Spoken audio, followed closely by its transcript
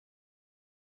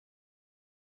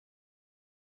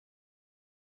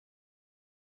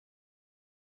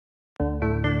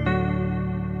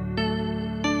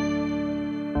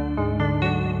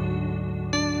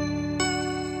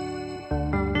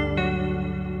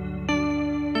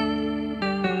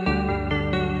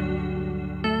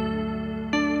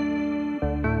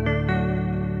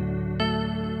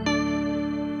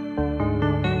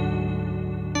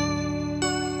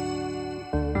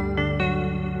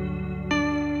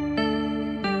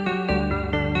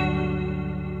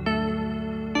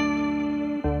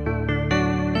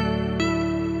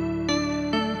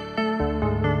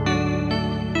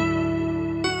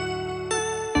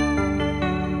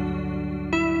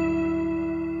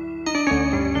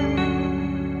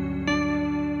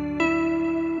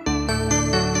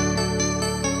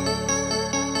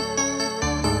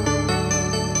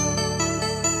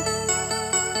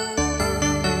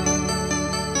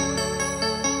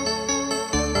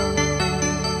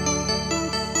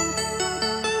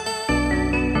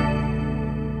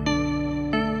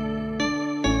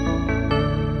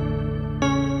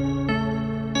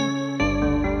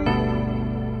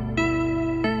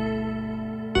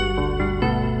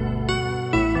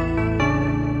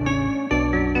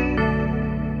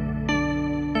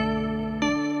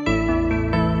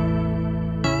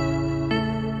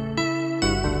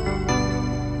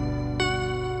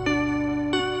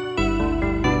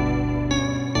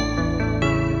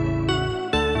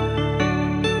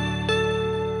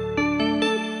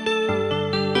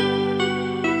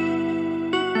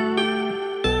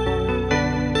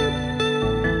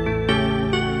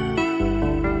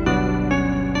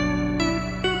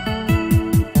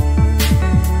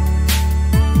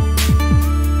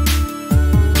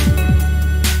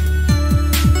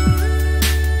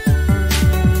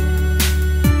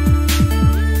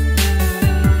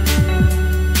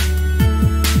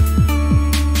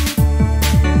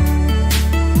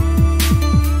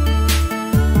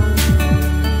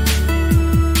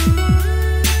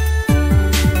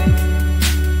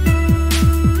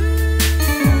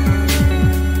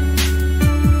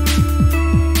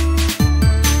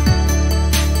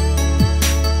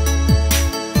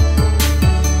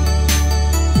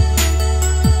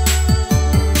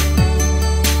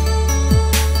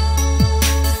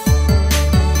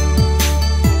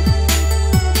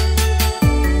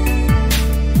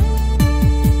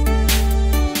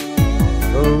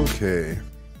Okay.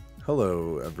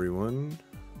 Hello, everyone.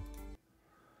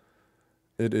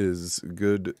 It is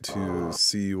good to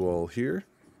see you all here.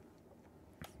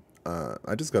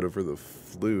 I just got over the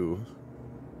flu.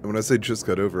 And when I say just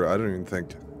got over, I don't even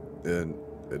think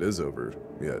it is over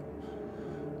yet.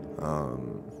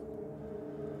 I'm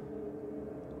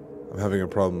having a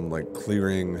problem, like,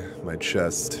 clearing my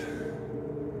chest.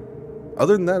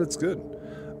 Other than that, it's good.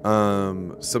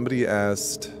 Somebody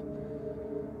asked...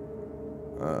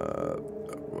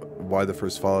 why the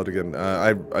first Fallout again?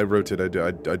 I rotate. I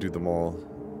do them all.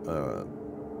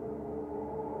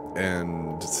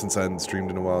 And since I hadn't streamed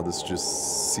in a while, this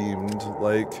just seemed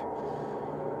like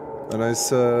a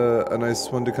nice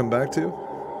one to come back to.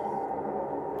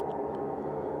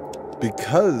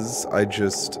 Because I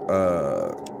just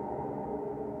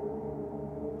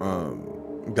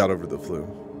got over the flu.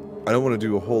 I don't want to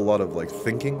do a whole lot of like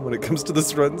thinking when it comes to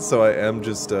this run, so I am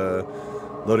just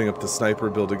loading up the sniper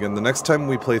build again. The next time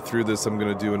we play through this, I'm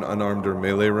going to do an unarmed or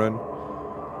melee run.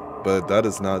 But that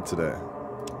is not today.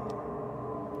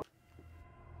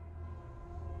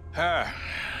 Ah,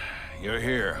 you're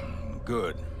here.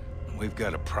 Good. We've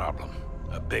got a problem.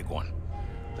 A big one.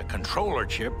 The controller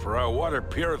chip for our water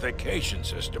purification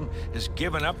system has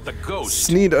given up the ghost.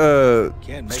 Sneed,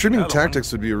 streaming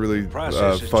tactics would be a really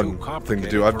fun thing to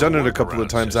do. I've done it a couple of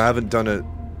times. I haven't done it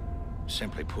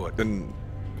simply put in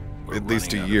at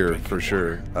least a year for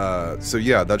sure. So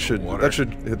yeah, that should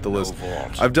hit the list.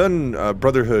 I've done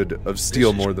Brotherhood of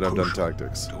Steel more than I've done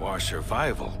Tactics. To our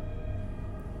survival.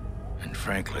 And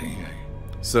frankly,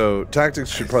 so Tactics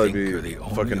should probably be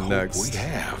fucking next. We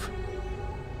have.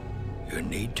 You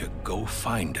need to go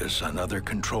find us another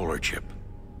controller chip.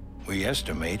 We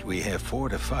estimate we have 4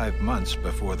 to 5 months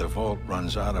before the vault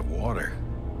runs out of water.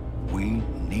 We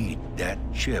need that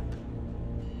chip.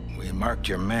 We marked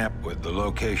your map with the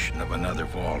location of another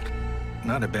vault.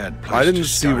 Not a bad place. I didn't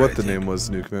see what the name was,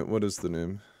 Nukemit. What is the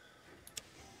name?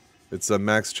 It's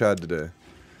Max Chad today.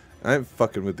 I ain't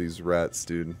fucking with these rats,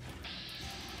 dude.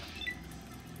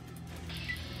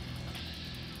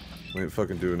 I ain't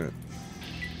fucking doing it.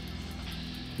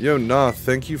 Yo, Noth,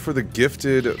 thank you for the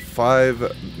gifted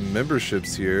 5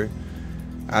 memberships here.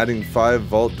 Adding 5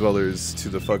 Vault Dwellers to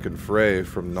the fucking fray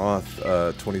from Noth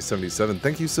 2077.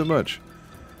 Thank you so much.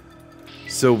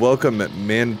 So welcome,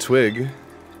 Man-Twig,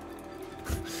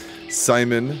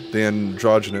 Simon, the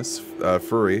Androgynous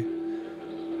Furry,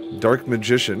 Dark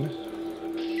Magician,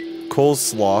 Cole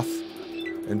Sloth,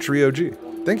 and Trio G.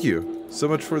 Thank you so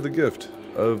much for the gift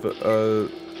of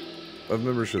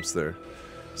memberships there.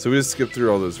 So we just skipped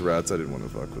through all those rats. I didn't want to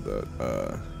fuck with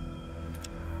that.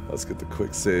 Let's get the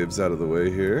quick saves out of the way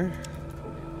here.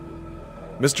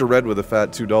 Mr. Red with a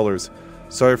fat $2.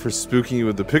 Sorry for spooking you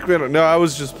with the Pikmin. No, I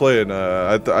was just playing.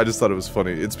 I just thought it was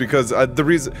funny. It's because the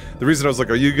reason I was like,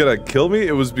 "Are you gonna kill me?"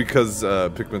 It was because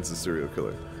Pikmin's a serial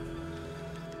killer.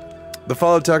 The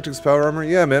Fallout Tactics power armor.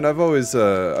 Yeah, man. I've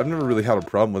never really had a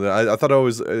problem with it. I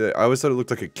always thought it looked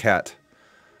like a cat.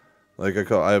 Like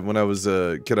when I was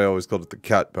a kid, I always called it the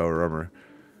cat power armor.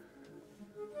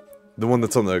 The one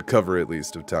that's on the cover, at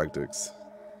least, of Tactics.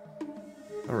 Oh,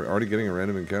 we're already getting a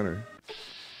random encounter.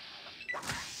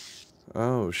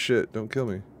 Oh shit! Don't kill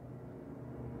me.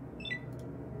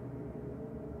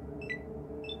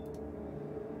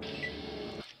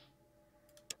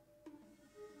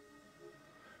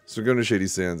 So we're going to Shady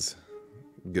Sands.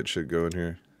 Get shit going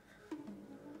here.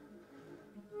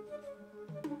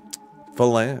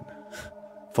 Falan.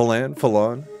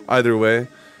 Either way,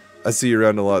 I see you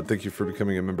around a lot. Thank you for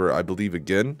becoming a member, I believe,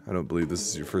 again. I don't believe this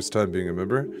is your first time being a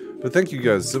member. But thank you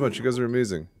guys so much. You guys are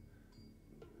amazing.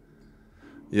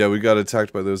 Yeah, we got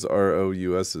attacked by those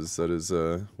ROUSs. That is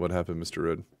what happened, Mr.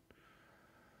 Red.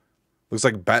 Looks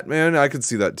like Batman. I could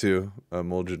see that too.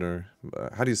 Mulgener.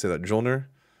 How do you say that? Jolner?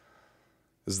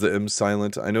 Is the M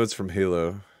silent? I know it's from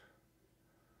Halo.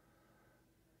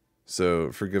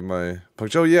 So, forgive my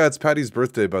punch. Oh, yeah, it's Patty's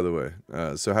birthday, by the way.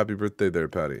 So, happy birthday there,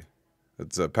 Patty.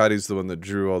 It's Patty's the one that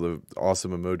drew all the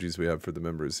awesome emojis we have for the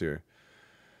members here.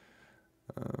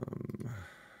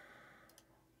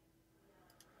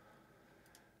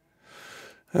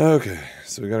 Okay,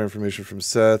 so we got our information from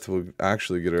Seth. We'll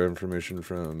actually get our information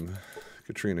from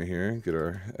Katrina here. Get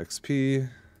our XP.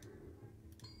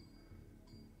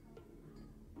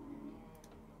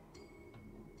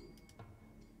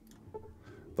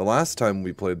 The last time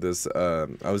we played this,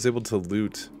 I was able to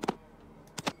loot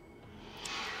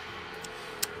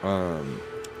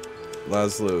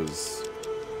Laszlo's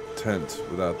tent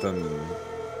without them,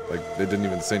 like, they didn't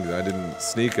even say anything. I didn't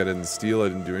sneak, I didn't steal, I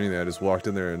didn't do anything. I just walked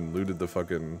in there and looted the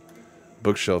fucking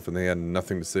bookshelf, and they had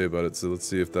nothing to say about it. So let's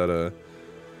see if that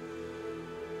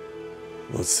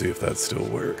Let's see if that still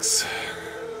works.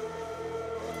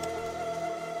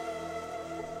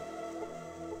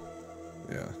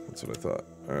 Yeah, that's what I thought.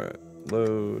 Alright,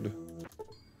 load.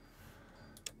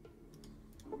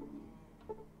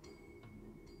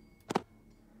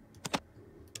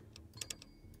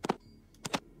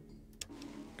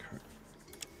 Okay.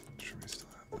 Sure we still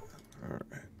have that.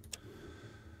 Alright.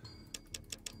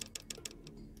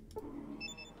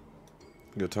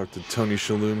 I'm gonna talk to Tony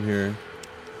Shalhoub here.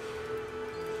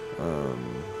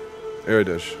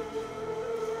 Eredish.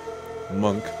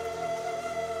 Monk.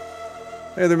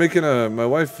 Hey, they're making a... My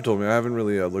wife told me, I haven't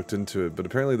really looked into it, but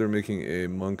apparently they're making a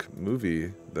Monk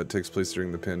movie that takes place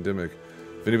during the pandemic.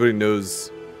 If anybody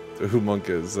knows who Monk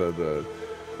is, the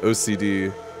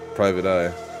OCD private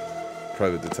eye,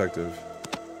 private detective,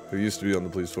 who used to be on the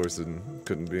police force and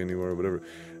couldn't be anymore or whatever.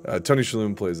 Tony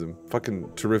Shalhoub plays him.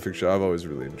 Fucking terrific show. I've always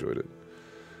really enjoyed it.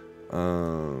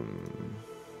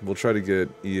 We'll try to get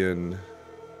Ian...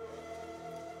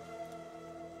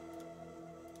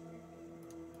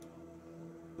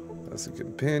 as a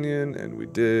companion, and we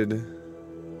did.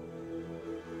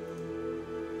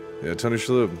 Yeah, Tony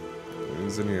Shalhoub.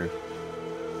 He's in here.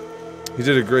 He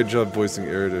did a great job voicing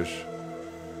Eredish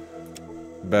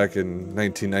back in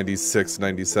 1996,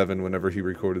 97, whenever he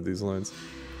recorded these lines.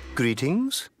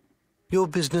 Greetings. Your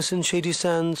business in Shady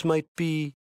Sands might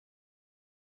be...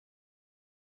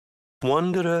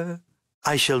 Wanderer,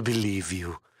 I shall believe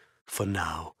you, for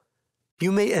now.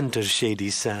 You may enter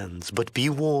Shady Sands, but be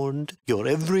warned, your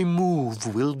every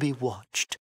move will be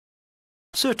watched.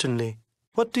 Certainly.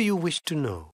 What do you wish to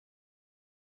know?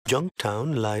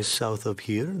 Junktown lies south of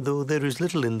here, though there is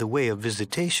little in the way of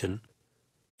visitation.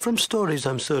 From stories,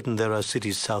 I'm certain there are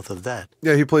cities south of that.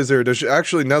 Yeah, he plays Eredish.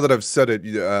 Actually, now that I've said it,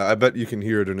 I bet you can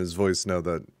hear it in his voice now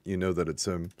that you know that it's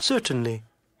him. Certainly.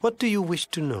 What do you wish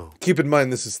to know? Keep in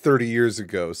mind, this is 30 years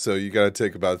ago, so you gotta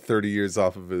take about 30 years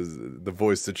off of the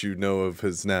voice that you know of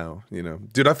his now, you know.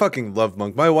 Dude, I fucking love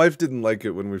Monk. My wife didn't like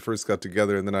it when we first got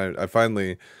together, and then I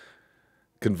finally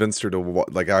convinced her to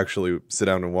actually sit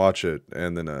down and watch it,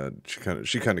 and then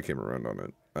she kind of came around on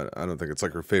it. I don't think it's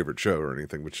like her favorite show or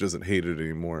anything, but she doesn't hate it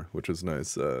anymore, which is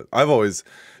nice. Dude,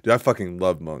 I fucking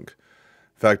love Monk.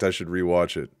 In fact, I should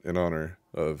rewatch it in honor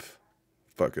of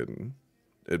fucking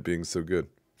it being so good.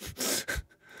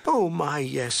 Oh my,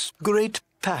 yes. Great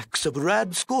packs of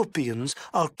rad scorpions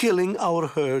are killing our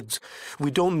herds.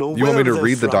 We don't know You where want me to they're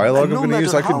read the from, dialogue and I'm no going to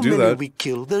use? matter I can how do many that. we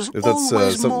kill, there's If that's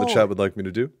always something more. the chat would like me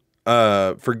to do.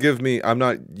 Forgive me, I'm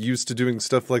not used to doing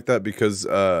stuff like that because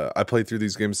I play through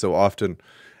these games so often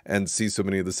and see so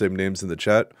many of the same names in the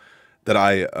chat that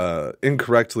I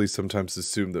incorrectly sometimes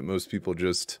assume that most people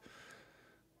just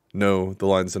know the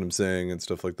lines that I'm saying and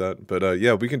stuff like that. But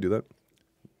yeah, we can do that.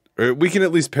 Or we can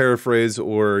at least paraphrase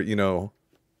or, you know,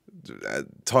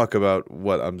 talk about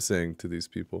what I'm saying to these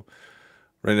people.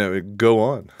 Right now, go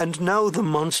on. And now the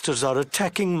monsters are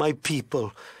attacking my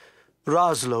people.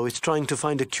 Roslo is trying to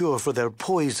find a cure for their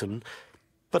poison,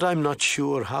 but I'm not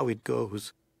sure how it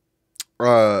goes.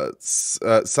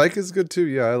 Psych is good too.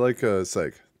 Yeah, I like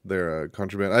Psych. They're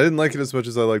contraband. I didn't like it as much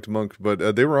as I liked Monk,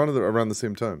 but they were on around the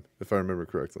same time, if I remember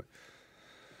correctly.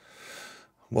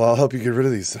 Well, I'll help you get rid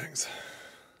of these things.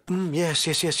 Yes.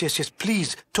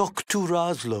 Please, talk to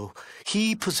Roslo.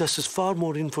 He possesses far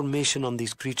more information on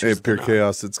these creatures Hey, Pure than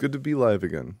Chaos, it's good to be live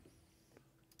again.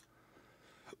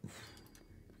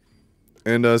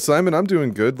 And Simon, I'm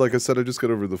doing good. Like I said, I just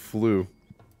got over the flu.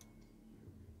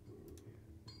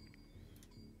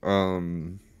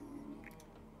 Other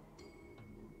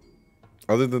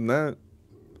than that,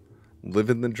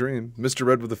 living the dream. Mr.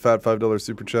 Red with a fat $5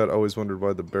 super chat. Always wondered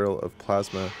why the barrel of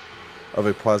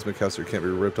a plasma caster can't be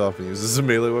ripped off and used as a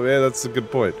melee weapon. Yeah, that's a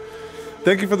good point.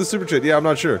 Thank you for the super chat. Yeah, I'm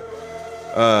not sure.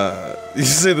 You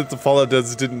say that the Fallout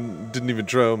devs didn't even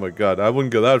try. Oh my god, I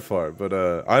wouldn't go that far, but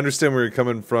I understand where you're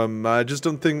coming from. I just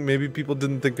don't think maybe people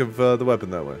didn't think of the weapon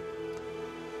that way.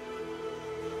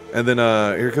 And then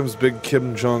here comes Big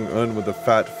Kim Jong-un with a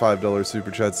fat $5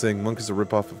 super chat saying Monk is a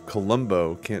ripoff of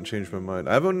Columbo. Can't change my mind.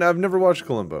 I've never watched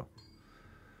Columbo,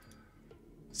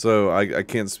 so I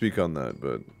can't speak on that,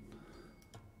 but.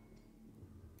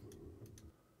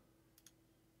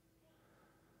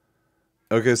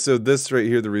 Okay, so this right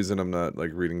here, the reason I'm not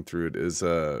like reading through it is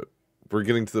we're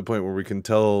getting to the point where we can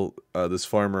tell this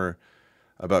farmer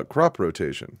about crop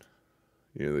rotation.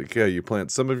 You know, like, yeah, you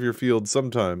plant some of your fields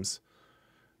sometimes,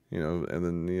 you know, and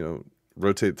then, you know,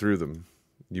 rotate through them.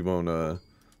 You won't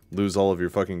lose all of your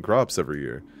fucking crops every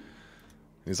year.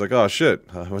 He's like, oh shit,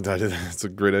 that's a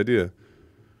great idea.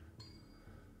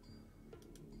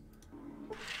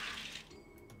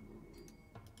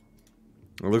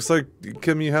 It looks like,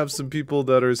 Kim, you have some people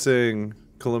that are saying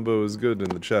Columbo is good in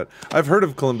the chat. I've heard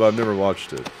of Columbo, I've never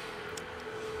watched it.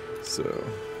 So...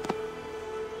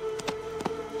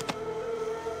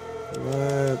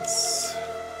 let's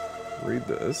read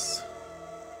this.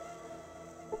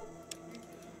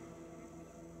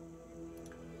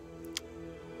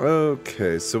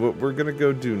 Okay, so what we're gonna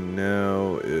go do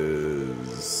now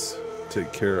is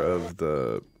take care of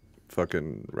the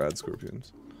fucking rad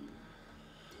scorpions.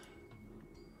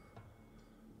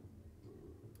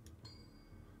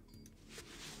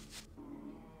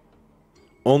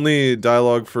 Only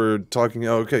dialogue for talking.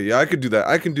 Oh, okay, yeah, I could do that.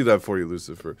 I can do that for you,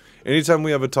 Lucifer. Anytime we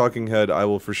have a talking head, I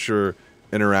will for sure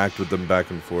interact with them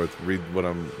back and forth, read what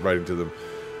I'm writing to them.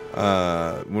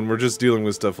 When we're just dealing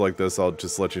with stuff like this, I'll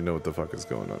just let you know what the fuck is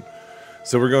going on.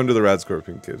 So we're going to the Rad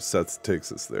Scorpion Cave. Seth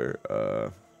takes us there.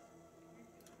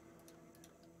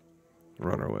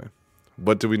 We're on our way.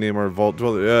 What do we name our vault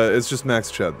dweller? It's just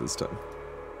Max Chad this time.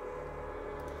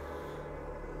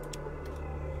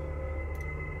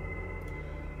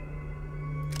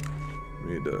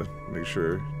 We need to make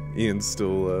sure Ian's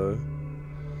still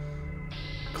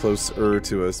closer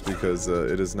to us because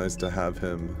it is nice to have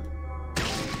him.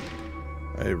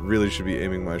 I really should be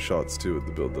aiming my shots too with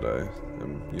the build that I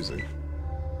am using.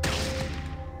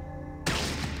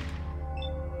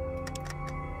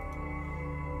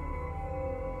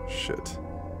 Shit.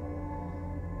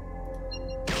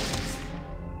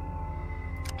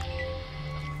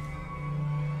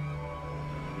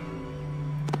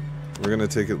 We're gonna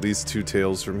take at least 2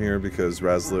 tails from here because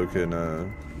Razlo can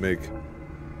make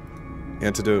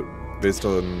antidote based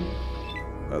on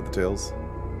the tails.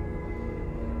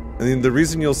 I mean, the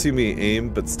reason you'll see me aim,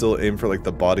 but still aim for like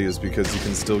the body, is because you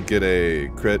can still get a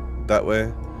crit that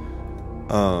way.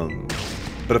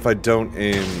 But if I don't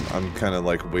aim, I'm kind of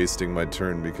like wasting my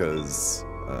turn because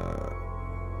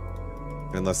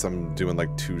unless I'm doing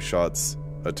like 2 shots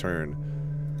a turn,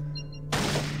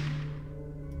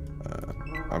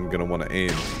 I'm gonna want to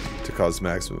aim to cause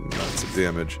maximum amounts of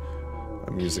damage.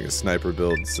 I'm using a sniper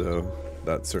build, so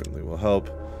that certainly will help.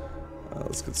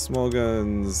 Let's get small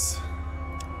guns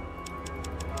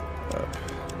up.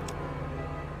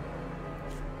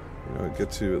 You know,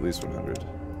 get to at least 100.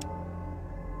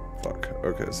 Fuck.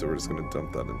 Okay, so we're just gonna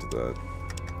dump that into that.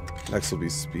 Next will be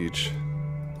speech.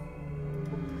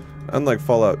 Unlike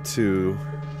Fallout 2,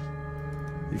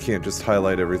 you can't just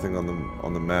highlight everything on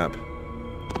the map.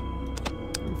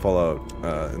 In Fallout,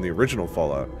 in the original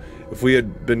Fallout, if we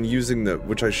had been using the,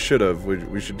 which I should have,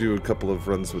 we should do a couple of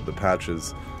runs with the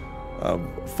patches.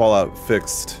 Fallout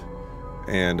fixed,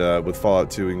 and with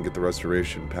Fallout 2 we can get the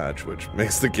restoration patch, which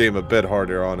makes the game a bit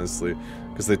harder, honestly,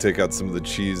 because they take out some of the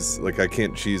cheese. Like, I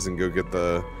can't cheese and go get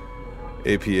the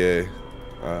APA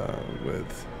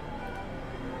with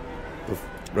the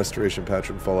restoration patch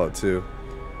in Fallout 2.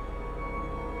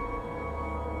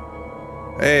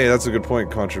 Hey, that's a good point,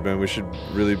 Contraband. We should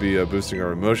really be boosting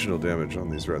our emotional damage on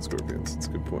these rat scorpions. That's a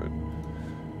good point.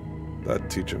 That'd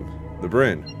teach them. The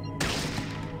brain.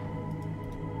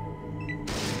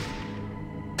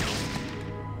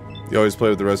 You always play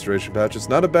with the restoration patch. It's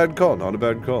not a bad call, not a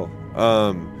bad call.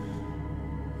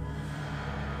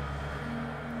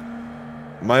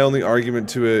 My only argument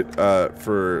to it,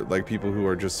 for like people who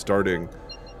are just starting,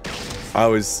 I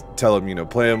always tell them, you know,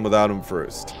 play them without them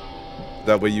first.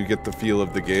 That way you get the feel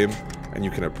of the game, and you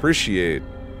can appreciate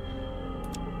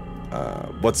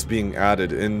what's being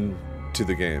added into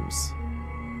the games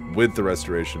with the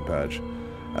restoration patch,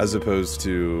 as opposed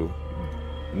to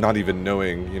not even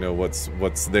knowing, you know,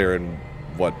 what's there and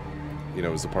what, you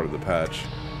know, is a part of the patch.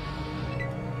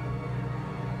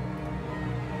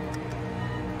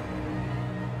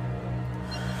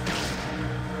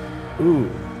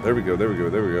 Ooh, there we go, there we go,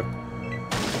 there we go.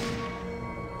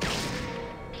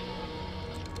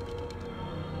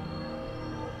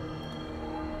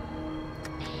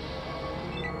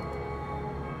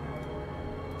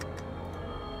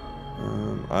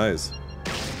 Eyes.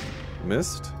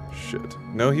 Missed? Shit.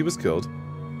 No, he was killed.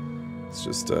 It's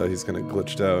just, he's kinda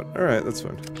glitched out. Alright, that's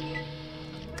fine.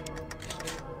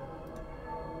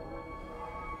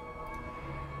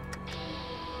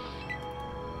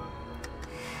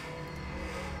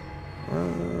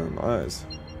 Eyes.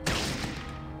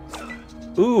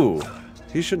 Ooh!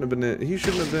 He shouldn't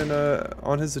have been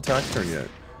on his attack turn yet.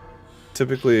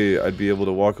 Typically, I'd be able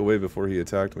to walk away before he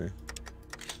attacked me.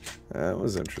 That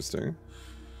was interesting.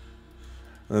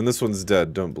 And this one's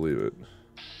dead, don't believe it.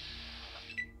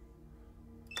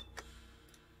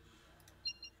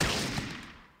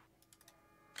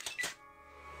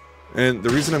 And the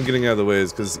reason I'm getting out of the way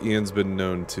is because Ian's been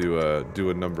known to do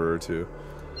a number or two.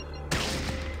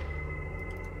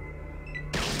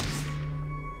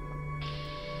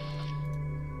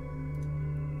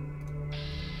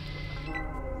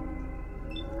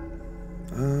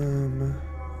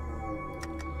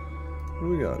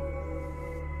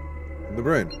 the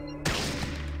brain.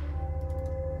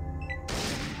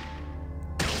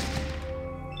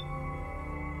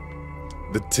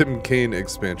 The Tim Kaine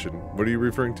expansion. What are you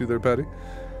referring to there, Patty?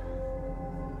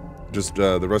 Just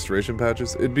the restoration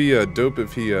patches? It'd be dope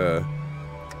if he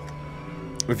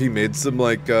made some,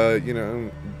 like, you know,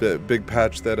 big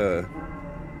patch that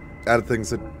added things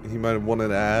that he might have wanted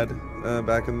to add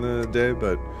back in the day,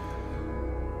 but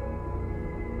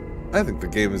I think the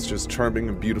game is just charming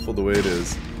and beautiful the way it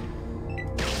is.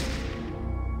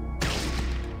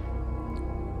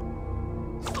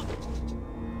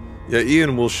 Yeah,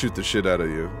 Ian will shoot the shit out of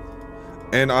you.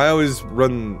 And I always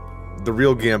run the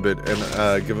real gambit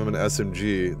and give him an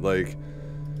SMG, like,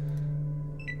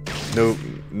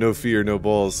 no fear, no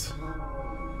balls.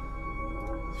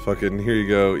 Fucking, here you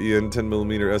go, Ian,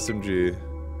 10mm SMG.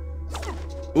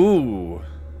 Ooh!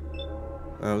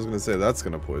 I was gonna say, that's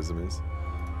gonna poison me.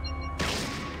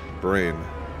 Brain.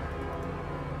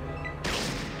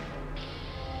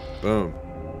 Boom.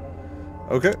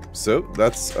 Okay, so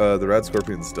that's the Rad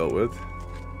Scorpions dealt with.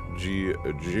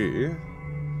 GG.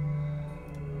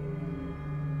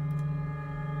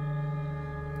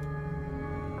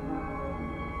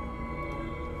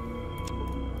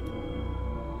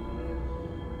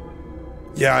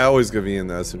 Yeah, I always give Ian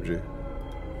the SMG.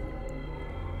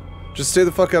 Just stay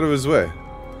the fuck out of his way.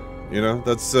 You know,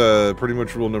 that's pretty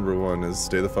much rule number one, is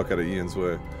stay the fuck out of Ian's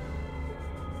way.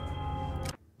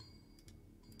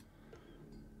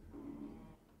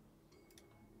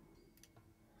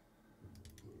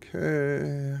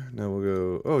 Okay, now we'll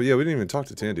go... Oh yeah, we didn't even talk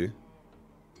to Tandy.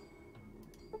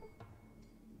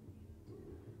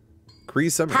 Cree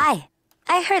Summer. Hi.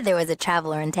 I heard there was a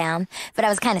traveler in town, but I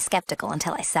was kind of skeptical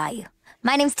until I saw you.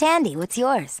 My name's Tandy. What's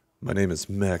yours? My name is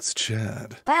Max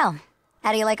Chad. Well,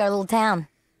 how do you like our little town?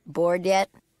 Bored yet?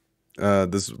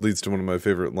 This leads to one of my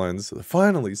favorite lines.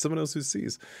 Finally, someone else who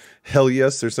sees. Hell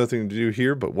yes, there's nothing to do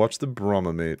here but watch the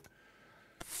Brahma, mate.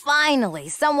 Finally,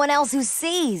 someone else who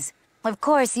sees! Of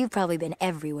course, you've probably been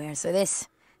everywhere, so this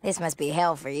must be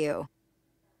hell for you.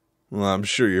 Well, I'm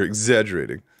sure you're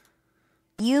exaggerating.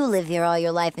 You live here all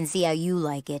your life and see how you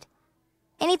like it.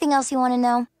 Anything else you want to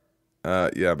know?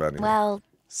 Yeah, about it. Well...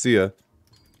 See ya.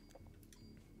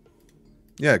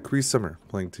 Yeah, Cree Summer,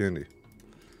 playing Tandy.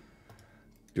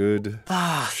 Good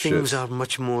shit. Things are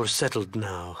much more settled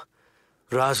now.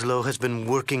 Raslo has been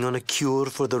working on a cure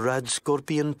for the Rad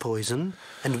Scorpion poison,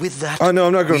 and with that... Oh, no,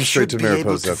 I'm not going straight to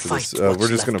Mariposa after this. We're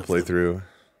just going to play through.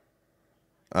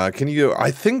 Can you go...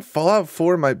 I think Fallout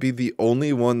 4 might be the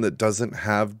only one that doesn't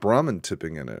have Brahmin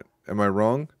tipping in it. Am I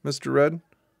wrong, Mr. Red?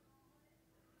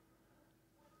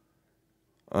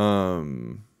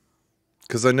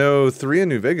 Because I know 3 in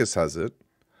New Vegas has it,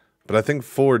 but I think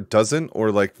 4 doesn't, or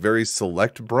like very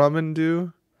select Brahmin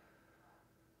do.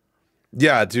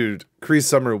 Yeah, dude, Cree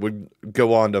Summer would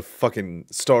go on to fucking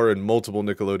star in multiple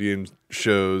Nickelodeon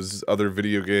shows, other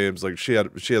video games. Like she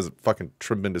has a fucking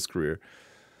tremendous career.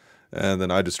 And then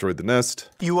I destroyed the nest.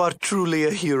 You are truly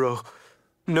a hero.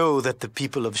 Know that the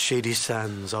people of Shady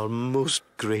Sands are most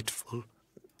grateful.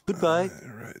 Goodbye.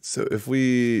 Right. So if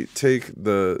we take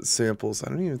the samples, I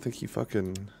don't even think he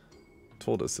fucking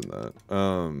told us in that.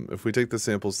 If we take the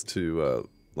samples to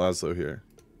Laszlo here.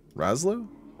 Raslo?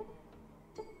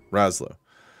 Raslo.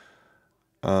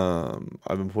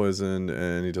 I've been poisoned,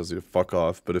 and he tells you to fuck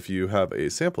off. But if you have a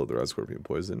sample of the Rad Scorpion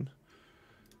poison,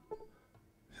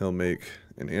 he'll make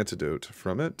an antidote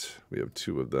from it. We have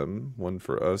 2 of them, one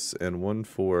for us and one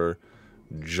for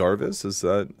Jarvis. Is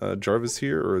that Jarvis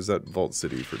here, or is that Vault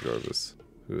City for Jarvis?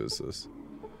 Who is this?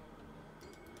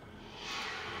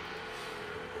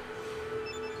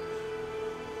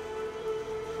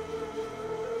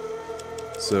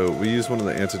 So we use one of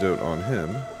the antidote on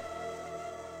him.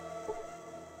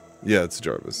 Yeah, it's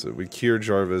Jarvis. So we cure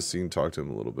Jarvis. You can talk to him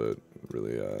a little bit.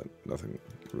 Really, nothing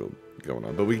real going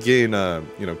on. But we gain,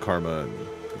 you know, karma and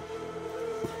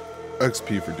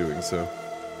XP for doing so.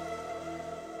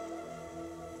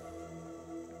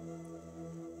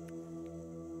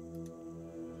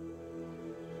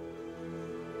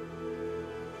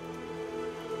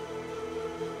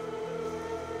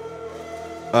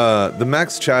 The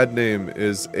Max Chad name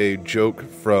is a joke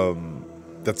from,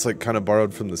 that's like kind of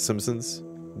borrowed from The Simpsons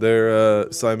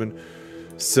there, Simon.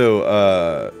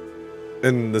 So,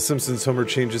 in The Simpsons, Homer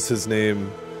changes his name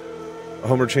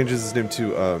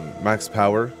to, Max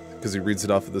Power, because he reads it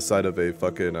off of the side of a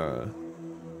fucking,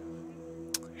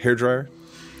 hairdryer,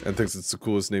 and thinks it's the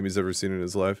coolest name he's ever seen in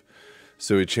his life.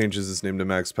 So he changes his name to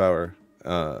Max Power.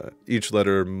 Each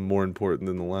letter more important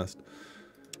than the last.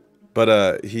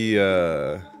 But,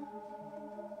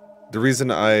 the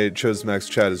reason I chose Max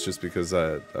Chad is just because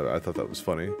I thought that was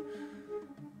funny.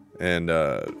 and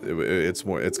it's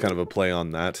kind of a play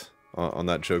on that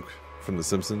joke from The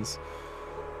Simpsons.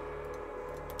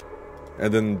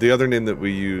 And then the other name that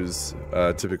we use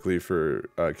typically for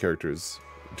characters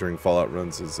during Fallout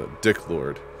runs is Dick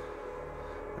Lord.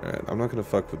 Alright, I'm not gonna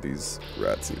fuck with these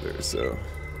rats either, so.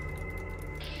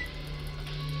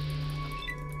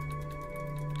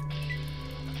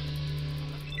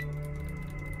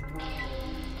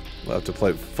 We'll have to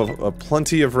play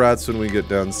plenty of rats when we get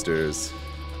downstairs.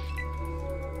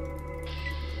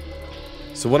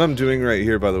 So what I'm doing right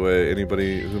here, by the way,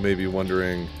 anybody who may be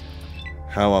wondering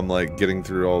how I'm like getting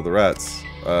through all the rats,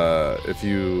 if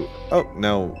you... Oh,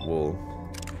 now we'll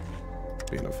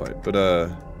be in a fight. But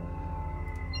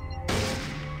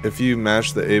if you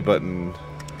mash the A button,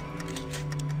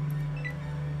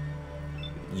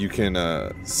 you can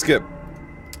skip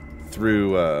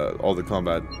through all the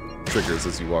combat triggers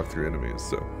as you walk through enemies,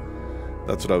 so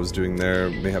that's what I was doing there.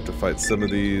 May have to fight some of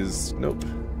these. Nope.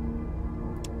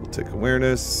 We'll take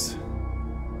awareness.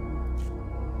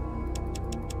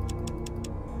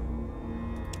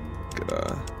 Get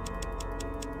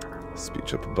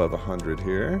speech up above 100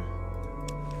 here.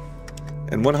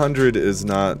 And 100 is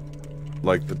not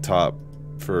like the top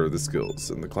for the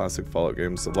skills in the classic Fallout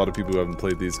games. A lot of people who haven't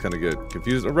played these kind of get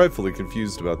confused, or rightfully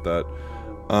confused about that.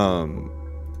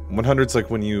 100's like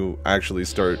when you actually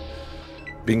start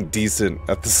being decent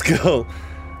at the skill.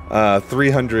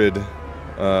 300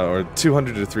 or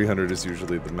 200 to 300 is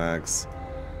usually the max.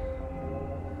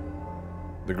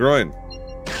 The groin.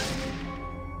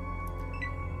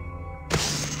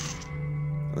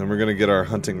 And then we're gonna get our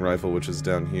hunting rifle, which is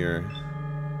down here.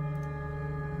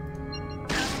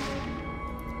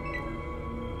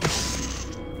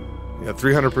 Yeah,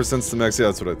 300%'s the max. Yeah,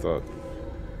 that's what I thought.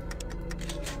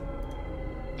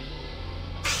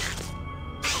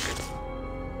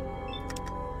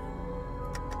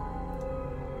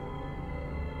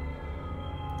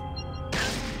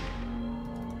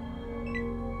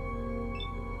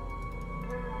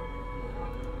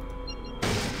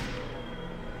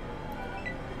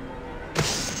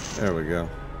 There we go.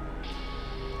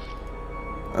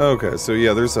 Okay, so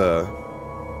yeah, there's a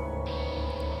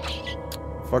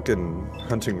fucking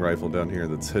hunting rifle down here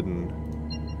that's hidden.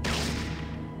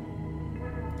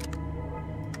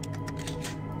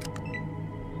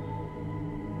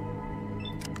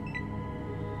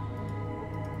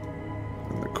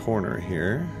 In the corner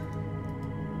here.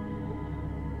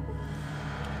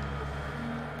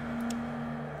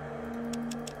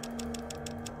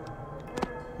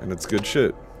 And it's good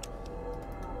shit.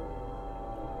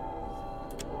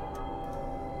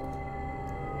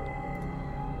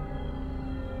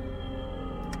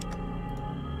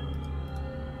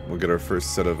 We'll get our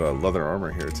first set of leather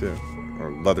armor here too,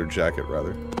 or leather jacket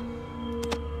rather.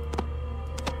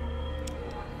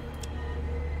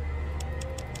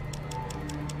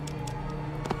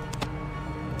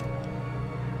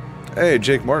 Hey,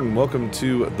 Jake Martin, welcome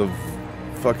to the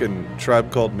fucking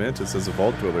tribe called Mantis as a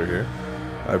vault dweller here.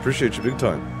 I appreciate you big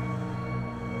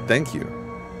time. Thank you.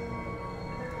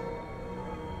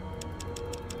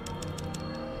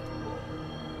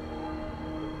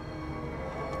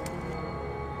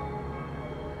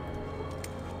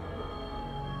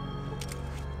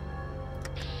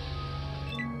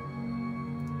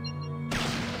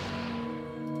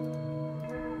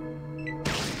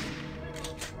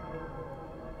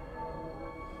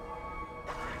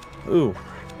 Ooh.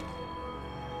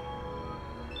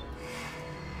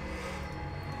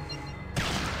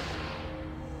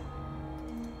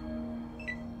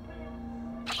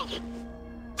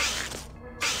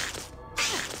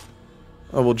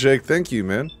 Oh, well, Jake, thank you,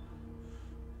 man.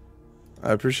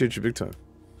 I appreciate you big time.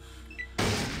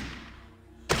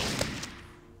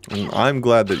 And I'm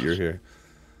glad that you're here.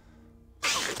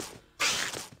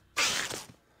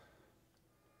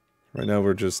 Right now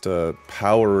we're just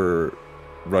power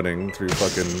running through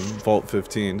fucking Vault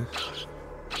 15.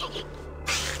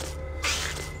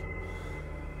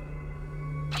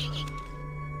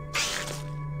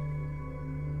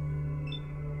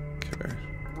 Okay.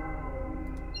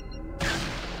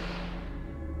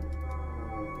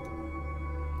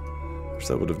 Wish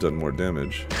that would have done more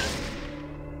damage.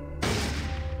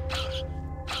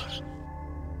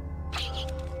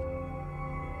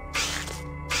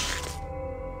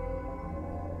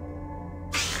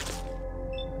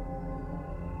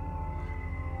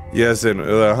 Yes, and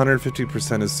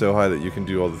 150% is so high that you can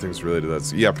do all the things related to that.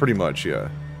 So, yeah, pretty much, yeah.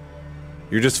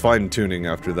 You're just fine-tuning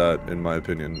after that, in my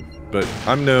opinion. But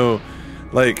I'm no,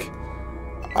 like,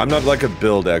 I'm not like a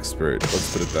build expert,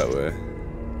 let's put it that way.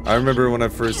 I remember when I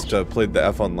first played the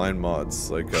F Online mods,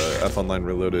 like F Online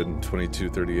Reloaded and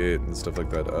 2238 and stuff like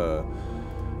that.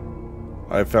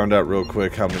 I found out real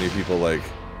quick how many people, like,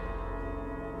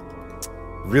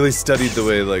 really studied the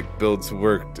way, like, builds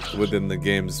worked within the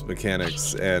game's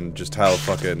mechanics, and just how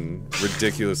fucking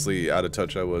ridiculously out of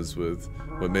touch I was with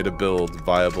what made a build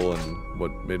viable and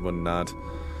what made one not.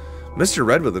 Mr.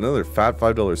 Red with another fat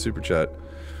 $5 super chat.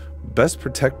 Best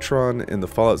Protectron in the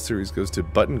Fallout series goes to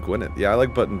Button Gwyneth. Yeah, I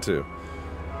like Button too.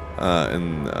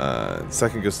 And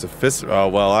second goes to Fisto. Oh,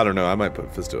 well, I don't know. I might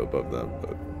put Fisto above them,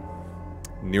 but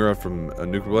Nira from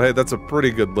Nuclear. Well, hey, that's a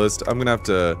pretty good list. I'm gonna have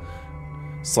to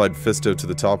slide Fisto to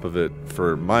the top of it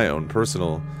for my own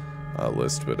personal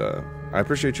list, but I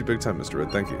appreciate you big time, Mr.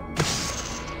 Red. Thank you.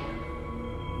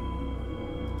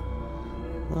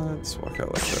 Let's walk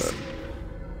out like that.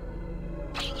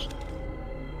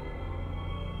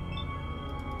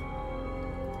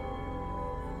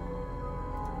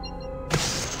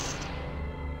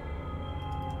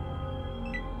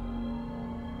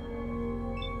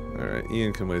 Alright,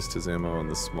 Ian can waste his ammo on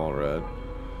the small rat.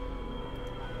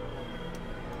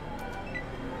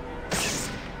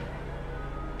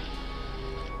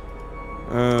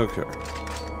 Okay.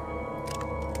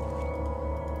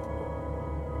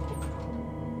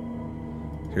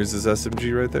 Here's his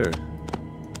SMG right there.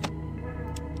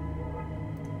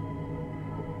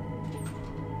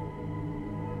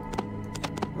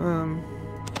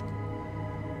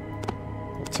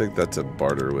 I'll take that to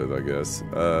barter with, I guess.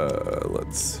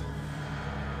 Let's...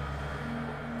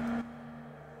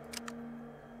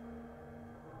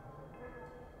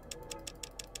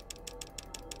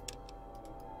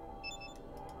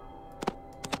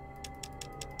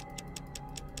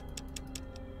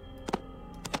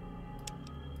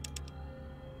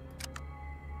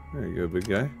 There you go, big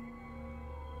guy.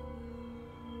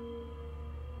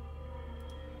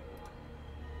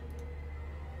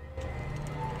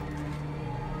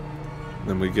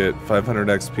 Then we get 500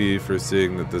 XP for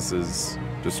seeing that this is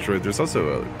destroyed. There's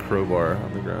also a crowbar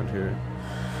on the ground here.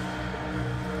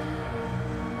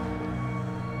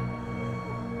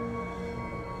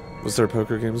 Was there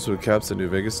poker games with caps at New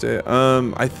Vegas Day?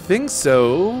 I think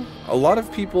so. A lot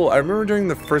of people, I remember during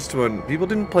the first one, people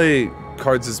didn't play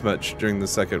cards as much during the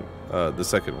second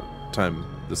time,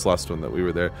 this last one that we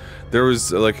were there. There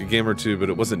was like a game or two, but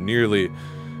it wasn't nearly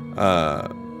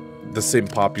the same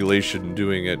population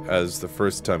doing it as the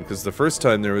first time, because the first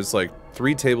time there was like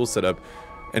 3 tables set up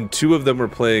and 2 of them were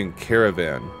playing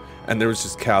Caravan, and there was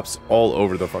just caps all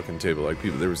over the fucking table. Like,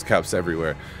 people, there was caps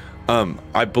everywhere.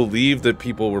 I believe that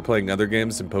people were playing other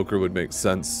games and poker would make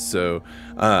sense, so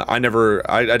I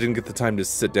didn't get the time to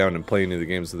sit down and play any of the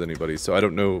games with anybody, so I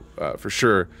don't know for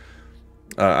sure.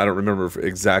 I don't remember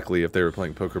exactly if they were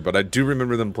playing poker, but I do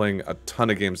remember them playing a ton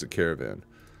of games at Caravan.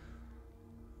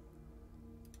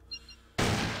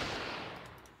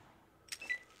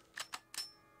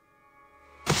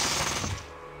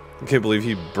 I can't believe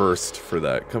he burst for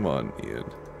that. Come on, Ian.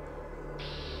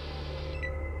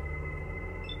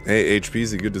 Hey,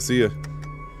 HPZ, good to see you.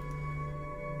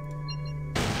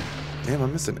 Damn,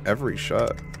 I'm missing every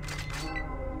shot.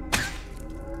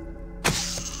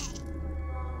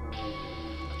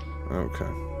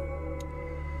 Okay.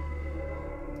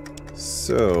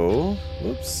 So,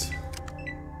 whoops.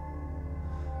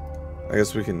 I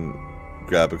guess we can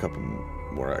grab a couple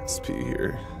more XP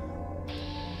here.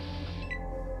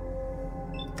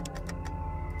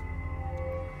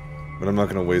 But I'm not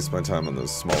going to waste my time on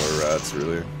those smaller rats,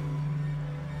 really.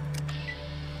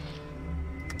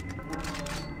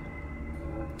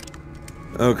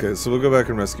 Okay, so we'll go back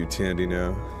and rescue Tandy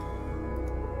now.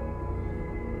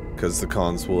 Because the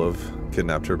cons will have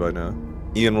kidnapped her by now.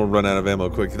 Ian will run out of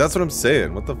ammo quick. That's what I'm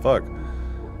saying. What the fuck?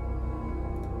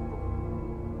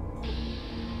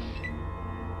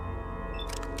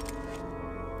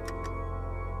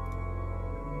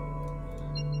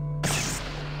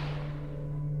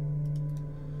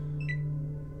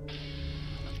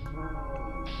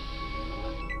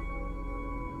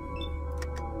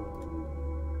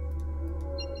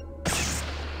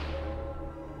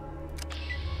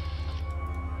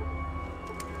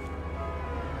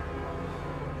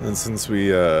 And since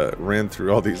we ran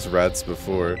through all these rats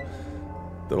before,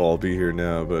 they'll all be here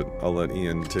now, but I'll let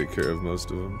Ian take care of most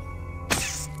of them.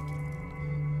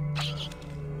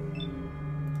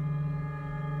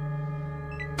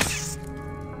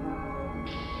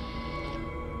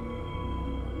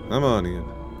 Come on, Ian.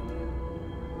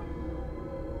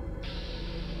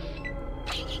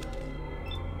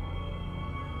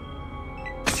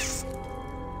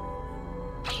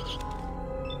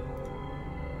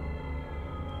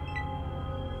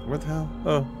 Where the hell?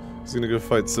 Oh, he's gonna go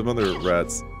fight some other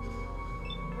rats.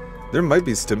 There might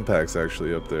be stim packs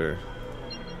actually up there.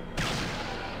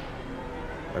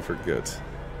 I forget.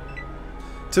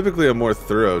 Typically I'm more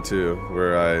thorough too,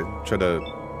 where I try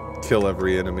to kill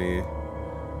every enemy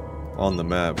on the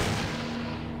map.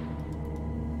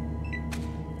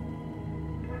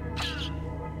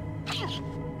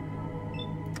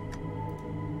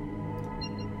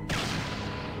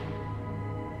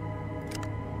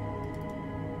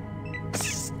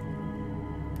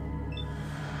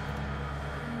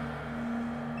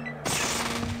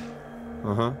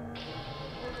 Uh-huh.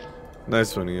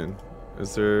 Nice one, Ian.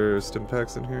 Is there stim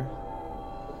packs in here?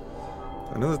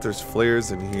 I know that there's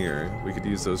flares in here. We could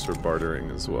use those for bartering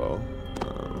as well.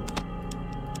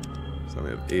 So we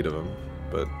have 8 of them.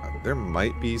 But there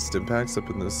might be stim packs up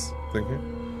in this thing here.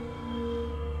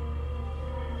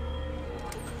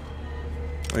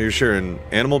 Oh, you're sharing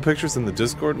animal pictures in the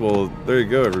Discord? Well, there you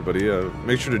go, everybody.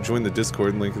 Make sure to join the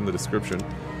Discord, link in the description.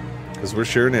 Because we're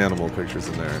sharing animal pictures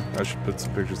in there. I should put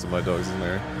some pictures of my dogs in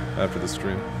there after the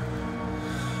stream.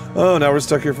 Oh, now we're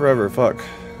stuck here forever. Fuck.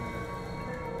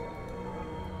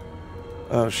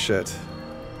 Oh, shit.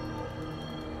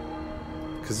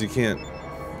 Because you can't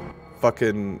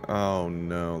fucking... Oh,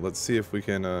 no. Let's see if we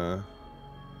can,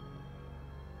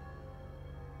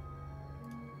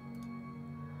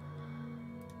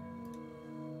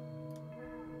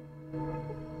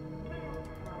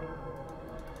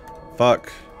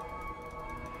 Fuck.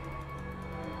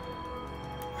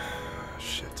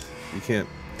 Shit. You can't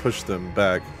push them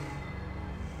back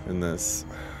in this.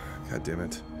 God damn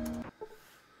it.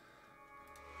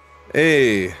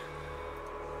 Hey.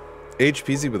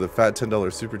 HPZ with a fat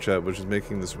 $10 super chat, which is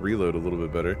making this reload a little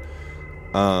bit better.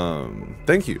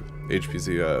 Thank you,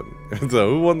 HPZ. So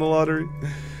who won the lottery?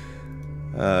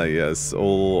 Yes,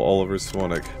 old Oliver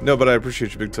Swanek. No, but I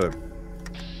appreciate you big time.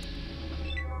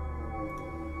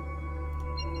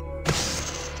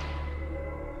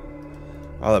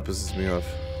 Oh, that pisses me off.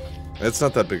 It's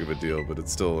not that big of a deal, but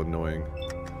it's still annoying.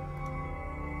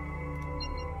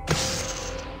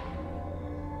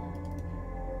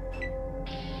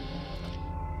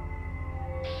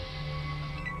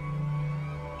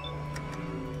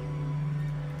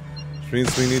 Which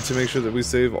means we need to make sure that we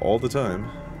save all the time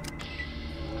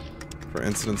for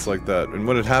incidents like that. And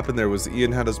what had happened there was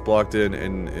Ian had us blocked in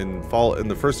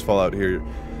the first Fallout here.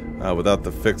 Without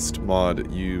the fixed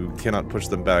mod, you cannot push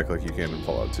them back like you can in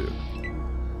Fallout 2.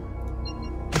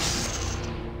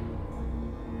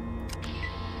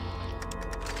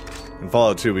 In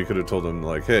Fallout 2, we could have told them,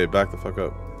 like, hey, back the fuck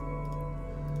up.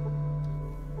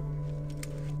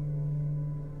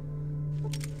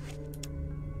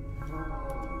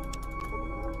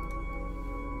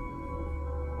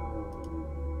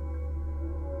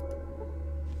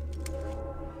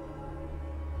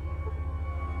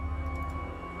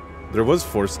 There was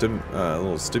 4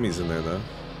 little stimmies in there, though.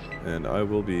 And I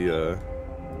will be,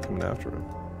 coming after him.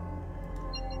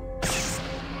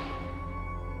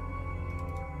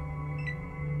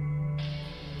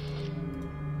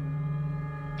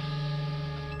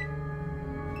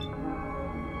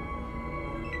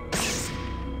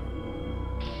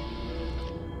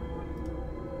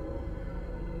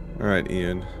 Alright,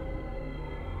 Ian.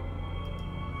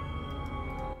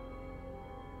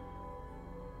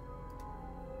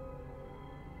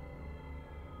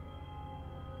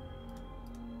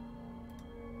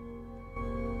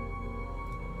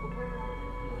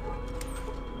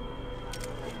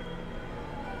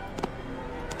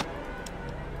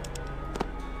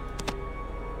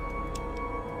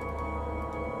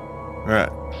 Alright.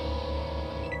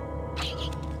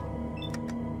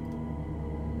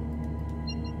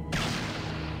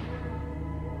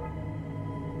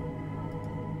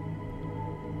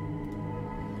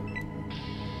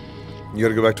 You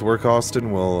gotta go back to work,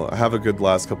 Austin? Well, have a good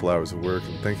last couple hours of work,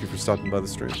 and thank you for stopping by the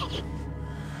stream.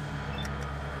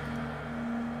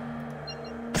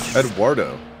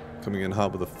 Eduardo, coming in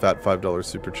hot with a fat $5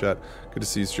 super chat. Good to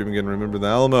see you stream again. Remember the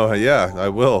Alamo? Yeah, I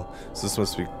will. So this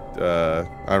must be...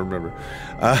 I remember.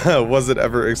 Was it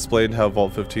ever explained how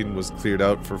Vault 15 was cleared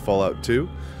out for Fallout 2?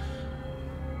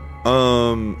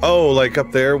 Oh, like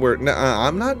up there where... Nah,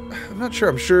 I'm not sure.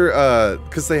 I'm sure,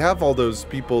 because they have all those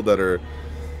people that are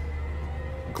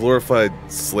glorified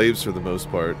slaves for the most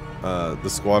part. The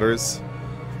squatters.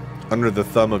 Under the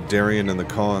thumb of Darien and the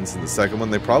Khans in the second one.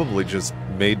 They probably just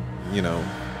made, you know...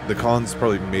 The Khans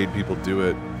probably made people do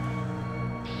it,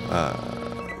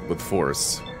 with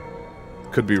force.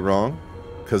 Could be wrong,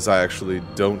 because I actually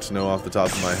don't know off the top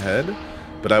of my head,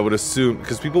 but I would assume,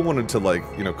 because people wanted to, like,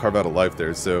 you know, carve out a life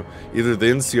there, so either the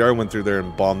NCR went through there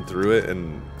and bombed through it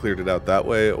and cleared it out that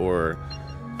way, or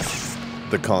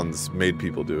the Khans made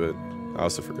people do it. I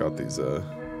also forgot these,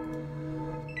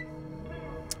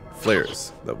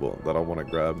 flares that I want to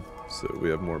grab, so we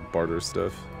have more barter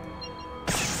stuff.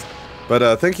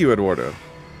 But thank you, Eduardo.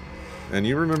 And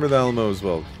you remember the Alamo as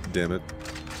well, damn it.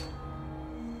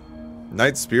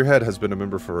 Knight Spearhead has been a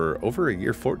member for over a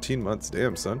year, 14 months.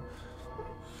 Damn, son.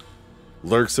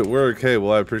 Lurks at work. Hey,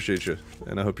 well, I appreciate you.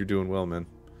 And I hope you're doing well, man.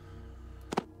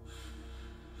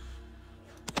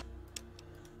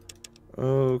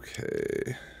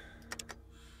 Okay.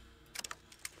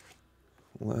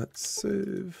 Let's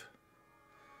save.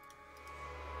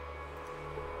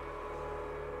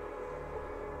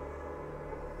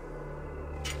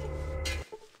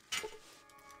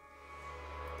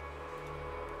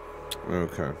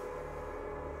 Okay.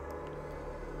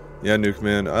 Yeah, Nuke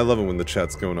man, I love it when the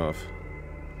chat's going off.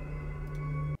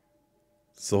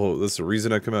 So that's the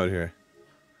reason I come out here.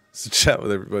 It's to chat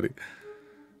with everybody.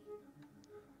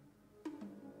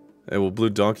 Hey, well, Blue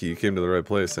Donkey, you came to the right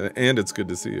place, and it's good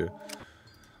to see you.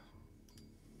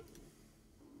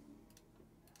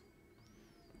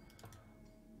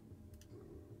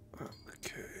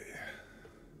 Okay.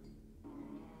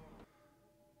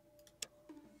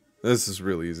 This is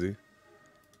real easy.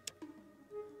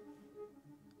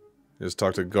 Just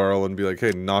talk to Garl and be like, hey,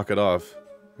 knock it off.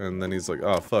 And then he's like,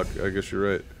 oh, fuck, I guess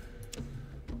you're right.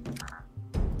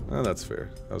 Oh, that's fair.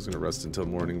 I was going to rest until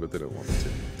morning, but they didn't want me to.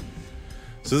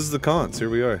 So this is the cons. Here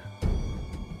we are.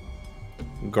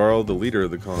 Garl, the leader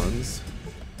of the cons.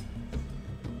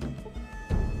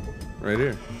 Right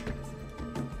here.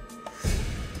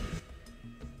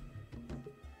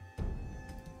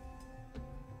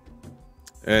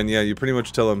 And yeah, you pretty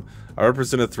much tell him, I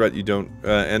represent a threat you don't,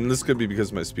 and this could be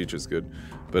because my speech is good,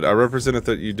 but I represent a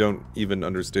threat you don't even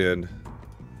understand.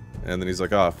 And then he's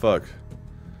like, ah, fuck.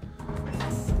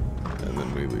 And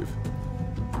then we leave.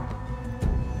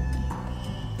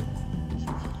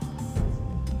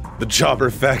 The Jobber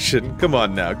faction. Come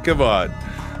on now, come on.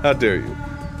 How dare you?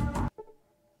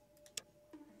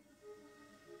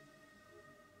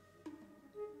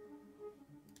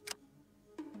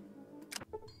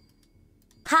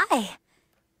 Hi.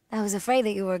 I was afraid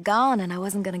that you were gone and I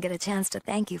wasn't gonna get a chance to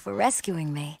thank you for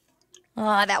rescuing me.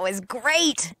 Oh, that was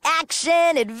great!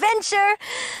 Action, adventure!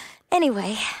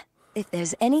 Anyway, if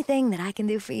there's anything that I can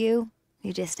do for you,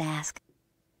 you just ask.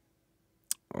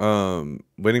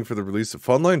 Waiting for the release of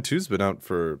Online 2's been out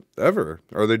forever.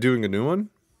 Are they doing a new one?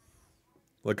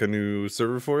 Like a new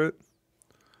server for it?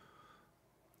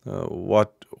 I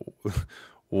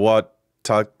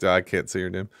can't say your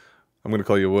name. I'm gonna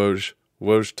call you Woj.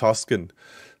 Woj Toskin.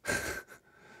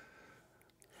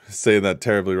 Saying that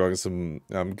terribly wrong. Some,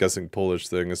 I'm guessing, Polish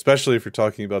thing. Especially if you're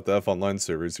talking about the F Online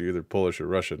servers, you're either Polish or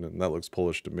Russian, and that looks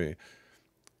Polish to me.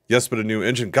 Yes, but a new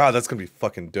engine. God, that's gonna be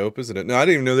fucking dope, isn't it? No, I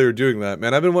didn't even know they were doing that,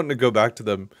 man. I've been wanting to go back to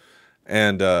them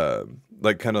and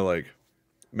like kind of like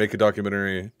make a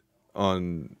documentary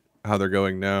on how they're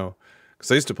going now.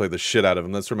 Because I used to play the shit out of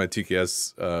them. That's where my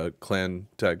TKS clan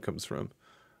tag comes from.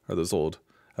 Are those old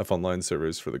F Online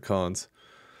servers for the cons.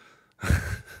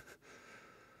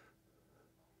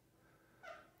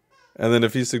 And then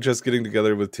if you suggest getting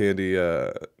together with Tandy,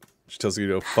 she tells you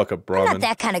to fuck up Brahmin. I'm not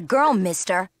that kind of girl,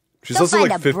 mister. She's Go also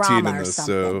find like a 15 Brahma in or this,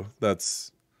 something. so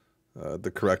that's the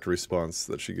correct response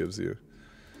that she gives you.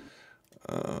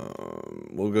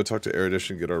 We'll go talk to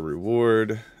Erudition and get our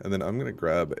reward. And then I'm going to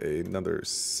grab another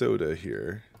soda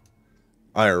here.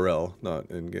 IRL, not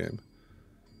in-game.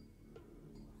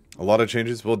 A lot of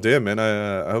changes. Well, damn, man,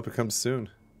 I hope it comes soon.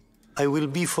 I will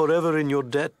be forever in your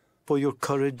debt for your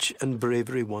courage and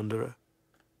bravery, Wanderer.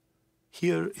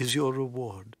 Here is your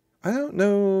reward. I don't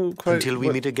know quite Until we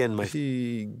meet again, my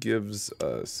he gives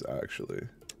us, actually.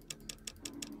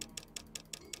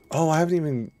 Oh, I haven't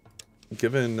even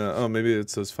given... oh, maybe it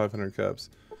says 500 caps.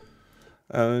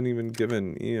 I haven't even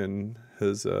given Ian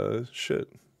his shit.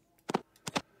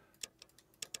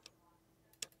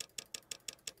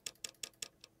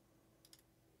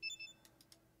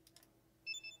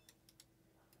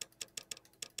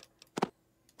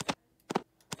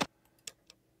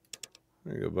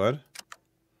 There you go, bud.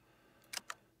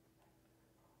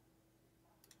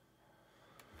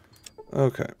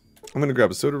 Okay. I'm gonna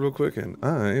grab a soda real quick and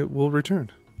I will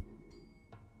return.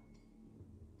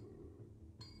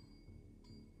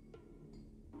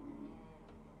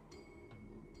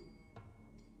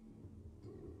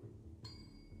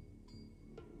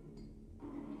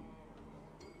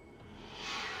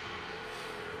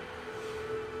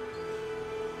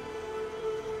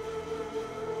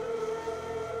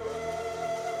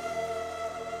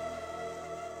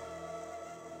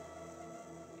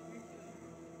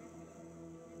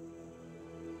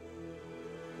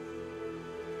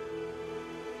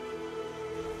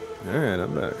 Alright,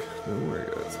 I'm back. Don't worry,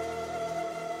 guys.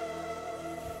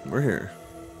 We're here.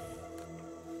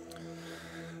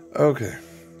 Okay.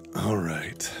 Alright.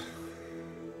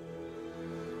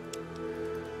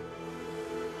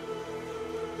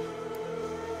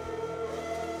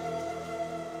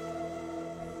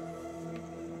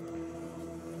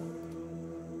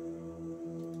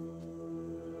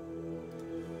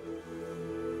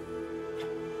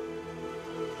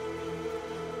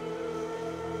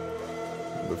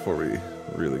 before we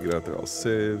really get out there, I'll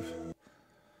save.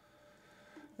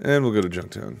 And we'll go to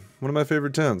Junktown. One of my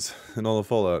favorite towns in all of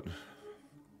Fallout.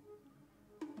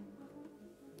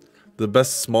 The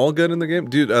best small gun in the game?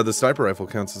 Dude, the sniper rifle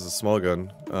counts as a small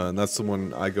gun. And that's the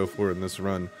one I go for in this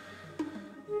run.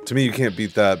 To me, you can't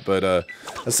beat that, but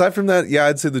aside from that, yeah,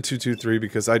 I'd say the 223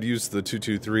 because I'd use the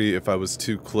 223 if I was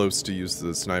too close to use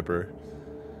the sniper.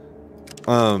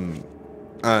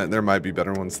 There might be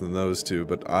better ones than those two,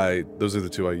 but those are the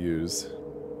two I use.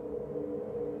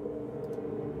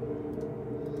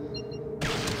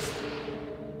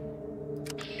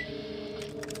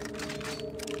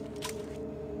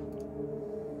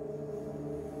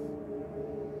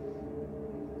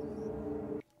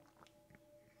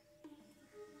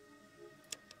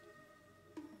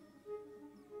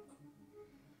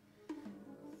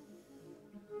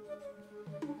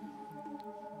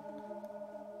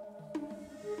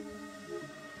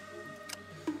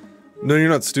 No, you're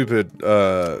not stupid.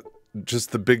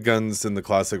 Just the big guns in the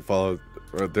classic Fallout,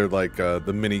 they're like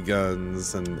the mini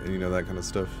guns and you know, that kind of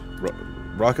stuff.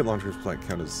 Rocket launchers might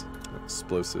count as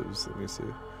explosives. Let me see.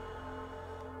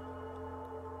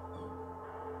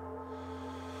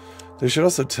 They should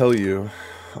also tell you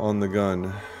on the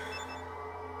gun.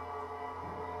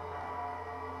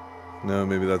 No,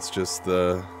 maybe that's just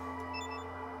the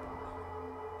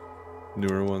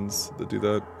newer ones that do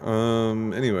that.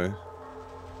 Anyway.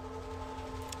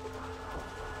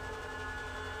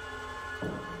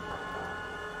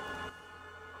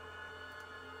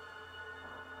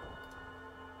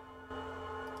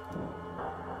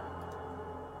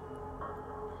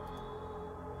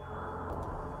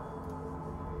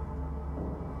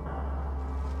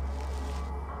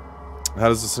 How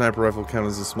does the sniper rifle count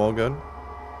as a small gun?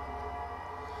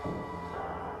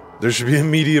 There should be a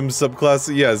medium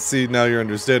subclass. Yeah, see, now you're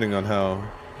understanding on how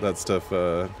that stuff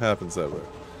happens that way.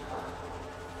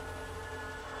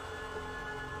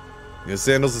 Yeah,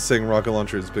 Sandals is saying rocket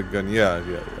launcher is big gun. Yeah.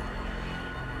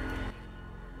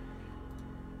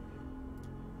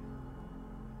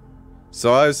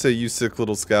 So I say, you sick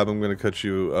little scab, I'm gonna cut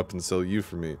you up and sell you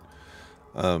for meat.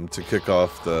 To kick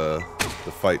off the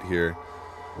fight here.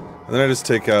 And then I just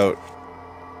take out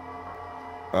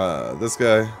this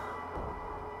guy,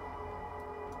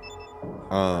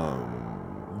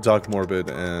 Doc Morbid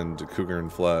and Cougar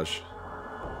and Flash,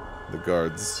 the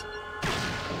guards.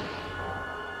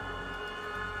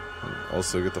 And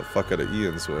also get the fuck out of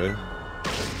Ian's way.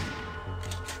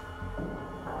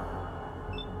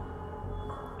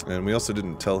 And we also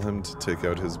didn't tell him to take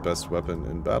out his best weapon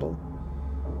in battle.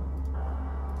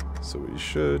 So we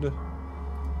should.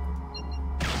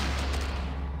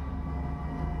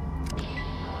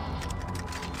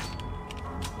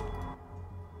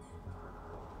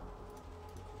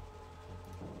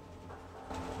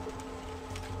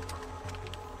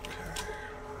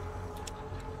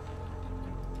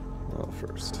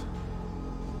 First.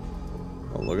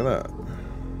 Oh, look at that.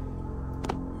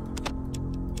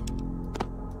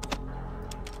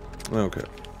 Okay.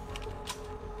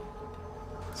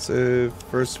 Save.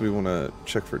 First, we want to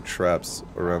check for traps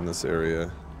around this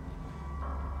area.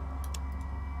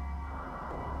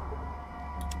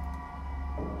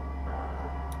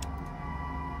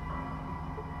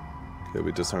 Okay,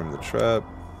 we disarm the trap.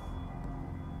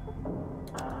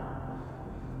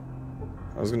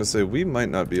 I was gonna say, we might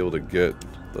not be able to get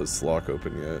this lock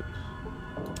open yet.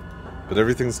 But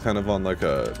everything's kind of on like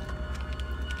a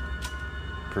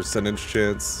percentage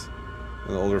chance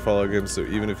in the older Fallout games, so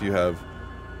even if you have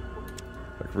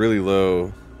like really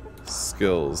low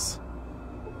skills,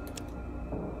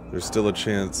 there's still a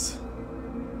chance.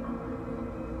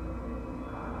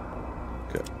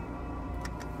 Okay.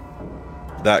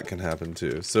 That can happen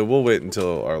too. So we'll wait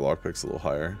until our lockpick's a little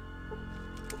higher.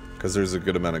 Because there's a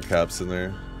good amount of caps in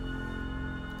there.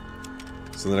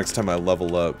 So the next time I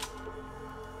level up,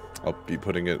 I'll be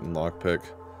putting it in lockpick.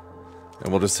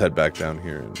 And we'll just head back down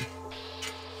here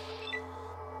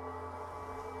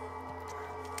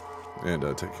and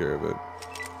take care of it.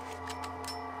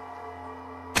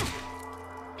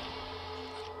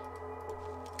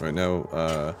 Right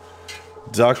now,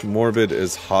 Doc Morbid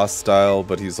is hostile,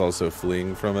 but he's also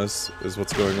fleeing from us, is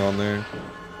what's going on there.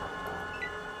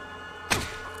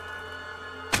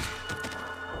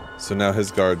 So now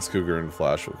his guards, Cougar and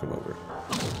Flash, will come over.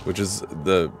 Which is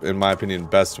the, in my opinion,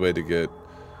 best way to get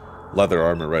leather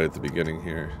armor right at the beginning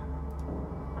here.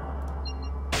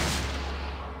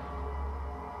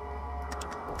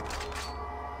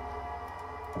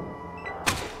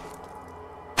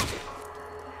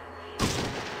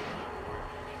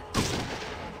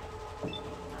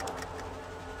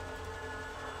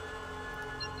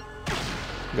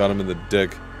 Got him in the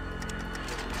dick.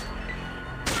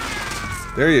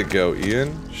 There you go,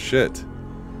 Ian. Shit.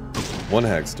 One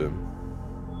hexed him.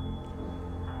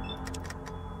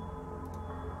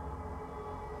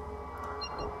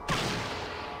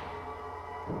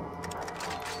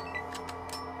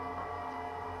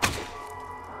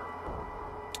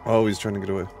 Oh, he's trying to get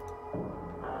away.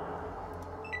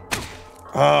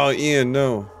 Oh, Ian,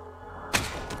 no.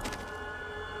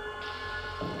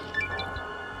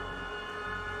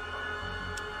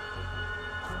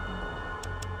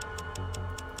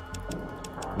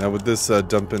 Now with this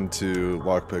dump into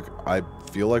lockpick, I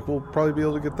feel like we'll probably be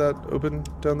able to get that open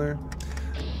down there.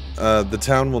 The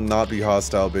town will not be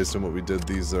hostile based on what we did.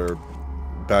 These are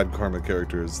bad karma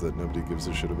characters that nobody gives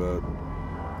a shit about.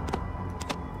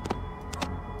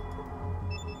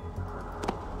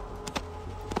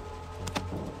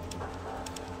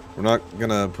 We're not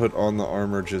gonna put on the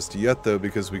armor just yet though,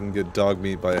 because we can get dog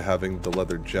meat by having the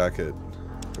leather jacket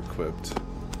equipped.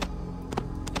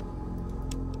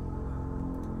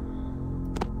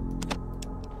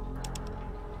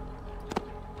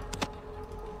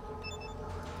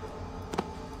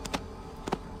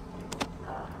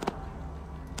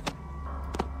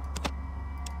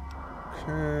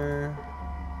 Okay.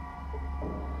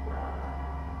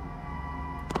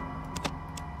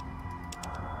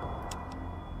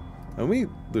 And we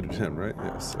looted him, right?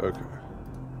 Yes, okay.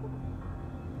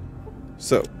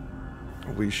 So,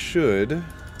 we should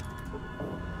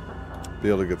be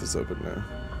able to get this open now.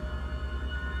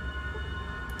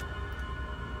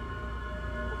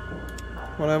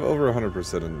 When I have over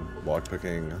 100% in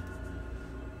lockpicking,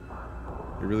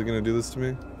 you really gonna do this to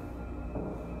me?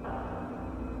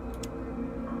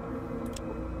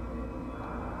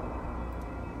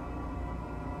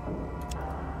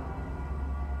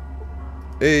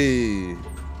 Hey!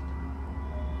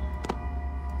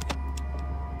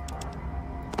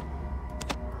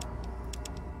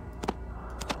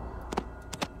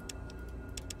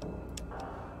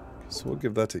 So we'll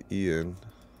give that to Ian.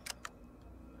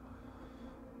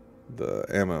 The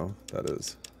ammo, that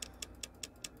is.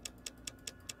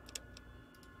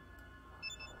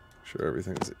 Sure,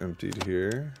 everything's emptied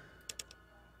here.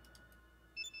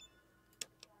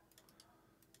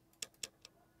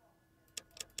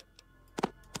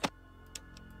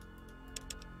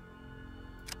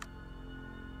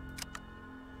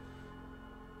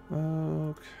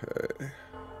 Okay.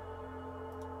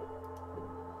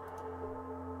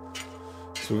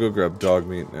 So we'll go grab dog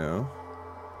meat now.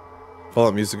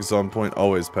 Fallout music is on point,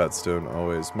 always, Pat Stone,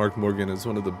 always. Mark Morgan is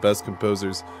one of the best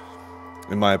composers,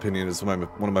 in my opinion, is one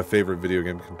of my favorite video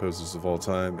game composers of all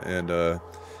time, and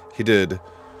he did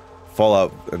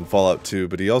Fallout and Fallout 2,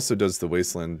 but he also does the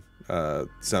Wasteland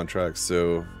soundtracks,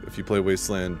 so if you play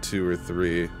Wasteland 2 or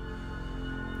 3,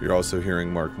 you're also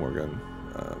hearing Mark Morgan.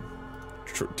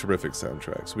 Terrific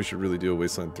soundtracks. We should really do a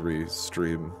Wasteland 3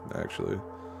 stream, actually.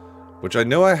 Which I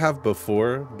know I have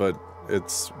before, but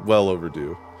it's well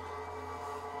overdue.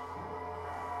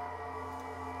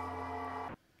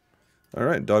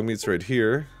 Alright, dog meat's right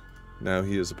here. Now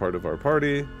he is a part of our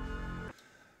party.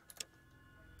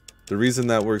 The reason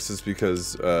that works is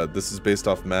because this is based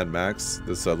off Mad Max,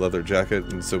 this leather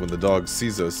jacket, and so when the dog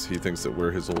sees us, he thinks that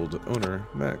we're his old owner,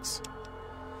 Max.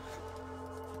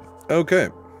 Okay.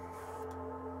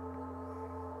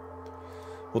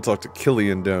 We'll talk to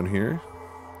Killian down here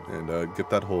and get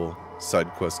that whole side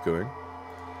quest going.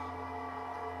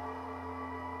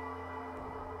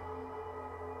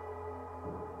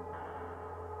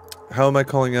 How am I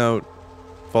calling out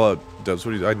Fallout devs?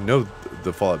 What do you, I know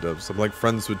the Fallout devs. I'm like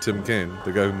friends with Tim Kaine,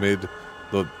 the guy who made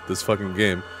this fucking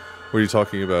game. What are you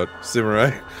talking about?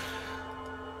 Samurai?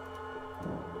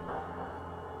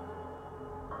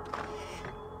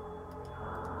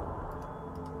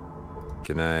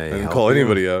 Can I didn't help call you?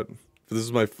 anybody out. This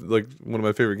is my one of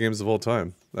my favorite games of all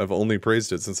time. I've only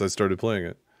praised it since I started playing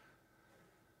it.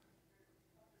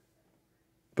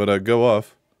 But go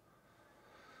off.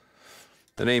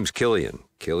 The name's Killian.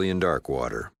 Killian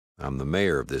Darkwater. I'm the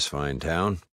mayor of this fine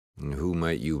town. And who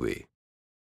might you be?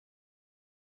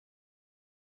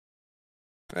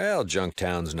 Well,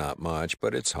 Junktown's not much,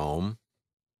 but it's home.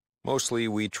 Mostly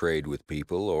we trade with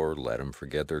people or let them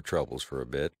forget their troubles for a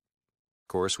bit. Of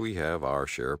course, we have our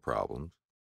share of problems.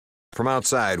 From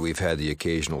outside, we've had the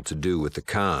occasional to-do with the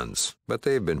cons, but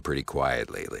they've been pretty quiet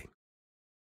lately.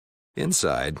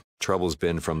 Inside, trouble's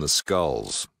been from the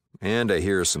skulls, and I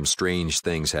hear some strange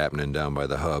things happening down by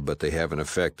the hub, but they haven't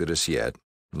affected us yet.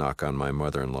 Knock on my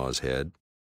mother-in-law's head.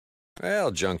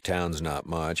 Well, Junktown's not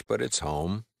much, but it's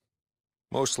home.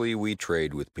 Mostly we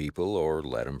trade with people or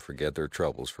let them forget their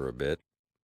troubles for a bit.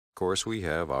 Of course, we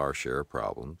have our share of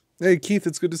problems. Hey, Keith,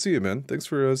 it's good to see you, man. Thanks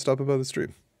for stopping by the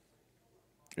stream.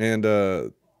 And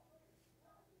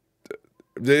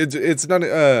it's not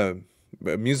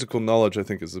musical knowledge, I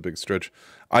think, is a big stretch.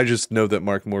 I just know that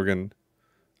Mark Morgan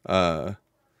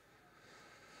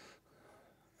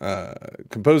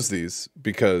composed these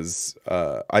because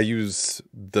I use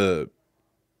the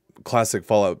classic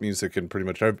Fallout music in pretty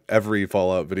much every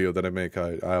Fallout video that I make.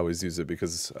 I always use it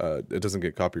because it doesn't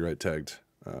get copyright tagged.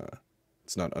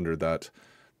 It's not under that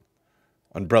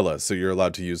umbrella, so you're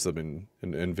allowed to use them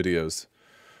in videos.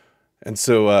 And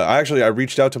so I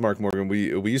reached out to Mark Morgan.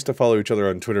 We used to follow each other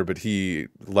on Twitter, but he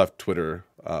left Twitter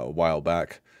a while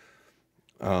back.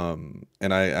 And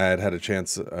I had a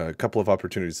chance, a couple of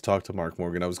opportunities to talk to Mark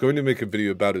Morgan. I was going to make a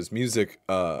video about his music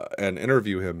and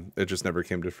interview him. It just never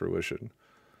came to fruition.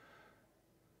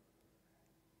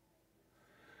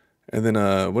 And then,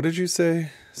 what did you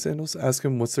say, Sandals? Ask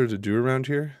him what's there to do around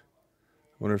here?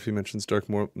 I wonder if he mentions Doc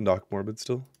Morbid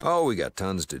still. Oh, we got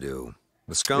tons to do.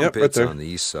 The Scum Pit's on the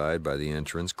east side by the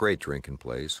entrance. Great drinking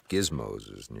place. Gizmo's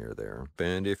is near there.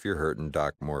 And if you're hurting,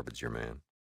 Doc Morbid's your man.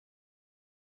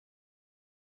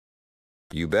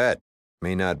 You bet.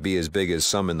 May not be as big as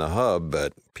some in the hub,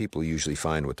 but people usually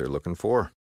find what they're looking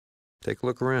for. Take a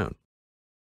look around.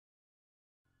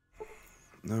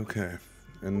 Okay.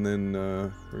 And then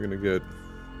we're going to get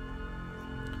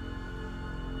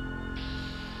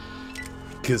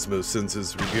Gizmo sends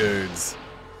his regards.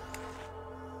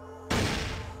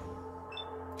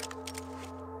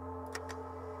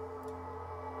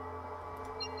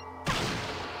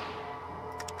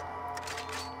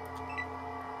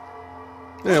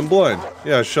 Hey, I'm blind.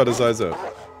 Yeah, I shut his eyes out.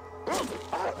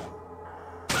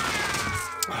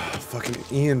 Oh, fucking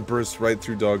Ian burst right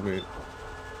through Dogmeat.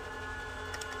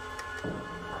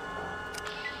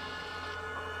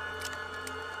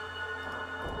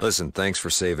 Listen, thanks for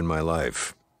saving my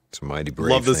life. It's a mighty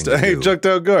brave Love this thing to Hey, do. Junked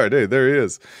Out Guard. Hey, there he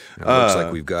is. It looks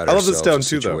like we've got ourselves a too,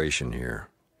 situation here.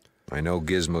 I know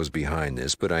Gizmo's behind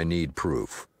this, but I need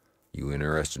proof. You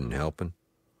interested in helping?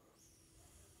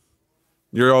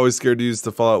 You're always scared to use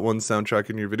the Fallout 1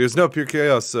 soundtrack in your videos. No, Pure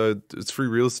Chaos. It's free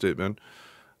real estate, man.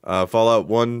 Fallout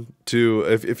 1, 2.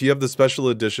 If you have the special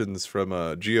editions from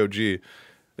GOG,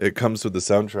 it comes with the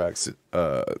soundtracks,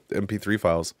 MP3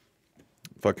 files.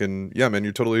 Fucking yeah, man,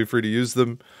 you're totally free to use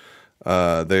them.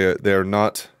 They are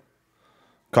not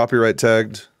copyright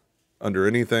tagged under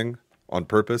anything on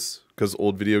purpose, because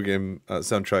old video game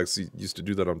soundtracks used to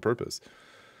do that on purpose.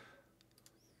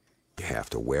 You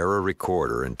have to wear a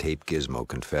recorder and tape Gizmo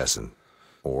confessing,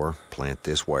 or plant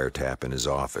this wiretap in his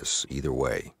office. Either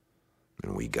way,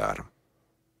 and we got him.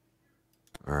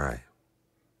 All right,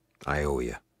 I owe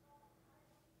you.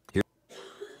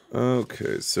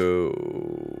 Okay, so...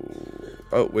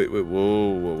 Oh, wait,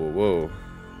 whoa.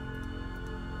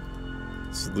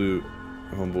 Salute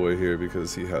homeboy here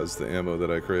because he has the ammo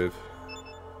that I crave.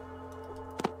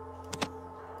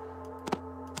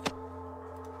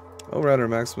 Oh, we're at our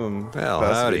maximum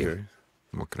capacity here.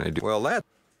 What can I do? Well, Let's,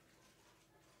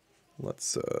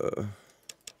 get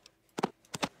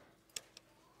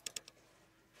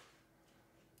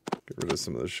rid of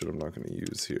some of the shit I'm not going to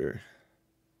use here.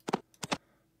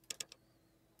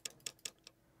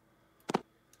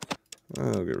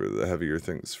 I'll get rid of the heavier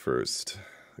things first.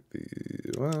 Like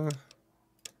I was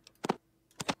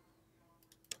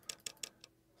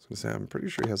gonna say, I'm pretty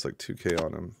sure he has like 2K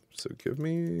on him. So give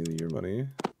me your money.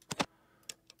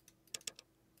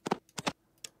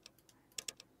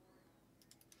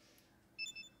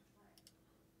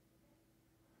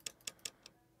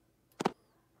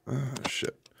 Oh,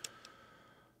 shit.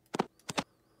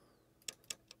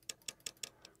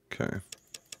 Okay.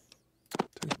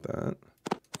 Take that.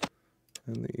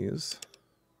 And these.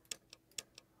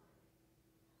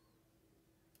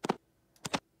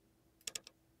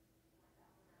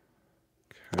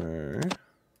 Okay.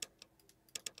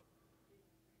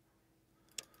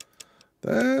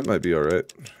 That might be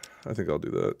alright. I think I'll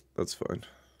do that. That's fine.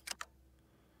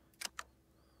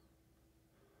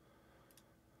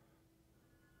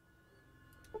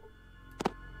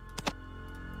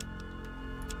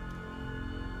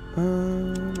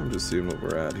 I'm just seeing what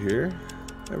we're at here.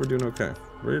 Yeah, we're doing okay.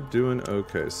 We're doing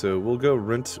okay. So we'll go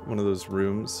rent one of those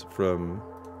rooms from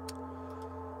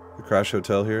the Crash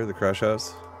Hotel here, the Crash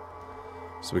House,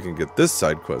 so we can get this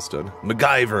side quest done.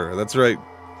 MacGyver! That's right.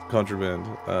 Contraband.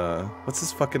 What's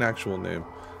his fucking actual name?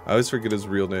 I always forget his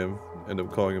real name. End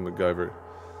up calling him MacGyver.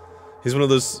 He's one of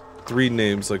those 3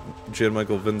 names like Jan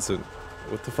Michael Vincent.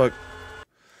 What the fuck?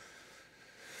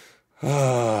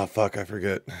 Ah, fuck, I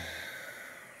forget.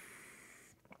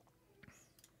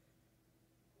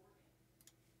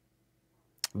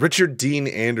 Richard Dean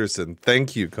Anderson.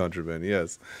 Thank you, Contraband.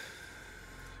 Yes.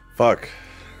 Fuck.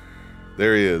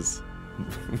 There he is.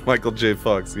 Michael J.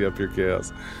 Fox, yeah, pure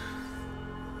chaos.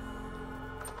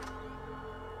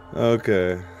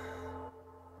 Okay.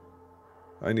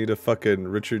 I need a fucking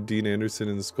Richard Dean Anderson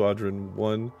in Squadron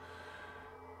 1.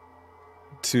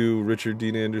 2 Richard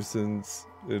Dean Andersons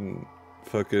in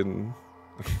fucking...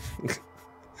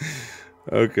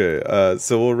 Okay,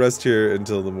 so we'll rest here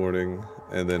until the morning,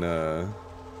 and then,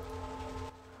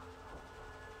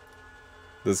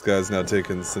 this guy's now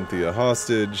taking Cynthia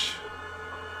hostage.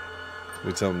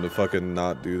 We tell him to fucking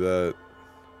not do that.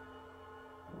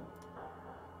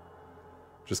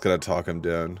 Just gotta talk him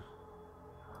down.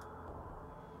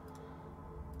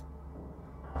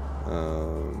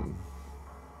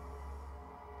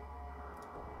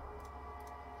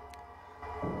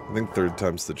 I think 3rd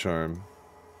time's the charm.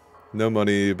 No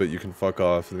money, but you can fuck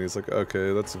off. And he's like,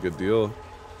 okay, that's a good deal.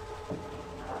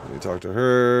 And you talk to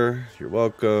her. You're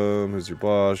welcome. Who's your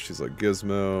boss? She's like,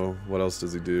 Gizmo. What else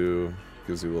does he do?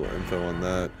 Gives you a little info on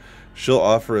that. She'll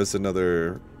offer us a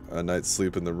night's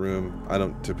sleep in the room. I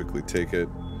don't typically take it.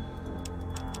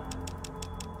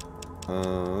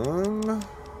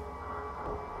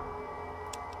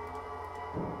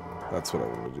 That's what I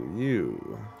want to do.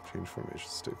 You change formation,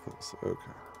 stay close. Okay.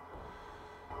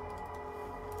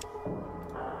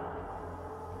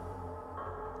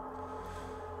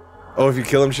 Oh, if you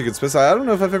kill him, she gets pissed. I don't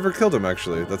know if I've ever killed him,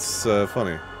 actually. That's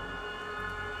funny.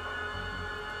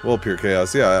 Well, pure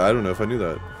chaos. Yeah, I don't know if I knew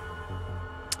that.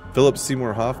 Philip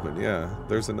Seymour Hoffman. Yeah,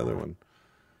 there's another one.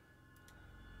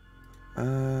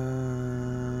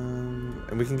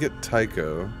 And we can get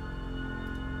Tycho.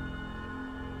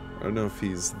 I don't know if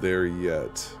he's there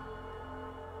yet.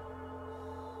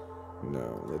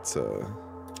 No, let's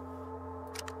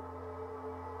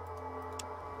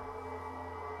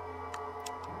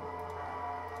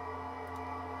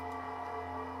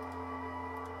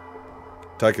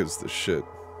Tycho's the shit.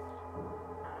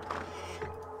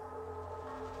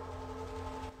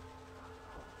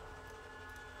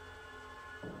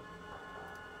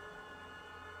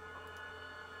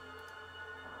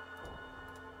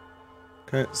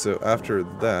 Okay, so after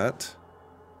that,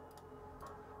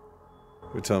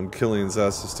 we tell him Killian's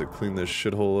asked us to clean this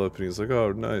shithole up, and he's like,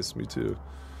 oh, nice, me too.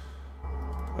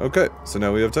 Okay, so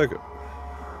now we have Tycho.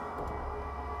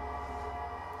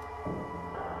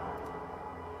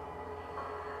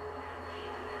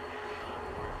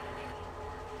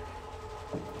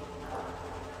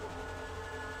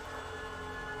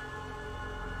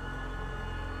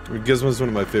 I mean, Gizmo's one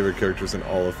of my favorite characters in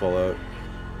all of Fallout.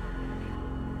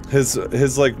 His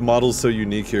like model's so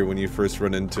unique here. When you first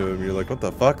run into him, you're like, what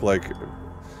the fuck? Like,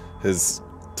 his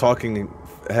talking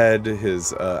head,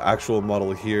 his actual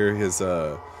model here, his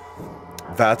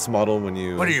VATS model when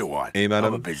you what do you want? Aim at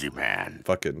him. I'm a busy man.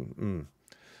 Fucking.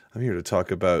 I'm here to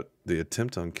talk about the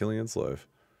attempt on Killian's life.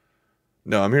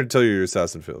 No, I'm here to tell you your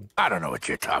assassin failed. I don't know what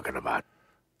you're talking about.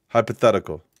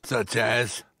 Hypothetical. Such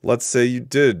as? Let's say you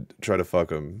did try to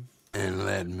fuck him. And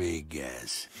let me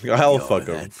guess. I'll fuck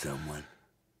him. That's someone.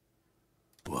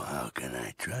 Well, how can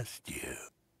I trust you?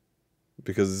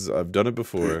 Because I've done it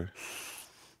before.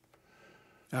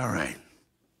 All right.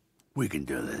 We can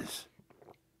do this.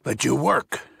 But you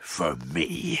work for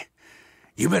me.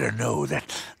 You better know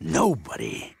that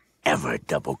nobody ever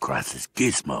double-crosses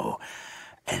Gizmo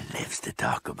and lives to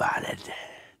talk about it.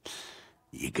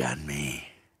 You got me?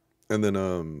 And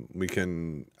then we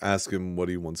can ask him what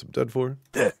he wants him dead for.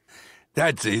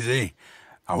 That's easy.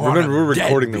 Remember, we're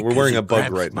recording it. We're wearing a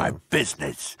bug right now. My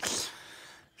business.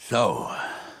 So,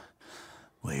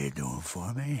 what are you doing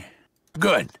for me?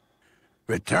 Good.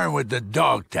 Return with the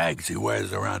dog tags he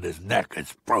wears around his neck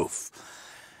as proof.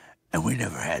 And we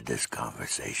never had this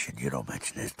conversation. You don't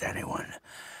mention this to anyone.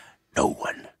 No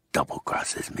one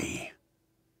double-crosses me.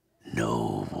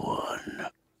 No one.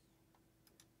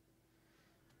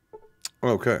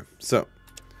 Okay, so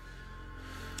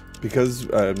because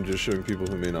I'm just showing people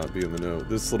who may not be in the know,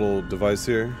 this little device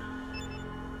here,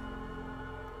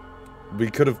 we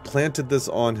could have planted this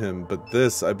on him, but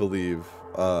this, I believe,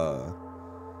 I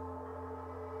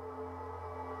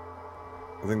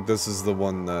think this is the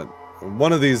one that,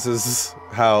 one of these is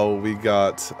how we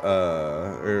got,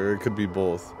 or it could be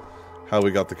both, how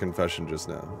we got the confession just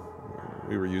now.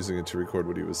 We were using it to record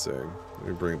what he was saying. Let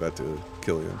me bring it back to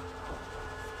Killian.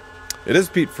 It is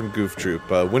Pete from Goof Troop.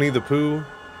 Winnie the Pooh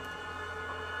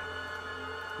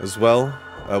as well.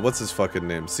 What's his fucking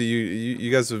name? See,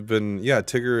 you guys have been... Yeah,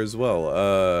 Tigger as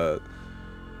well.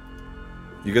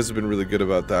 You guys have been really good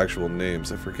about the actual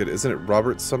names. I forget. Isn't it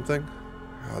Robert something?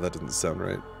 Oh, that doesn't sound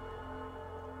right.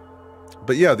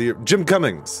 But yeah, the Jim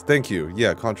Cummings. Thank you.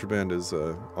 Yeah, Contraband is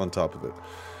on top of it.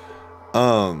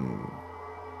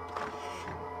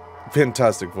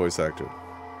 Fantastic voice actor.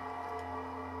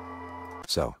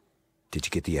 So, did you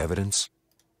get the evidence?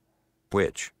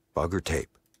 Which? Bug or tape?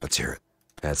 Let's hear it.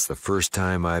 That's the first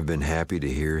time I've been happy to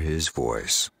hear his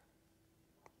voice.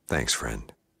 Thanks,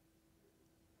 friend.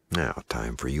 Now,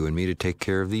 time for you and me to take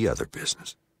care of the other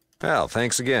business. Well,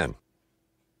 thanks again.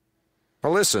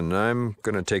 Well, listen, I'm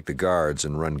gonna take the guards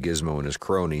and run Gizmo and his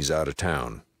cronies out of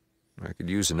town. I could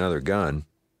use another gun.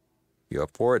 You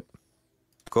up for it?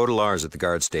 Go to Lars at the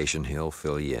guard station. He'll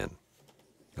fill you in.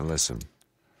 Now listen,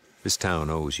 this town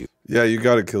owes you. Yeah, you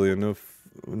got it, Killian. No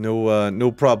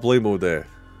problemo there.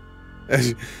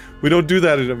 We don't do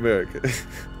that in America.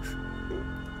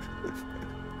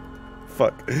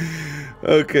 Fuck.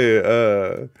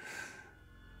 Okay,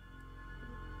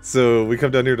 so we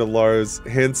come down here to Lars,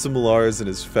 handsome Lars and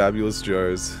his fabulous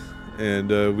jars, and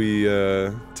we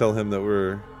tell him that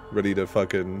we're ready to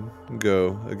fucking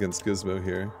go against Gizmo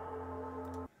here.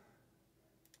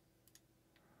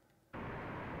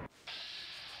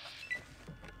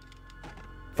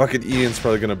 Fucking Ian's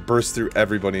probably gonna burst through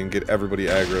everybody and get everybody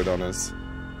aggroed on us.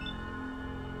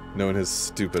 Knowing his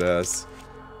stupid ass.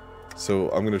 So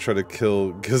I'm gonna try to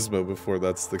kill Gizmo before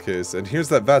that's the case. And here's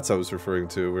that VATS I was referring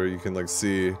to, where you can like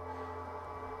see...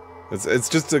 It's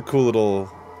just a cool little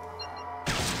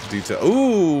detail.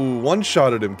 Ooh,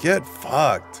 one-shotted him. Get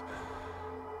fucked.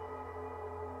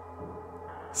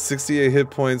 68 hit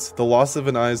points. The loss of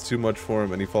an eye is too much for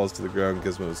him, and he falls to the ground.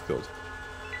 Gizmo is killed.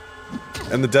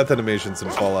 And the death animations in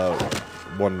Fallout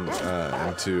 1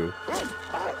 and 2.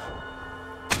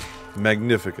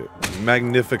 Magnificent.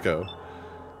 Magnifico.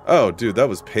 Oh, dude, that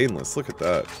was painless. Look at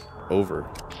that. Over.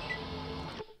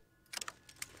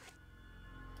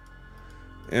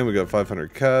 And we got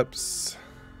 500 caps.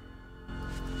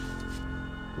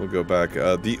 We'll go back.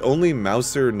 The only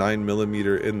Mauser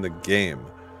 9mm in the game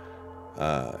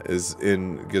is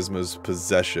in Gizmo's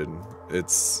possession.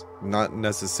 It's not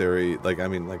necessary, like, I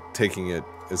mean, like, taking it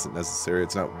isn't necessary.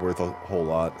 It's not worth a whole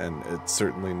lot, and it's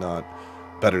certainly not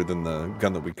better than the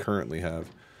gun that we currently have.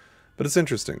 But it's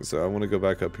interesting, so I want to go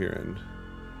back up here and...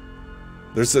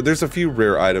 There's a few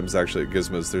rare items, actually, at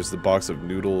Gizmo's. There's the box of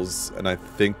noodles, and I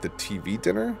think the TV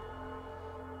dinner?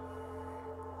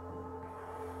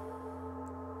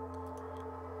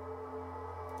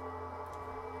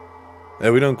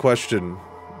 And we don't question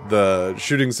the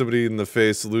shooting somebody in the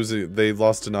face, losing... They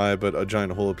lost an eye, but a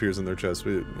giant hole appears in their chest.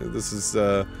 This is,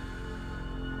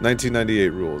 1998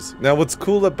 rules. Now, what's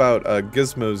cool about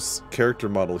Gizmo's character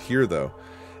model here, though,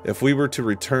 if we were to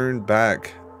return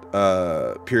back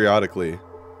periodically,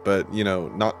 but, you know,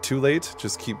 not too late,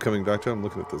 just keep coming back to it. I'm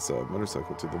looking at this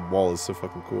motorcycle, too. The wall is so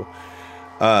fucking cool.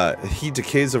 He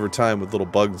decays over time with little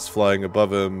bugs flying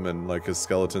above him, and, like, his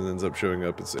skeleton ends up showing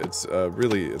up. It's a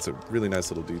really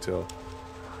nice little detail.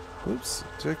 Oops,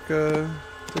 take all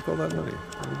that money.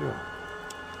 What are you doing?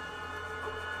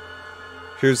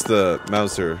 Here's the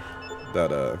Mauser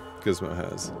that Gizmo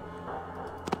has.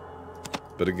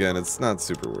 But again, it's not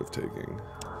super worth taking.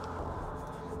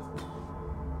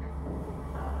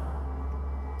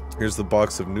 Here's the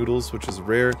box of noodles, which is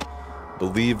rare.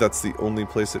 Believe that's the only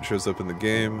place it shows up in the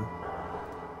game.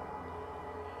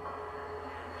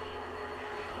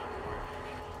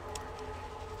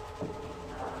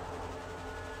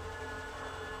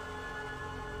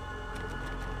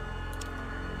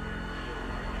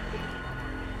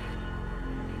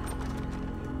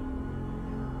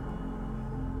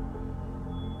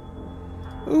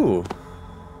 Ooh,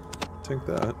 take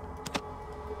that.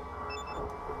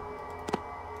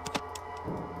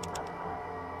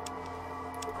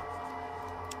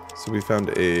 So we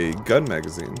found a gun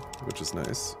magazine, which is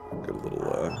nice. Got a little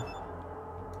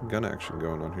gun action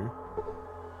going on here.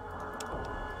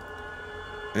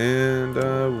 And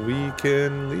we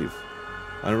can leave.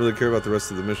 I don't really care about the rest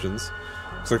of the missions.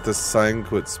 Looks like the sign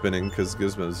quit spinning because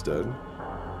Gizmo's dead.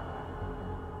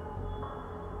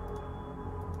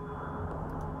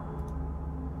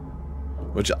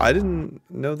 Which I didn't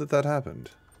know that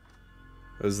happened.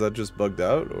 Is that just bugged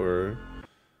out, or...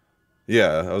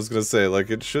 Yeah, I was gonna say, like,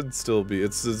 it should still be...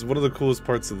 It's one of the coolest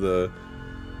parts of the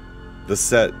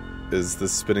set is the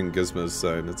spinning Gizmo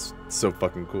sign. It's so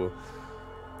fucking cool.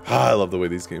 Ah, I love the way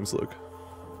these games look.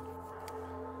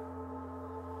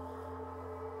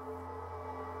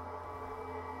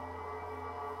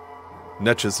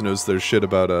 Netchus knows their shit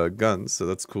about guns, so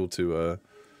that's cool to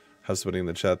have somebody in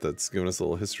the chat that's giving us a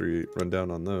little history rundown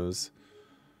on those.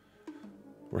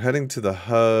 We're heading to the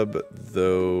hub,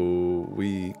 though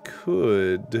we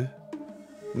could...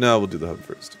 No, we'll do the hub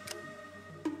first.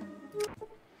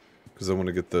 Because I want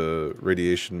to get the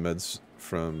radiation meds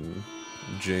from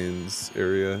Jane's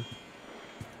area.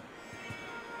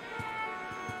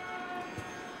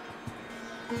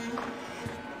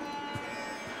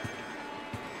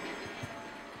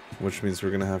 Which means we're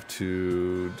gonna have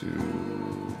to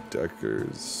do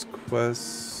Decker's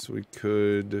quests. We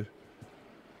could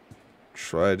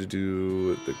try to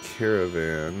do the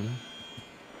caravan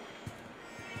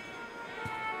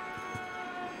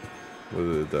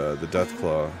with the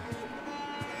Deathclaw.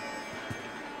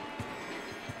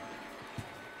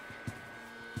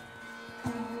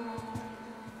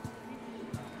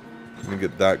 Let me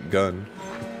get that gun,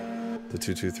 the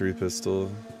 223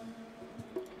 pistol.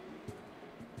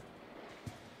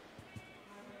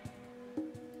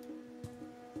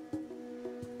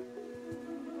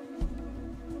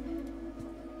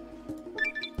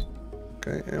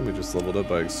 Okay, and we just leveled up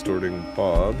by extorting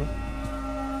Bob.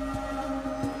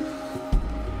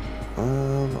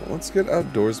 Let's get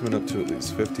outdoorsman up to at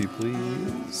least 50,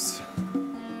 please.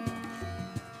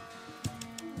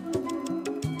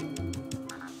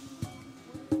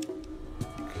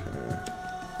 Okay.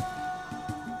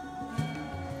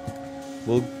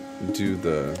 We'll do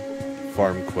the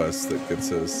farm quest that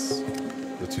gets us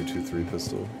the 223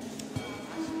 pistol.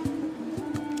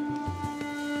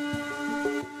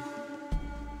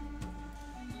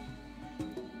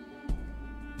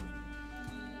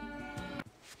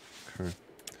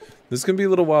 This is gonna be a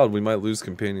little wild. We might lose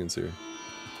companions here.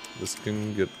 This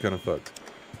can get kind of fucked.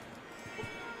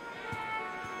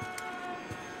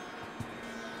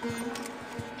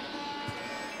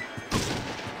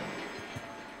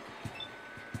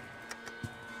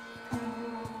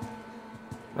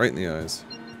 Right in the eyes.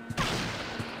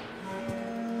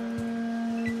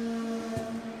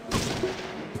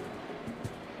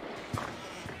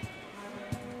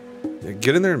 Yeah,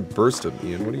 get in there and burst him,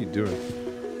 Ian. What are you doing?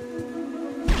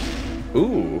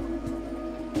 Ooh.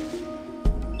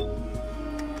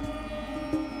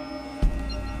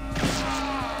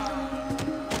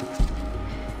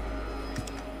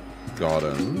 Got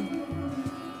him.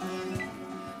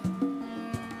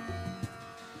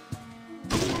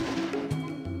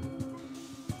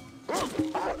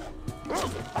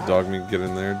 Dog me get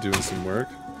in there doing some work.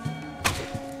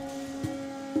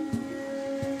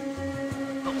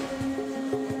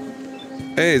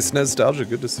 Hey, it's Nostalgia.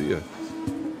 Good to see you.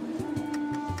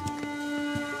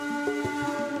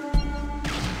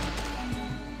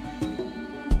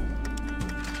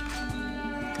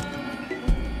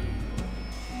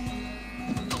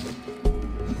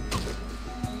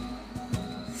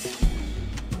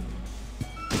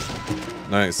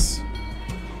 Nice.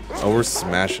 Oh, we're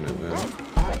smashing it, man.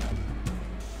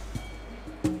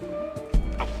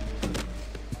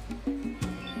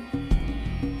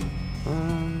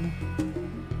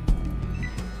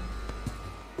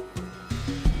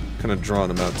 Kind of drawing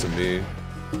them out to me.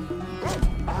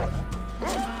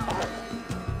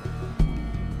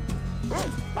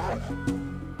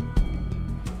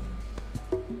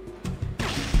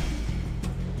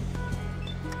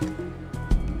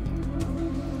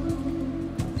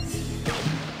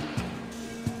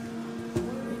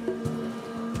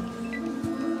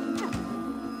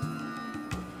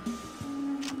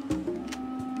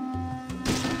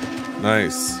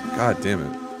 Nice. God damn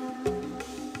it.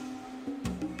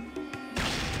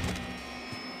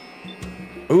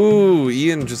 Ooh,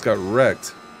 Ian just got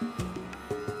wrecked.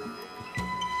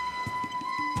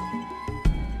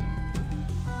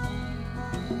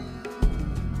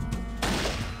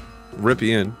 Rip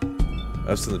Ian.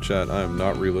 F's in the chat. I am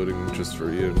not reloading just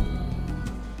for Ian.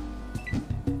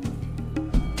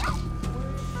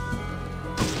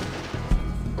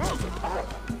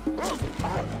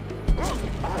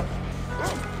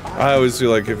 I always feel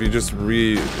like if you just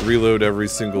reload every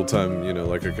single time, you know,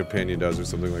 like a companion does or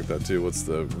something like that too, what's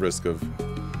the risk of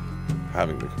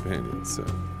having the companion? So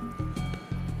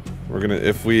we're gonna,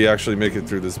 if we actually make it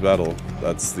through this battle,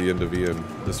 that's the end of Ian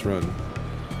this run,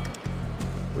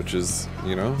 which is,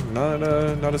 you know, not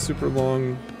a super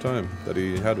long time that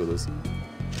he had with us.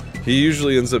 He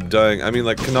usually ends up dying. I mean,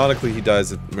 like canonically he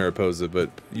dies at Mariposa, but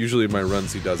usually in my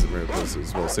runs he dies at Mariposa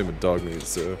as well. Same with Dogmeat.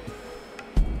 So.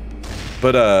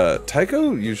 But,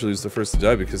 Tycho usually is the first to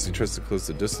die because he tries to close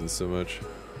the distance so much.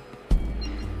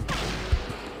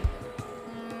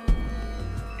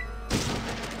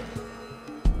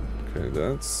 Okay,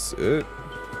 that's it.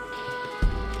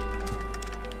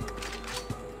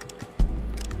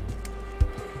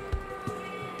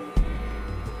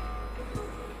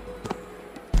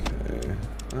 Okay,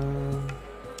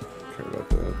 care about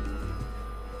that.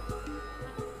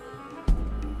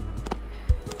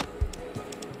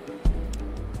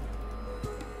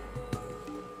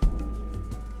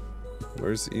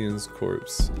 Where's Ian's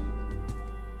corpse?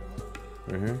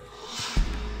 Right here?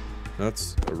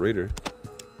 That's a raider.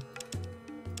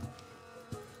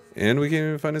 And we can't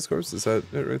even find his corpse? Is that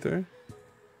it right there?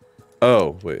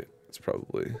 Oh, wait.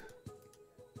 probably...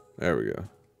 There we go.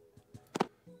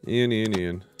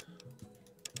 Ian.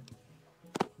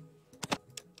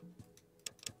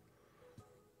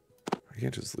 I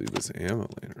can't just leave this ammo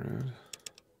laying around.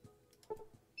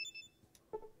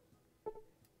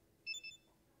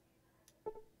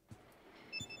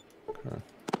 Okay.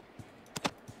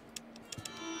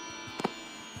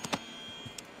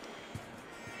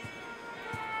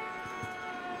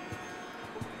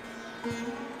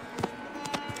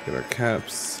 Get our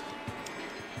caps.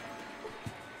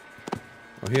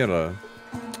 Oh, he had a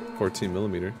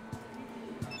 14mm.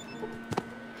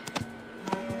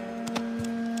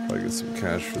 Probably get some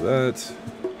cash for that.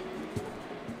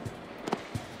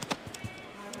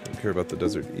 Don't care about the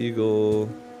Desert Eagle.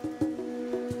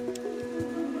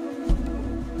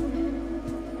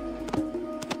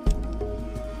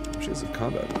 She has a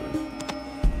combat knife.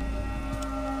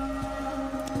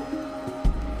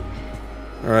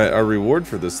 Alright, our reward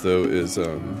for this, though, is,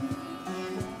 the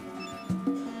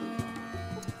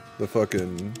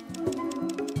fucking...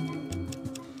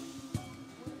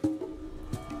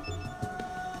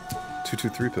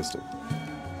 .223 pistol.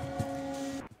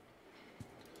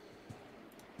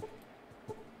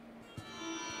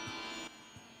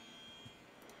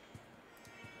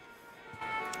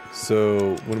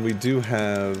 So, when we do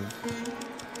have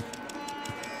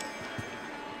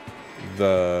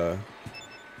the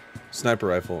sniper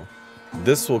rifle,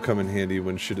 this will come in handy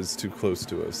when shit is too close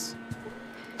to us.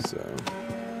 So...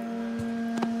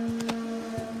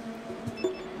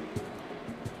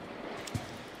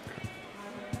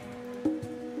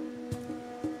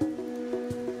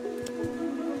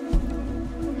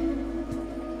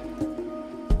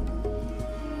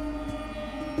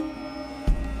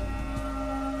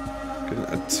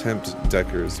 attempt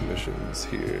Decker's missions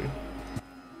here.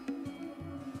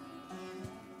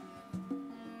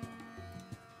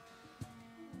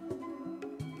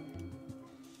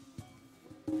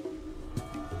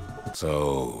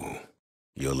 So,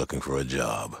 you're looking for a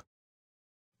job.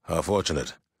 How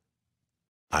fortunate.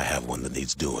 I have one that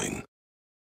needs doing.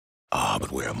 Ah,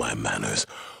 but where are my manners?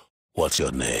 What's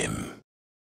your name?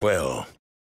 Well,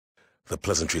 the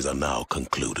pleasantries are now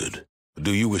concluded.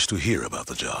 Do you wish to hear about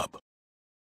the job?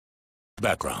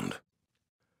 Background.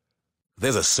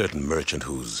 There's a certain merchant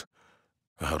who's,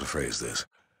 how to phrase this,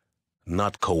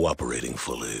 not cooperating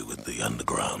fully with the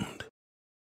underground.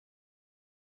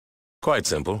 Quite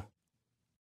simple.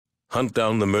 Hunt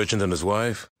down the merchant and his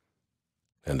wife,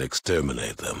 and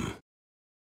exterminate them.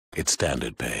 It's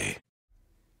standard pay.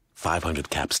 500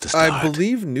 caps to start. I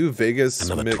believe New Vegas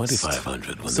Another mixed.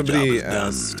 2,500 when Somebody the job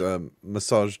is done. asked,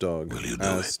 Massage Dog Will you do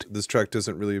asked, it? this track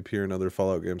doesn't really appear in other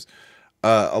Fallout games.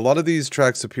 A lot of these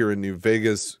tracks appear in New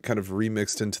Vegas, kind of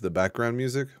remixed into the background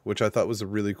music, which I thought was a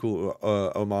really cool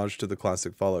homage to the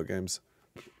classic Fallout games.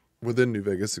 Within New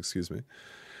Vegas, excuse me.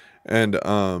 And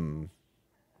I'm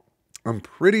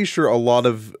pretty sure a lot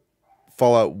of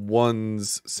Fallout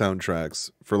 1's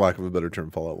soundtracks, for lack of a better term,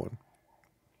 Fallout 1.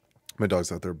 My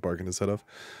dog's out there barking his head off.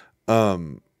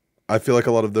 I feel like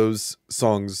a lot of those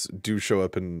songs do show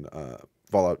up in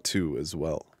Fallout 2 as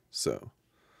well. So,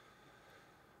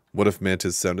 what if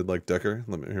Mantis sounded like Decker?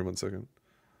 Let me hear 1 second.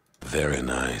 Very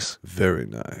nice. Very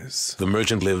nice. The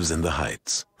merchant lives in the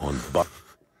heights on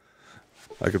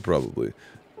I could probably.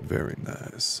 Very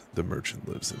nice. The merchant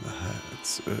lives in the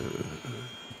heights.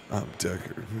 I'm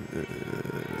Decker.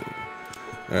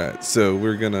 Alright, so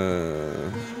we're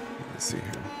gonna... Let's see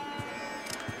here.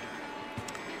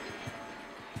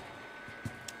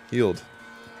 Healed.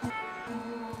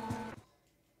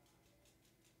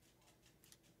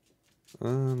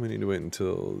 We need to wait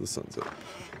until the sun's up.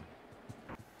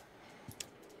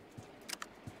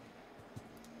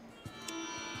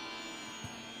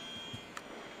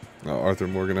 Oh, Arthur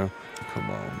Morganow.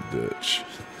 Come on, Dutch.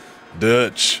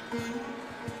 Dutch!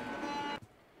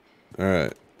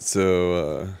 Alright,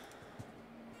 so,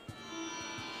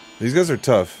 these guys are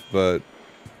tough, but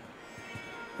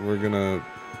we're gonna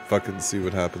fucking see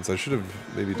what happens. I should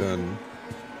have maybe done...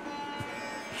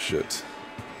 Shit.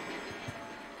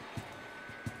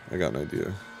 I got an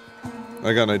idea.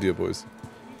 I got an idea, boys.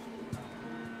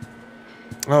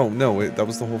 Oh, no, wait, that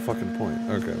was the whole fucking point.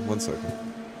 Okay, 1 second.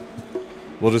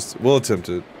 We'll attempt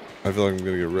it. I feel like I'm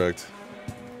gonna get wrecked.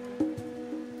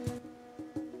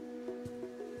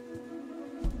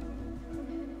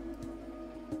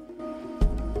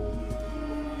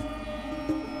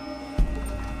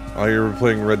 Oh, you're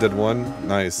playing Red Dead 1?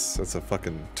 Nice. That's a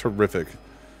fucking terrific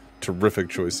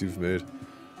choice you've made.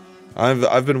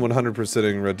 I've been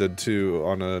 100%ing Red Dead 2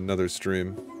 on another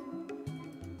stream.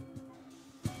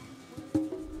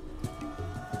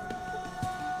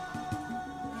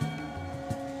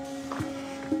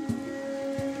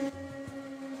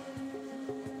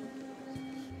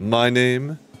 My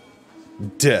name,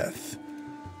 Death.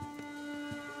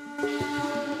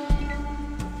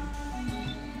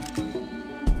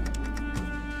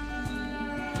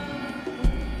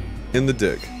 In the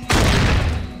dick.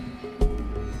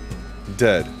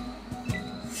 Dead.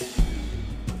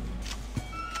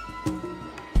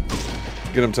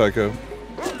 Get him, Tycho.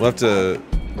 We'll have to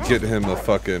get him a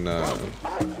fucking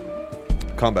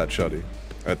combat shotty,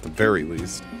 at the very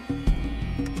least.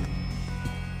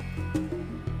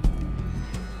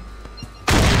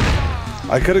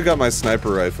 I could have got my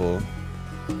sniper rifle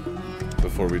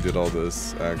before we did all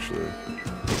this, actually.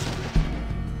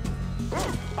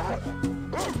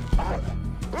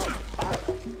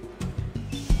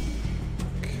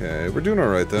 Okay, we're doing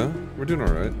alright though. We're doing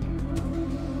alright.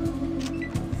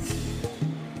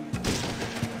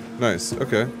 Nice,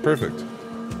 okay, perfect.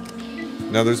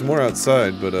 Now there's more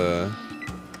outside, but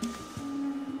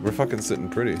we're fucking sitting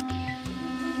pretty.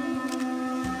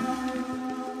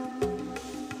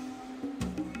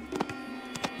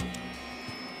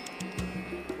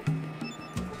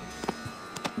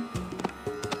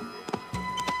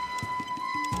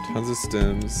 Tons of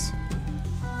stems.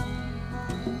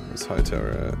 Where's Hightower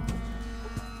at?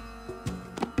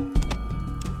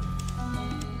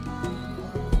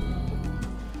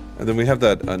 And then we have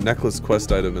that necklace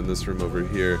quest item in this room over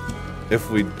here.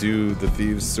 If we do the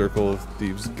Thieves Circle,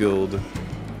 Thieves Guild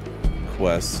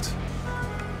quest.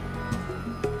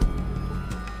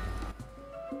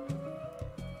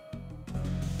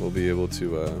 We'll be able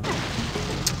to,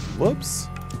 whoops.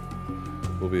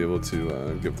 We'll be able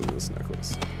to give them this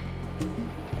necklace.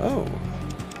 Oh,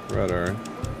 we're at our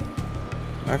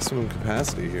maximum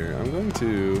capacity here. I'm going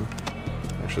to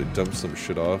actually dump some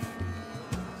shit off.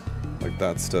 Like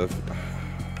that stuff.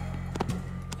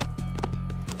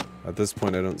 At this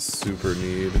point, I don't super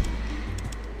need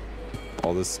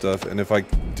all this stuff. And if I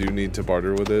do need to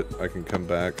barter with it, I can come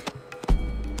back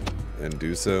and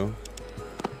do so.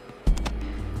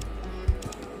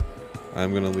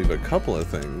 I'm gonna leave a couple of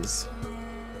things,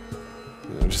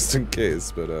 you know, just in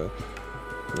case, but gonna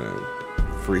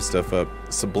free stuff up.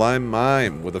 Sublime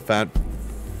Mime with a fat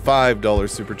 $5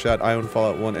 super chat. I own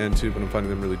Fallout 1 and 2, but I'm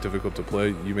finding them really difficult to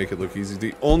play. You make it look easy.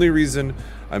 The only reason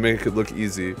I make it look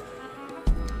easy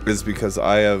is because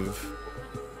I have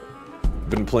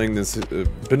been playing this,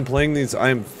 I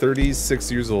am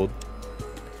 36 years old.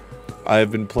 I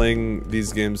have been playing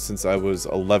these games since I was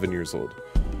 11 years old.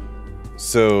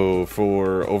 So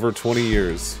for over 20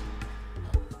 years,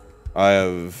 I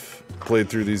have played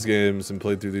through these games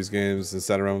and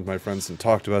sat around with my friends and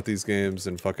talked about these games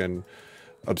and fucking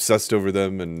obsessed over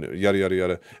them and yada yada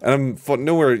yada. And I'm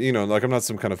nowhere, you know, like I'm not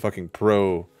some kind of fucking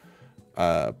pro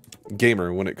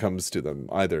gamer when it comes to them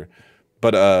either.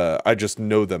 But I just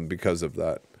know them because of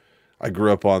that. I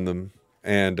grew up on them,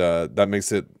 and that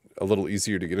makes it a little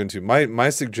easier to get into. My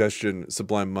suggestion,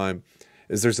 Sublime Mime,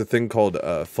 is there's a thing called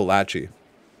Falachi.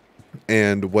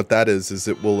 And what that is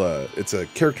it will, it's a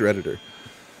character editor,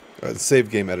 a save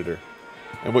game editor.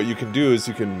 And what you can do is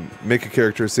you can make a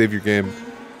character, save your game,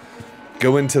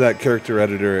 go into that character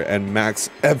editor and max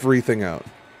everything out.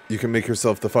 You can make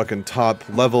yourself the fucking top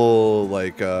level,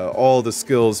 like all the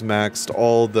skills maxed,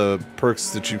 all the perks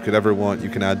that you could ever want you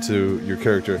can add to your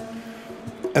character.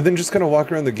 And then just kind of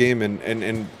walk around the game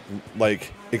and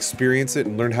like experience it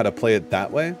and learn how to play it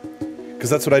that way. Because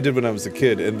that's what I did when I was a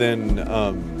kid. And then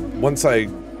once I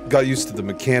got used to the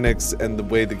mechanics and the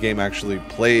way the game actually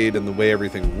played and the way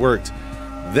everything worked,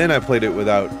 then I played it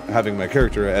without having my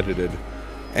character edited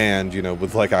and, you know,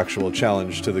 with like actual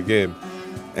challenge to the game,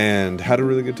 and had a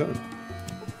really good time.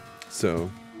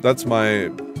 So that's my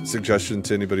suggestion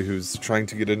to anybody who's trying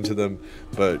to get into them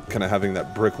but kind of having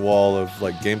that brick wall of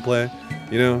like gameplay,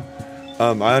 you know.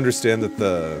 I understand that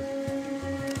the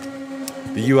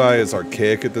UI is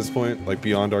archaic at this point, like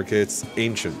beyond archaic. It's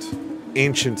ancient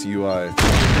UI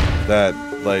that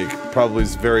like probably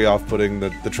is very off-putting.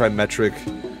 The trimetric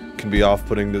can be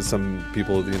off-putting to some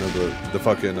people, you know, the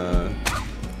fucking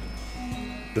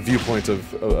the viewpoint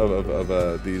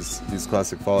of these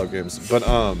classic Fallout games. But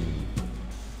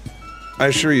I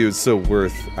assure you, it's so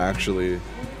worth actually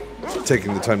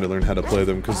taking the time to learn how to play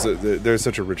them, because they're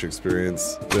such a rich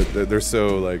experience. They're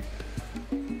so like.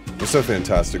 They're so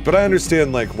fantastic. But I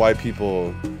understand like why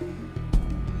people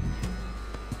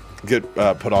get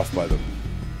put off by them.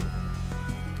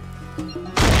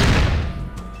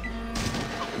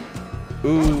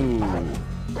 Ooh.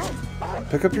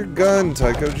 Pick up your gun,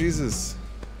 Tycho, Jesus.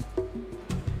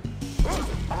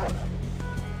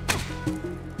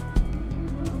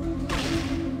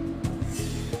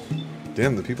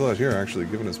 Damn, the people out here are actually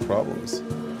giving us problems.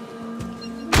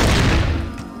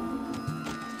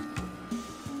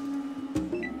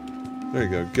 There you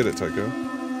go. Get it, Tycho.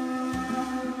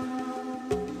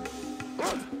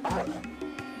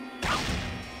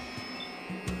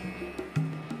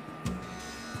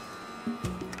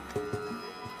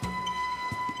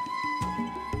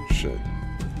 Shit.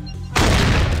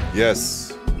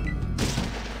 Yes.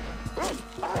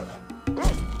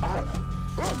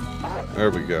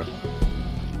 There we go.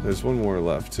 There's one more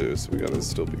left too, so we gotta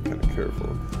still be kind of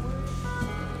careful.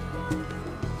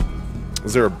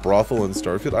 Is there a brothel in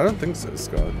Starfield? I don't think so,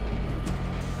 Scott.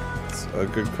 It's a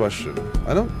good question.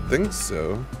 I don't think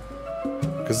so.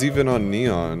 Because even on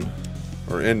Neon,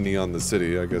 or in Neon the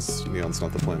city, I guess Neon's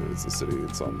not the planet, it's the city.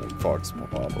 It's on like Fox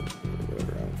Pop or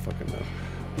whatever, I don't fucking know.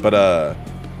 But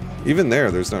even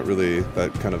there's not really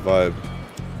that kind of vibe.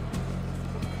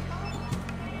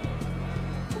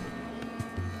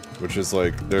 Which is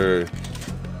like their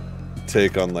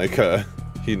take on like a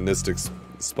hedonistic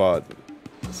spot.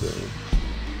 So.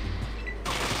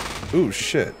 Ooh,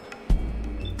 shit.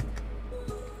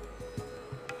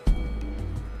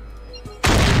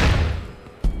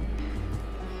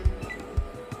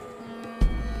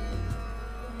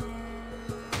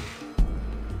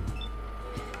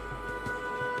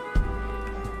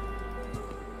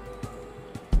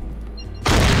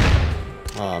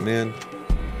 Aw, man.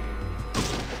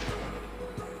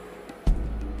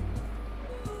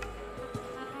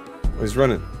 Oh, he's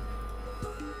running.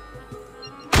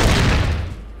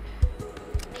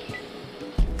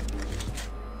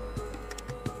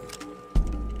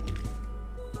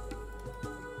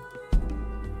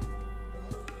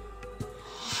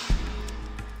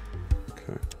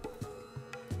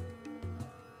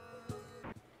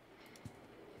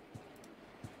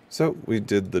 So, we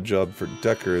did the job for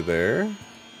Decker there.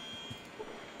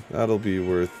 That'll be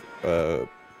worth a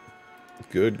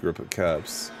good grip of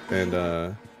caps.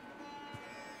 And,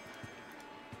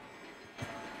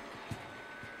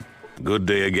 Good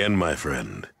day again, my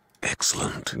friend.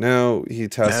 Excellent. now he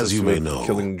tasks As us you may with know,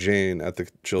 killing Jane at the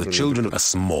The children a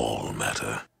small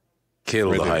matter.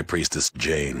 Kill Right the there. High Priestess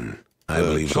Jane. I the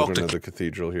believe children of Dr. the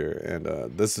cathedral here. And,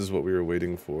 this is what we were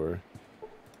waiting for.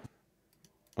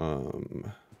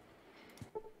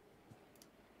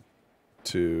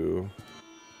 To...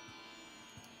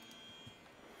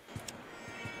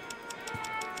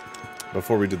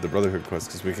 Before we did the Brotherhood quest,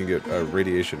 because we can get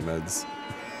radiation meds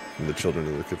from the children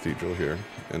of the cathedral here,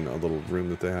 in a little room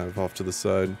that they have off to the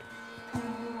side.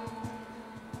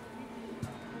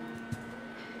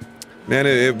 Man,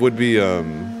 it would be, I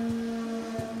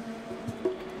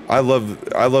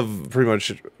love pretty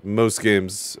much most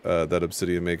games that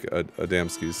Obsidian make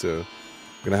Adamski, so I'm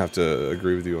gonna have to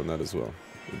agree with you on that as well.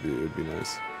 It'd be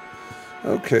nice.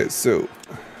 Okay, so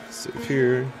save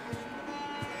here.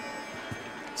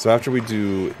 So after we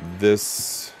do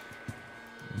this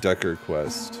Decker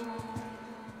quest,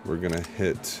 we're gonna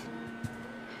hit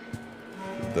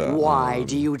the... Why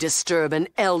do you disturb an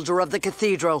elder of the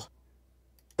cathedral?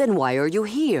 Then why are you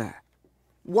here?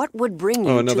 What would bring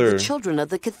you to the children of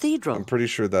the cathedral? I'm pretty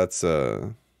sure that's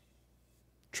Tress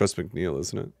McNeil,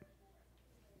 isn't it?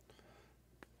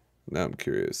 Now I'm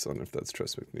curious on if that's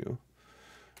Tress McNeil.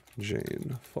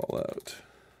 Jane, Fallout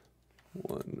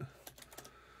 1.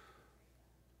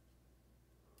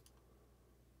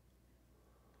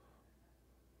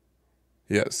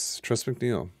 Yes, Tress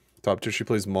McNeil. Top tier. She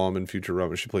plays Mom in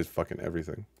Futurama. She plays fucking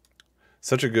everything.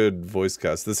 Such a good voice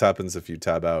cast. This happens if you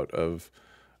tab out of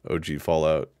OG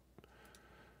Fallout.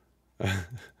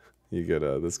 You get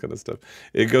this kind of stuff.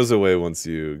 It goes away once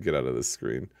you get out of this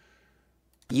screen.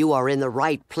 You are in the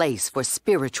right place for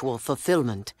spiritual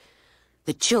fulfillment.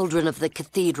 The children of the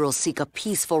cathedral seek a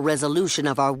peaceful resolution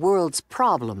of our world's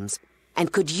problems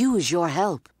and could use your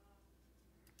help.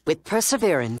 With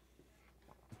perseverance.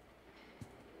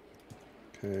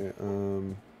 Okay,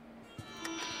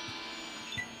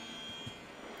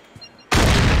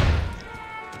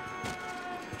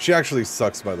 She actually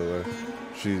sucks, by the way.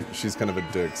 She's kind of a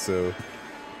dick, so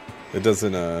it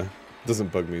doesn't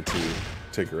bug me to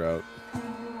take her out.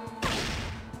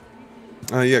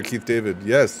 Yeah, Keith David,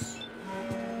 yes.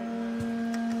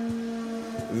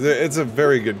 It's a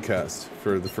very good cast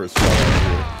for the first Fallout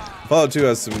here. Fallout 2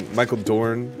 has some Michael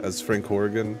Dorn as Frank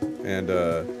Horrigan, and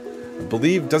I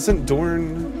believe, doesn't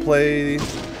Dorn play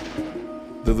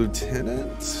the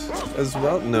Lieutenant as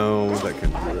well? No, that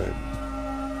can't be right.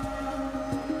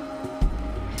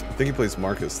 I think he plays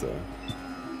Marcus, though.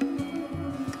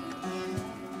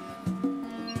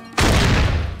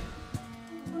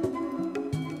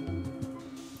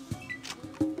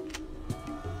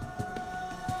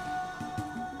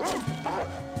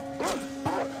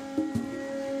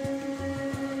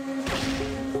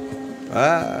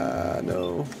 Ah,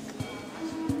 no.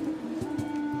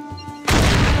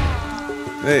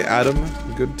 Hey, Adam.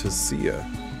 Good to see ya.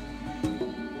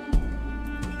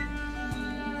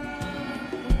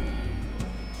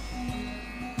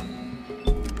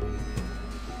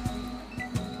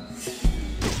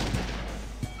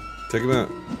 Take him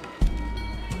out.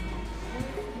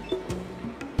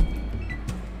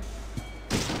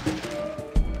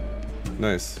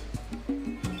 Nice.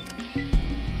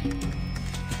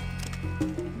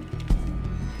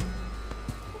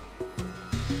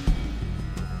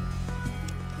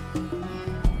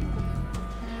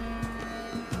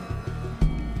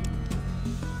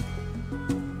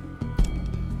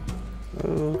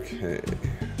 Okay.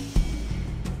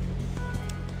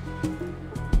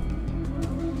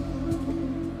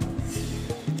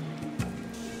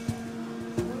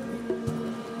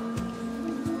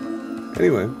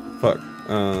 Anyway, fuck.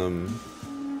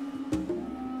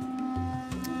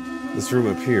 This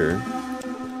room up here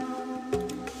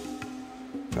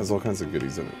has all kinds of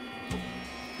goodies in it.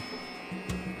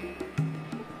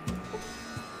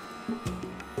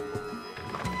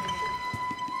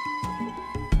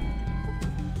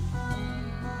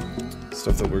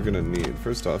 Stuff that we're gonna need.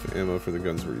 First off, ammo for the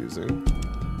guns we're using.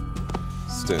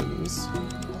 Stems.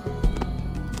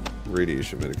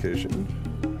 Radiation medication.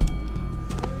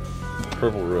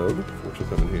 Purple robe, which will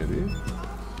come in handy.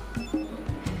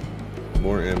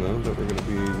 More ammo that we're gonna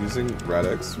be using.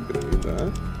 Rad-X, we're gonna need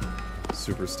that.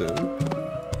 Super stem.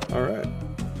 Alright.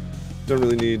 Don't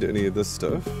really need any of this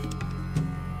stuff.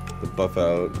 The buff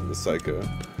out, the psycho.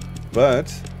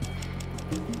 But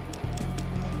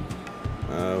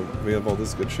we have all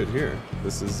this good shit here.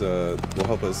 This is will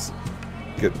help us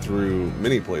get through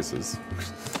many places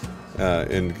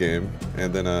in game,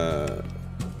 and then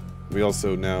we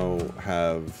also now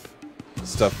have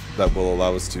stuff that will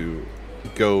allow us to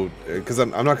go, because I'm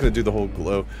not going to do the whole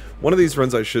glow. One of these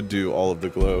runs I should do all of the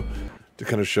glow to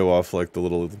kind of show off like the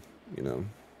little, you know,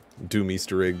 Doom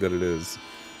Easter egg that it is.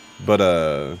 But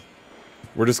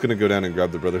we're just going to go down and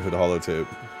grab the Brotherhood holotape.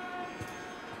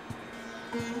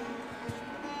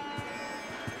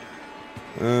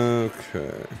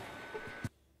 Okay.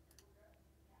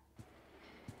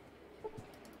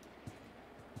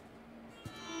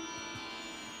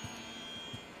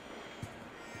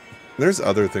 There's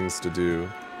other things to do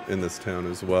in this town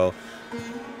as well.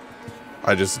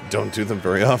 I just don't do them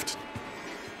very often.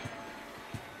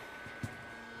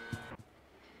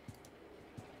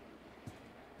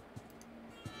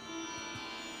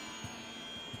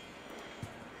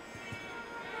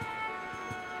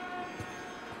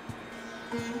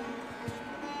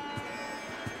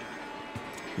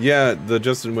 Yeah, the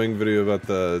Justin Wing video about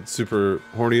the Super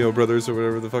Hornio Brothers or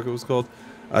whatever the fuck it was called.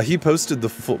 He posted the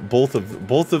both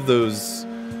of those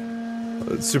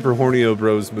Super Hornio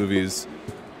Bros movies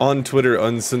on Twitter,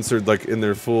 uncensored, like in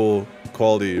their full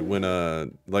quality. When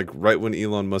like right when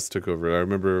Elon Musk took over, I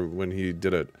remember when he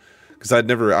did it, because I had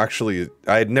never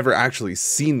actually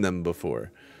seen them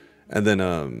before, and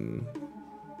then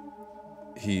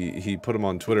he put them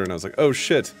on Twitter, and I was like, oh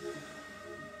shit.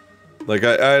 Like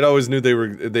I'd always knew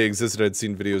they existed. I'd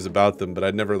seen videos about them, but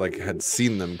I'd never like had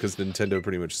seen them because Nintendo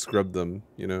pretty much scrubbed them,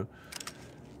 you know.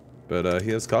 But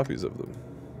he has copies of them.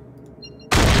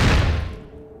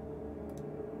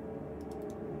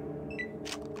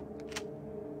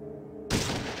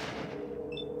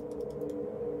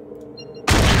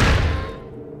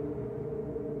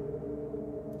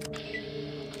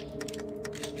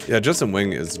 Yeah, Justin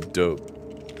Wing is dope.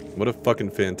 What a fucking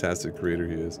fantastic creator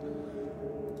he is.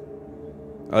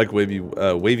 I like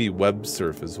Wavy Web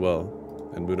Surf as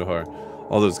well, and Munahar.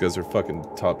 All those guys are fucking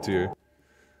top tier.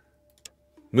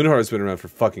 Munahar's been around for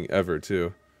fucking ever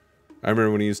too. I remember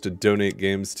when he used to donate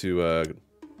games to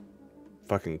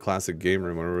fucking Classic Game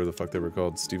Room, whatever the fuck they were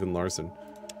called. Steven Larson.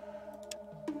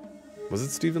 Was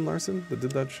it Steven Larson that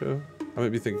did that show?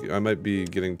 I might be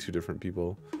getting two different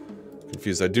people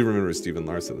confused. I do remember Steven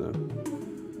Larson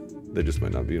though. They just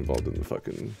might not be involved in the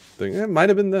fucking thing. It might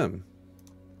have been them.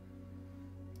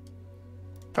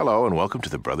 Hello, and welcome to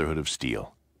the Brotherhood of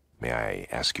Steel. May I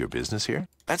ask your business here?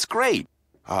 That's great.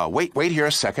 Wait here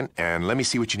a second, and let me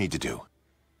see what you need to do.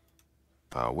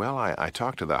 Well, I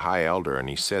talked to the High Elder, and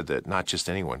he said that not just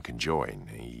anyone can join.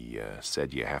 He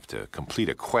said you have to complete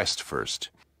a quest first.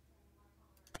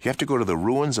 You have to go to the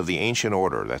ruins of the Ancient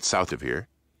Order, that's south of here.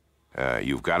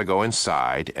 You've got to go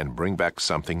inside and bring back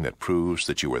something that proves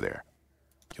that you were there.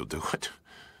 You'll do it?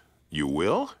 You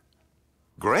will?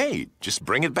 Great. Just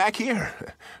bring it back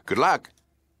here. Good luck.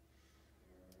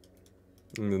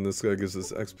 And then this guy gives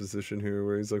this exposition here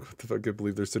where he's like, what the fuck, I can't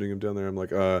believe they're sitting him down there. I'm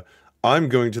like, I'm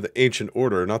going to the Ancient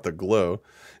Order, not the Glow.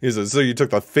 He says, so you took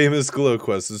the famous Glow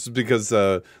quest. This is because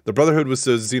the Brotherhood was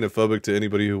so xenophobic to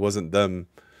anybody who wasn't them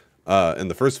in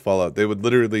the first Fallout. They would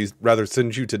literally rather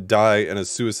send you to die in a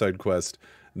suicide quest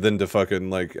than to fucking,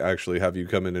 like, actually have you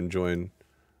come in and join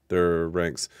their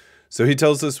ranks. So he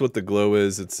tells us what the Glow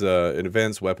is. It's an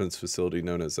advanced weapons facility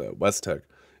known as West Tech.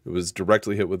 It was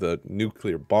directly hit with a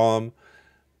nuclear bomb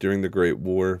during the Great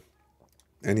War.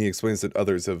 And he explains that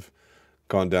others have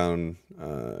gone down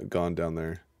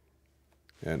there,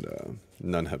 and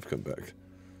none have come back.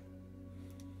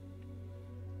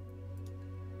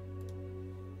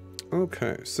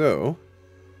 Okay, so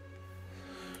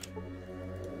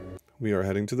we are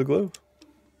heading to the Glow.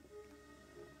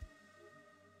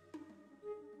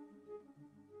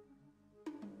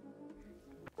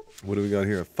 What do we got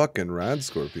here? A fucking rad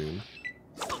scorpion.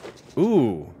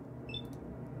 Ooh,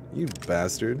 you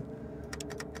bastard.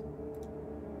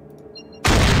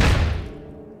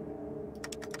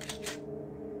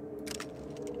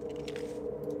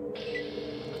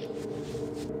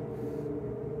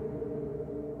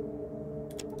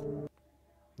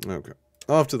 Okay,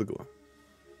 off to the Glow.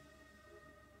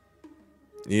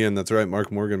 Ian, that's right,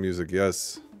 Mark Morgan music,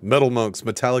 yes. Metal Monks,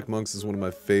 Metallic Monks is one of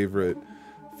my favorite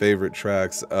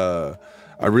tracks. I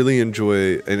really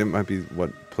enjoy, and it might be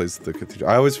what plays the cathedral.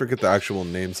 I always forget the actual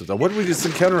names of them. What did we just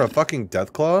encounter? A fucking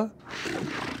Deathclaw?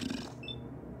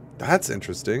 That's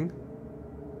interesting.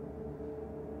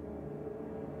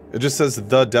 It just says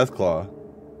the Deathclaw.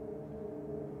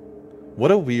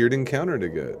 What a weird encounter to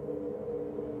get.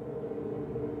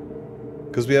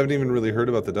 Because we haven't even really heard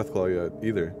about the Deathclaw yet,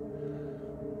 either.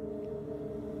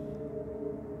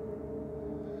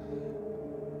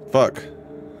 Fuck.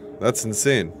 That's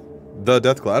insane. The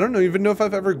Deathclaw. I don't even know if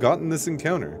I've ever gotten this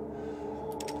encounter.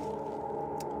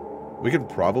 We could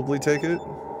probably take it.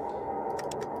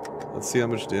 Let's see how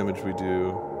much damage we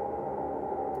do.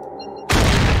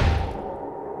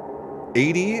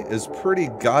 80 is pretty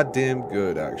goddamn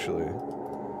good, actually.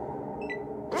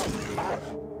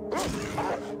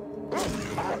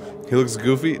 He looks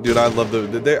goofy. Dude, I love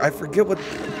I forget what...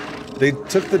 They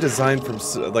took the design from,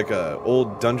 like, a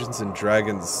old Dungeons and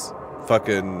Dragons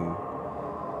fucking...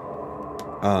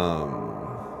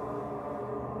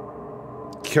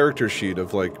 character sheet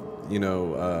of, like, you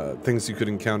know, things you could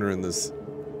encounter in this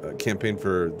campaign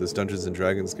for this Dungeons and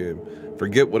Dragons game.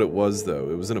 Forget what it was, though.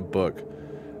 It was in a book.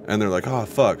 And they're like, oh,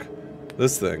 fuck.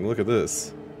 This thing. Look at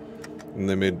this. And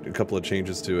they made a couple of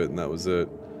changes to it, and that was it.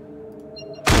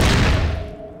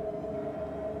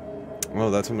 Oh,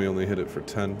 that's when we only hit it for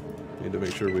 10. Need to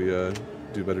make sure we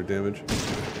do better damage.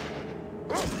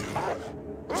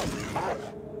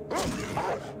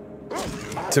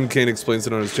 Tim Kaine explains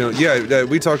it on his channel. Yeah,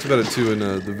 we talked about it too in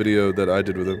the video that I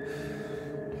did with him.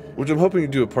 Which I'm hoping to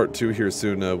do a part 2 here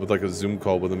soon with like a Zoom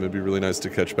call with him. It'd be really nice to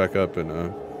catch back up.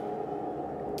 And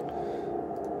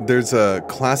there's a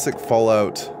classic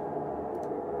Fallout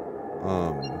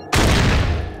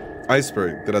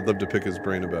iceberg that I'd love to pick his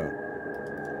brain about.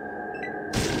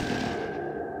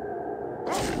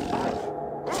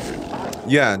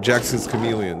 Yeah, Jackson's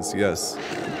Chameleons, yes.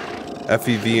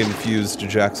 FEV-infused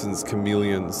Jackson's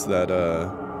Chameleons that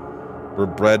were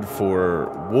bred for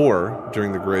war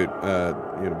during the Great,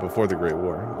 you know, before the Great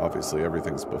War. Obviously,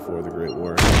 everything's before the Great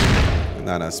War in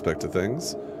that aspect of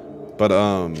things. But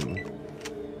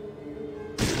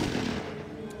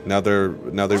now they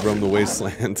roam the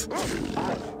wasteland.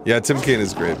 Yeah, Tim Kaine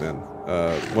is great, man.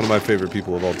 One of my favorite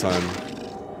people of all time.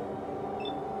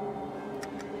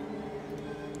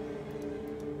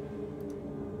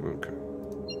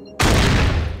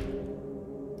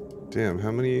 Damn,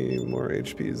 how many more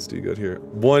HPs do you got here?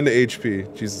 1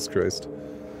 HP. Jesus Christ.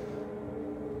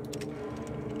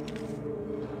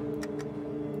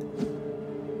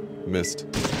 Missed.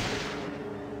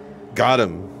 Got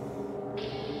him.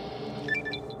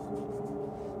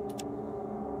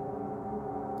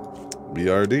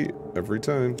 BRD every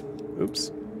time.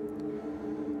 Oops.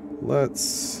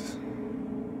 Let's...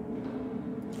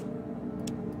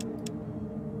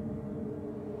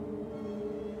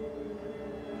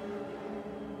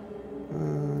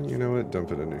 you know what?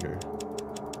 Dump it into here.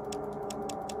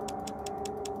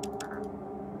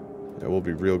 Yeah, we'll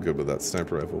be real good with that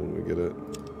sniper rifle when we get it.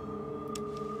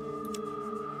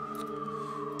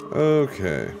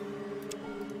 Okay.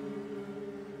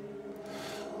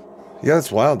 Yeah,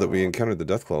 it's wild that we encountered the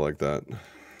Deathclaw like that.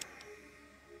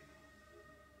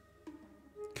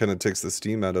 Kind of takes the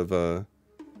steam out of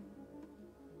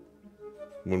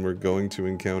when we're going to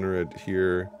encounter it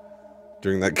here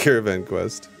during that caravan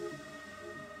quest.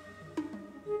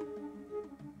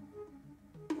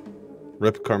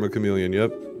 Rip Karma Chameleon,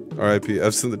 yep. R.I.P.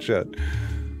 F's in the chat.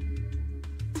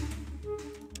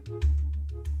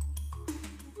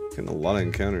 Getting a lot of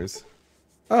encounters.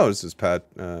 Oh, this is Pat,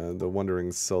 the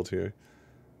Wandering Celt here.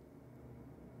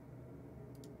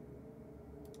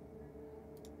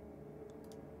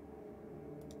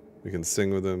 We can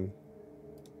sing with him.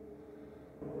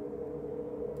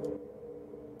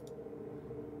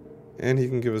 And he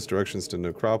can give us directions to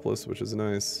Necropolis, which is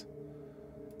nice.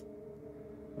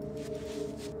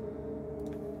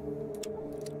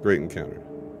 Great encounter.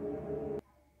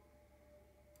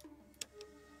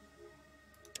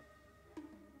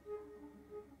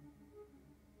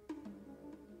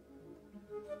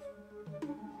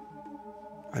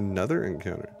 Another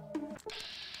encounter.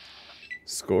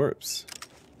 Scorps.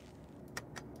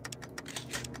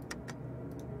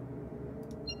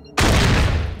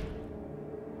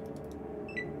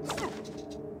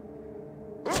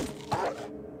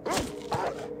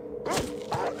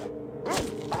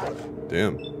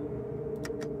 Damn.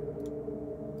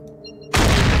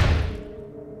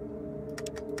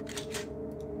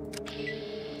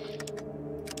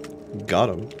 Got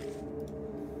him.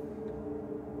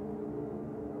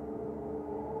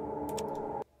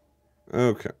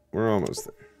 Okay, we're almost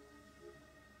there.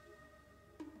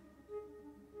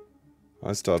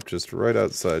 I stopped just right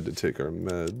outside to take our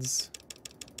meds.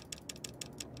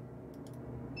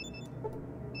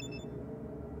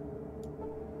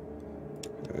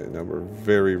 Okay, now we're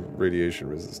very radiation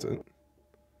resistant.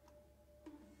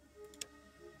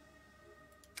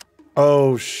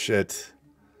 Oh shit.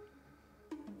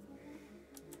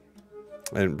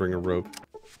 I didn't bring a rope.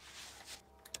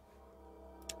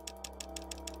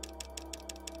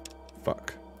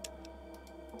 Fuck.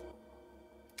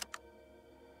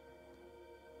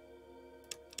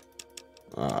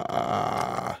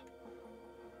 Ah.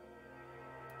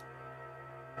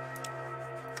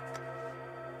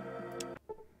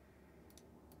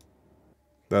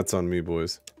 That's on me,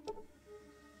 boys.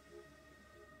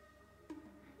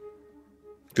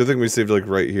 Good thing we saved like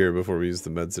right here before we used the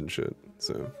meds and shit,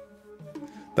 so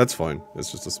that's fine.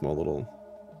 It's just a small little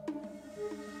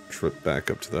trip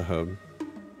back up to the hub.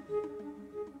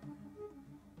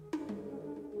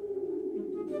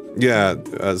 Yeah,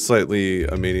 slightly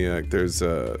a maniac. There's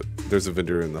a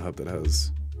vendor in the hub that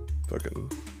has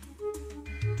fucking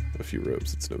a few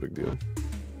ropes. It's no big deal.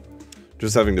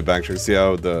 Just having to backtrack. See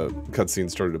how the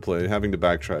cutscene started to play. Having to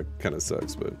backtrack kind of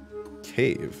sucks, but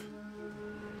cave.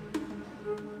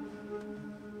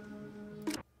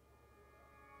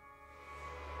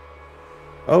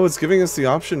 Oh, it's giving us the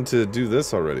option to do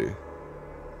this already.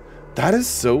 That is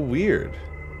so weird.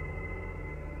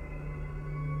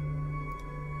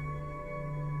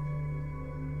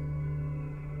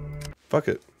 Fuck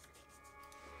it.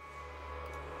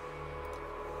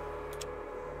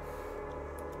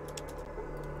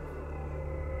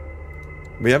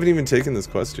 We haven't even taken this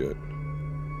quest yet.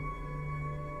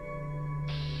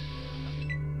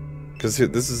 Because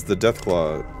this is the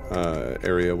Deathclaw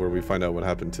area where we find out what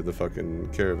happened to the fucking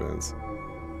caravans.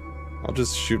 I'll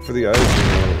just shoot for the eyes.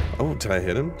 Oh, did I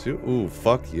hit him too? Ooh,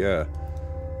 fuck yeah.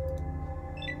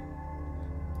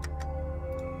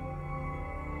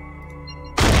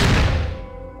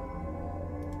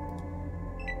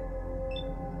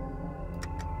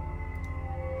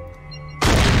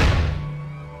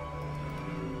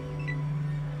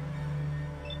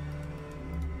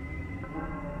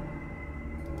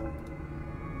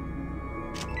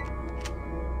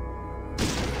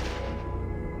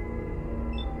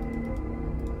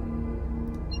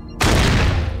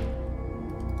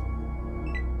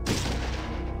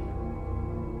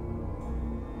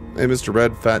 Hey, Mr.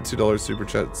 Red, fat $2 super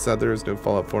chat. Sad there is no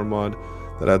Fallout 4 mod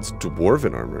that adds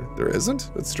dwarven armor. There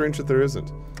isn't? It's strange that there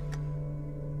isn't.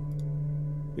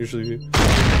 Usually,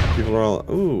 people are all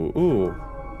ooh.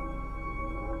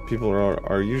 People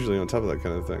are usually on top of that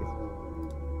kind of thing.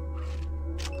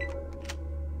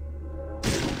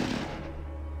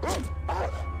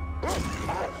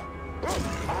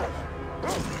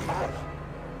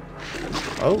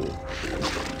 Oh.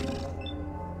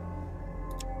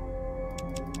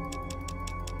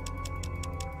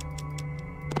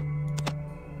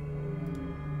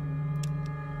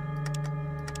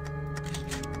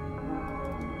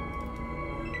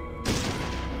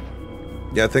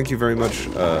 Yeah, thank you very much,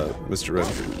 Mr. Red.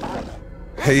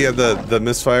 Hey, yeah, the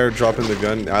misfire, dropping the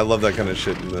gun. I love that kind of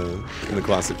shit in the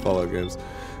classic Fallout games.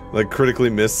 Like, critically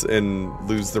miss and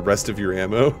lose the rest of your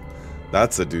ammo.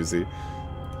 That's a doozy.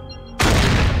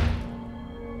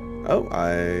 Oh,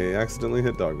 I accidentally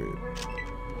hit Dogmeat.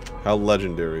 How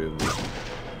legendary of me.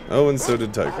 Oh, and so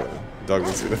did Tycho.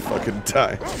 Dogmeat's gonna fucking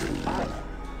die.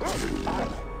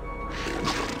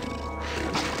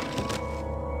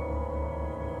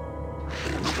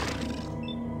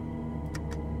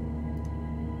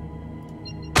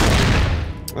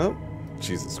 Oh,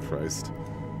 Jesus Christ.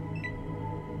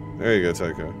 There you go,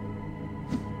 Tycho.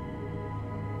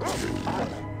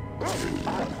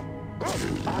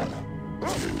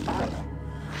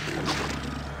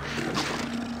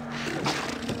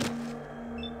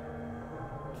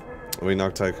 We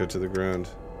knocked Tycho to the ground.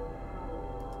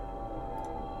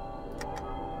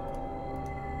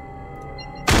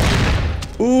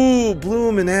 Ooh, blew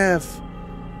him in half.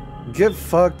 Get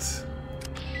fucked,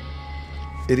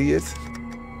 idiot.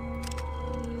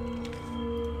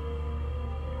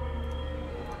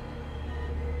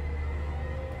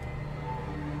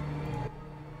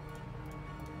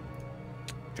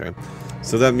 Okay,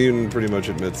 so that mutant pretty much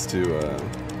admits to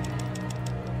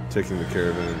taking the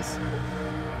caravans.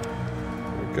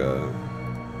 Like,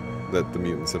 that the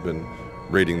mutants have been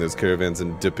raiding those caravans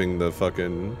and dipping the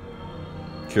fucking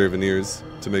caravaneers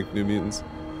to make new mutants.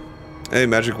 Hey,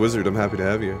 Magic Wizard, I'm happy to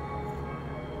have you.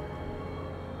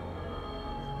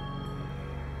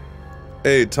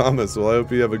 Hey, Thomas, well, I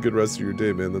hope you have a good rest of your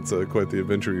day, man. That's quite the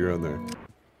adventure you're on there.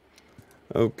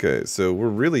 Okay, so we're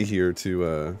really here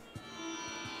to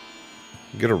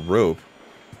get a rope.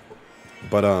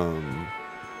 But,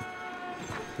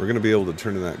 we're gonna be able to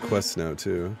turn in that quest now,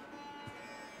 too.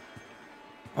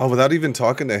 Oh, without even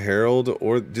talking to Harold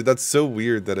or... Dude, that's so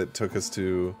weird that it took us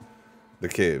to the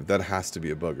cave. That has to be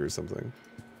a bug or something.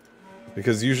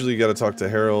 Because usually you gotta talk to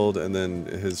Harold and then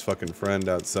his fucking friend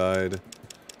outside.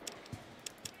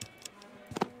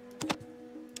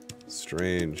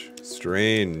 Strange.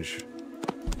 Strange.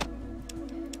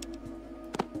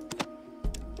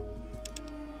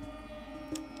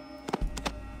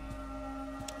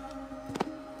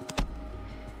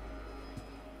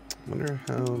 Wonder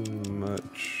how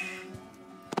much...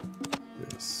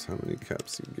 Yes, how many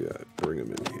caps you got? Bring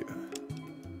them in here.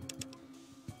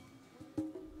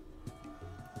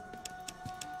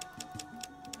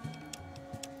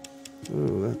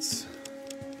 Oh, that's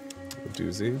a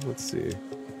doozy. Let's see.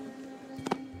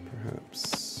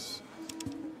 Perhaps...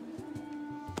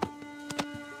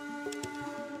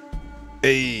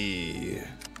 Hey!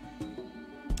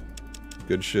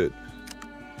 Good shit.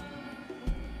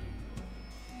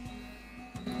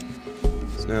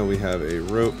 So now we have a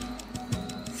rope.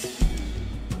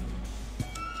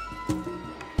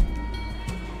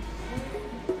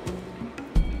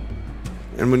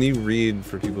 And when you read,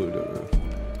 for people who don't know,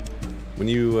 when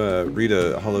you read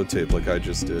a holotape like I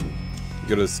just did, you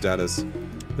go to status.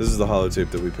 This is the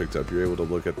holotape that we picked up. You're able to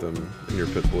look at them in your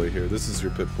Pit-Boy here. This is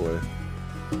your Pit-Boy.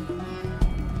 We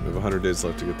have 100 days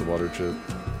left to get the water chip,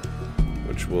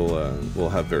 which we'll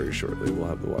have very shortly. We'll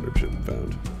have the water chip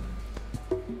found.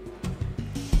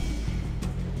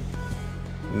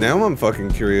 Now I'm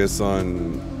fucking curious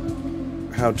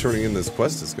on how turning in this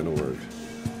quest is gonna work.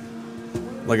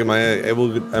 Like, am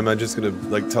I just gonna,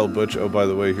 like, tell Butch, oh, by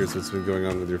the way, here's what's been going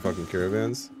on with your fucking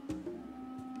caravans?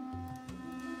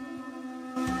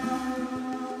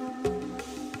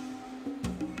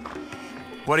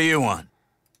 What do you want?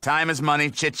 Time is money,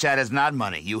 chit-chat is not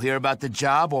money. You hear about the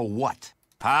job or what?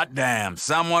 Hot damn,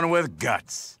 someone with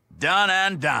guts. Done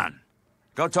and done.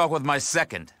 Go talk with my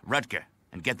second, Rutger,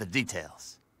 and get the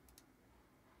details.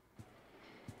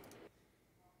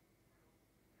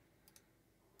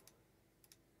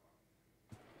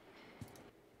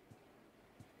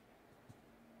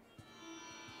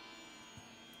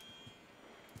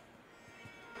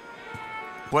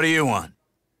 What do you want?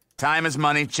 Time is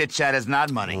money, chit-chat is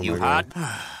not money. Oh you God.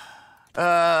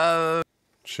 hot?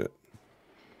 Shit.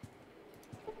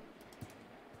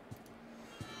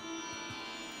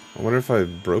 I wonder if I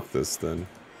broke this then.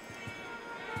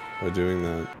 By doing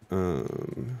that.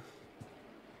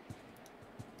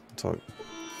 Talk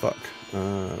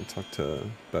to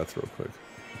Beth real quick.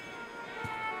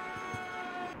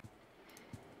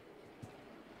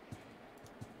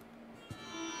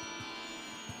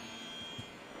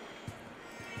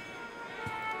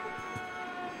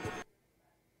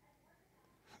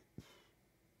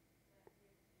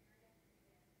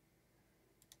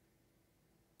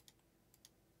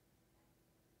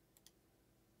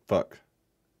 Fuck.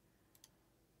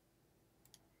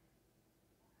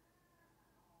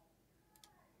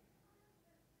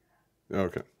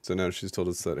 Okay, so now she's told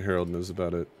us that Harold knows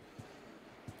about it.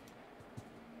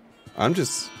 I'm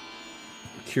just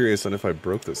curious on if I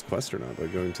broke this quest or not by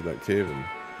going to that cave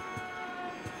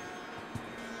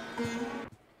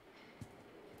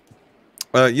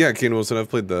and... yeah, Kane Wilson, I've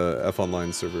played the F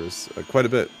Online servers quite a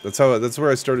bit. That's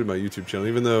where I started my YouTube channel,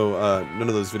 even though none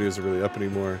of those videos are really up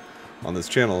anymore on this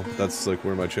channel. That's like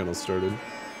where my channel started.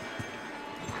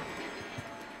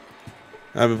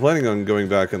 I've been planning on going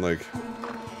back and like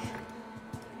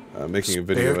making a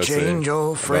video Spare essay change,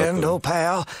 old about friend, them. old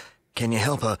pal. Can you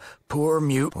help a poor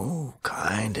mute? Oh,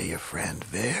 kind of your friend.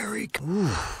 Very. Ooh.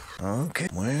 Okay.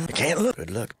 Well, I can't look.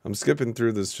 Good luck. I'm skipping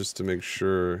through this just to make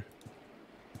sure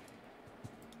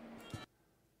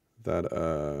that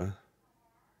okay,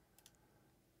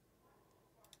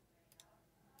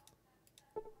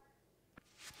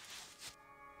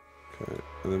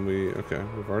 and then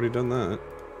we've already done that.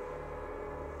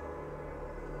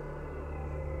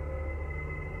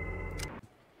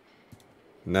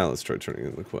 Now let's try turning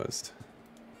in the quest.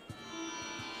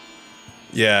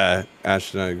 Yeah,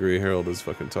 Ashton, I agree. Harold is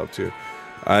fucking top tier.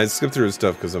 I skipped through his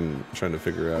stuff because I'm trying to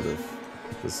figure out if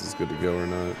this is good to go or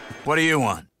not. What do you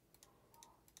want?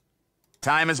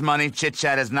 Time is money,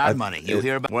 chit-chat is not money. You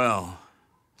hear about... Well,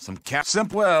 some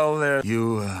simple... Well, there...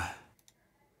 You,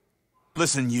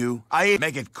 Listen, you.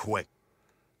 Make it quick.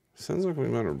 Sounds like we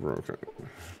might have broken it.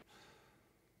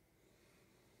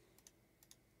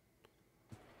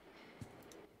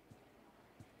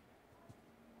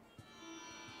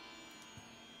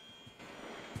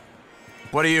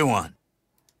 What do you want?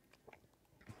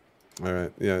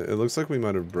 Alright, yeah, it looks like we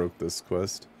might have broke this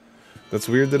quest. That's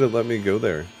weird that it let me go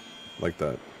there like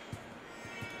that.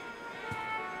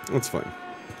 That's fine.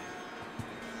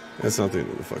 That's not the end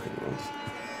of the fucking world.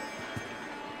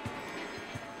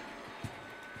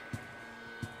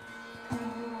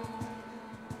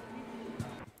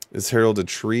 Is Harold a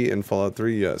tree in Fallout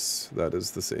 3? Yes, that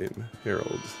is the same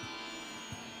Harold.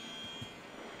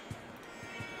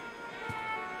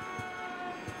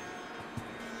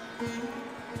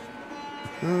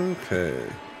 Okay.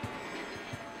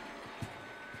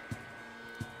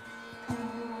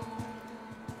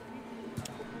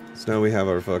 So now we have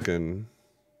our fucking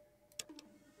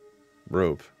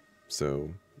rope, so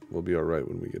we'll be alright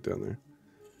when we get down there.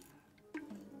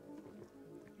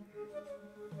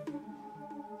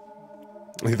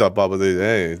 He thought Bob was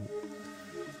hey.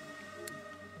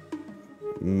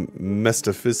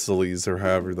 Mephistopheles, or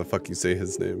however the fuck you say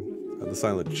his name. The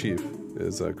Silent Chief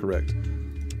is correct.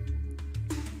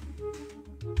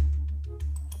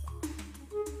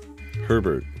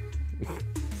 Herbert.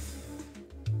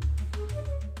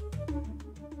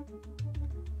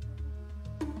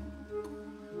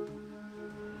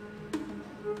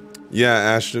 Yeah,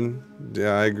 Ashton.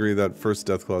 Yeah, I agree that first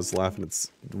Deathclaw is laughing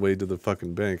its way to the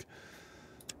fucking bank.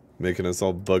 Making us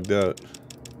all bugged out.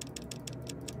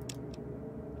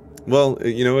 Well,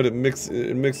 you know what? It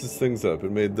mixes things up.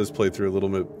 It made this playthrough a little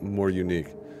bit more unique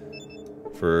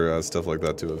for stuff like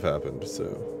that to have happened.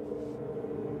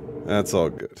 So that's all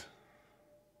good.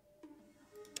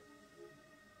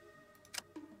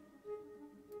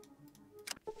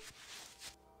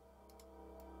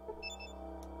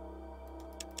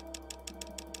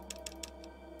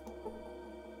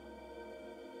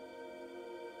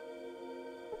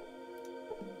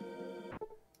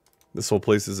 This whole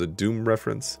place is a Doom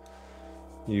reference.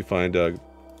 You find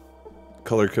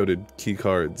color-coded key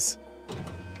cards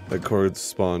that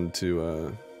correspond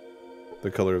to the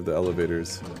color of the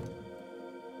elevators.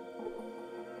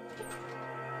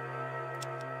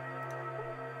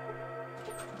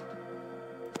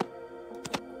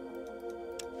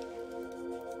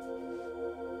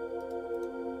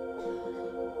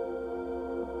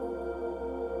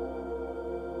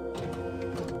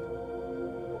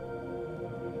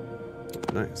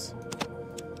 Nice.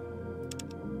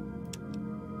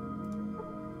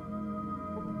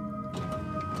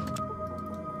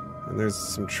 And there's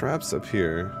some traps up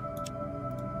here,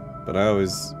 but I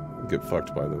always get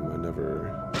fucked by them. I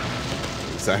never...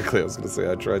 Exactly, I was gonna say,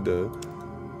 I tried to...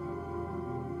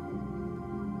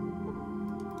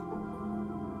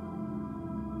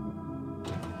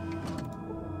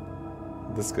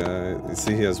 This guy, you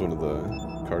see he has one of the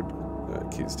card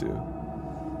keys too.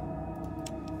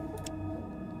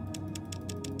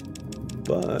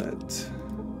 But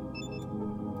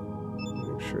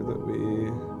make sure that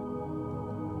we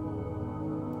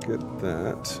get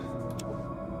that.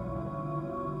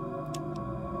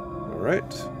 Alright,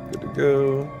 good to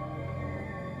go.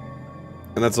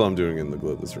 And that's all I'm doing in the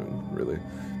Gloatless Run, really.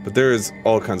 But there is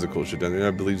all kinds of cool shit down there.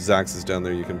 I believe Zax is down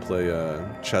there. You can play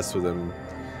chess with him.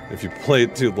 If you play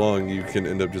it too long, you can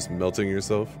end up just melting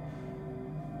yourself.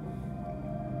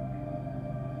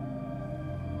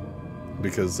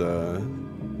 Because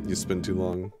you spend too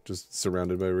long just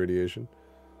surrounded by radiation.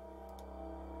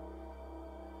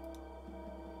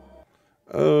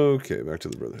 Okay, back to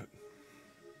the Brotherhood.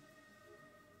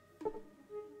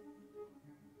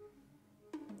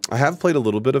 I have played a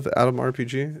little bit of Atom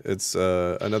RPG. It's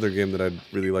another game that I'd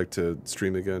really like to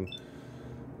stream again.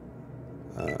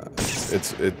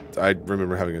 I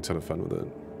remember having a ton of fun with it.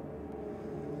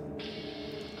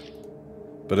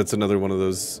 But it's another one of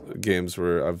those games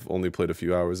where I've only played a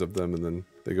few hours of them, and then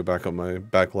they go back on my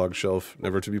backlog shelf,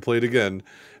 never to be played again.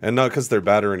 And not because they're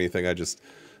bad or anything,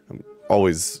 I'm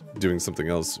always doing something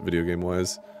else, video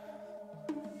game-wise.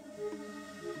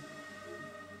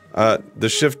 The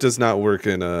shift does not work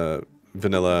in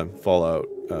vanilla Fallout,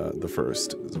 the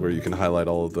first, where you can highlight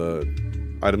all of the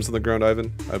items on the ground,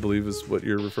 Ivan, I believe is what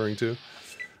you're referring to.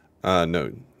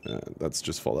 No, that's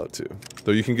just Fallout 2.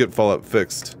 Though you can get Fallout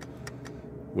Fixed,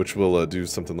 which will do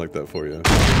something like that for you.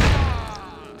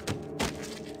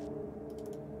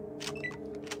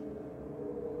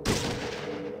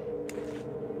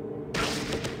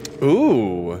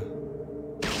 Ooh.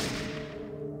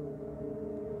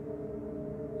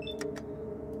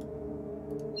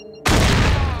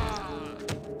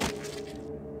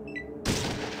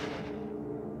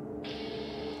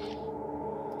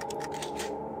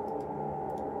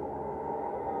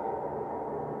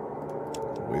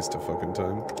 Waste of fucking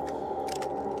time.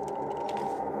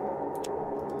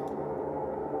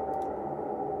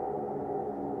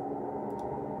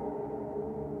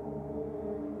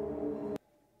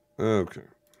 Okay.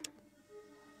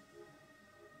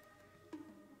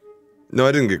 No,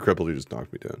 I didn't get crippled, he just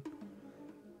knocked me down.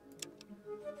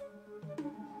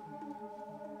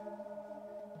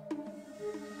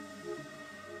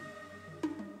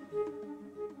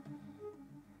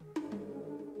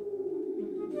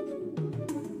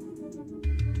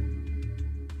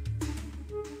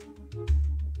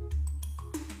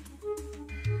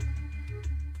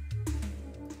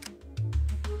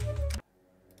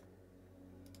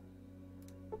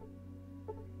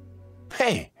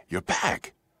 Hey, you're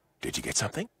back. Did you get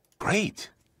something?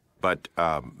 Great. But,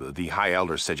 the High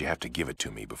Elder said you have to give it to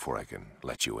me before I can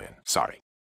let you in. Sorry.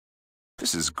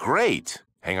 This is great.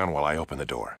 Hang on while I open the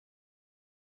door.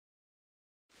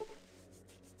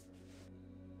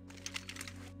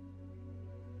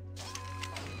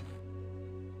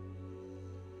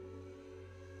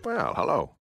 Well,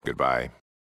 hello. Goodbye.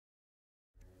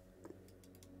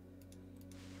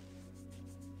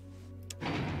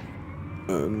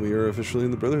 And we are officially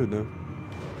in the Brotherhood now.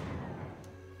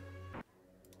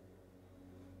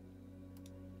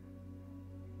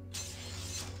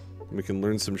 We can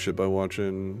learn some shit by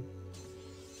watching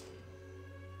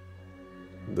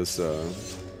this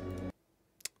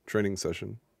training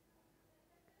session.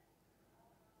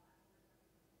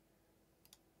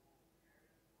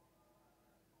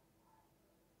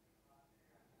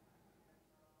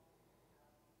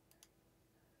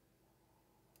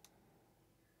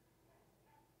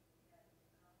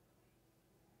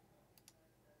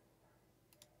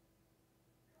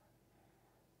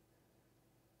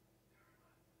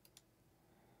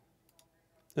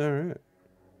 All right.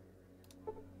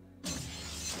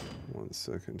 1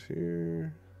 second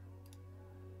here.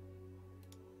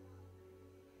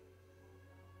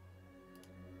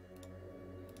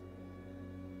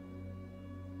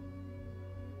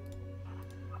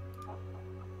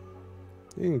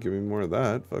 You can give me more of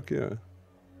that. Fuck yeah.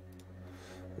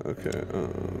 Okay.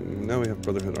 Now we have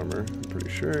Brotherhood armor. I'm pretty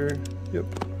sure. Yep.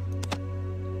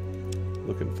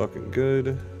 Looking fucking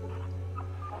good.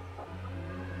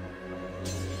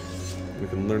 We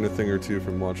can learn a thing or two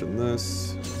from watching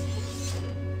this.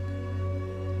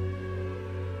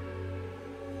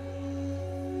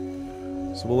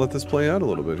 So we'll let this play out a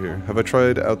little bit here. Have I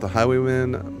tried out the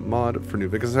Highwayman mod for New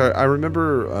Vegas? I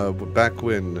remember back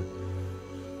when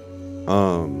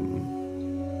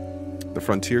the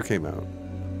Frontier came out,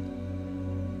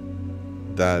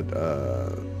 that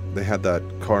they had that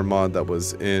car mod that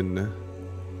was in...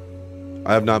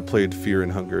 I have not played Fear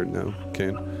and Hunger, no,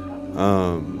 Kane.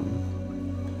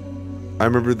 I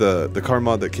remember the car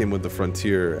mod that came with the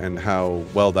Frontier and how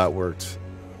well that worked.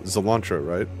 Cilantro,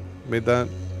 right? Made that?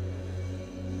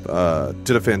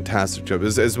 Did a fantastic job.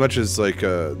 As much as like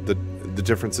the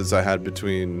differences I had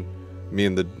between me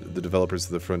and the developers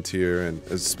of the Frontier, and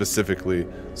specifically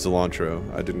Cilantro,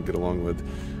 I didn't get along with.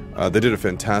 They did a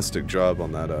fantastic job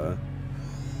on that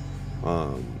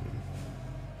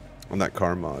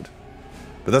car mod.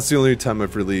 But that's the only time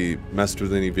I've really messed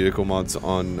with any vehicle mods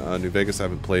on New Vegas. I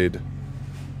haven't played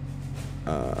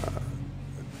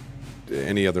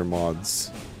any other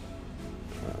mods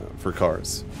for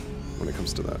cars when it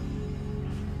comes to that.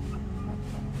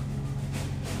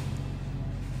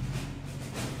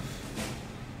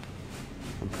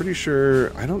 I'm pretty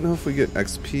sure, I don't know if we get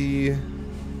XP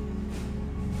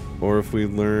or if we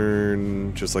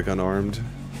learn just like unarmed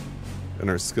in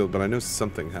our skill, but I know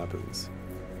something happens.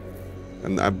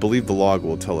 And I believe the log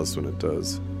will tell us when it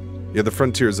does. Yeah, the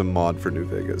Frontier is a mod for New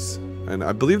Vegas. And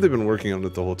I believe they've been working on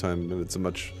it the whole time, and it's a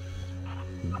much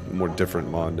more different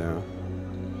mod now.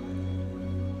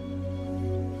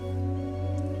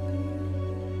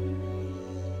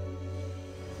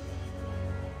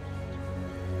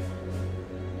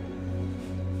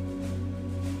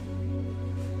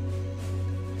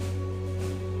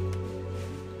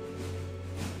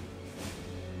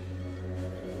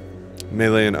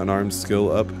 Melee and unarmed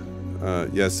skill up.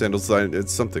 Yeah, Sandals,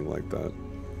 it's something like that.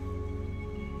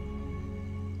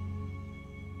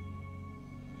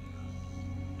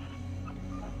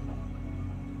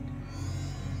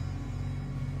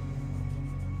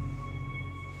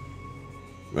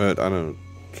 But I don't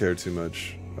care too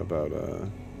much about,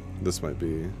 this might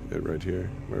be it right here,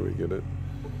 where we get it.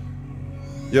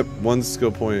 Yep, 1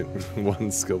 skill point,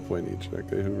 1 skill point each.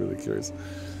 Okay, who really cares?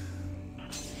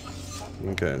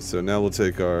 Okay, so now we'll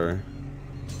take our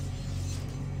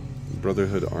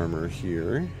Brotherhood armor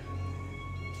here.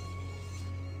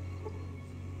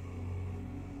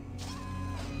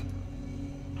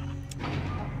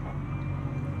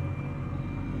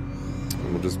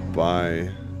 And we'll just buy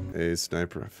a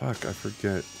sniper. Fuck, I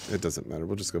forget. It doesn't matter.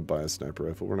 We'll just go buy a sniper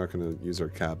rifle. We're not going to use our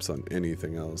caps on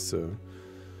anything else, so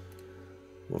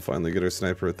we'll finally get our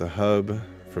sniper at the hub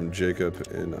from Jacob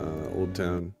in Old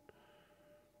Town.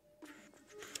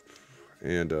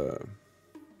 And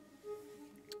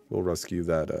we'll rescue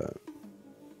that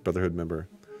Brotherhood member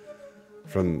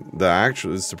from the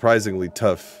actually surprisingly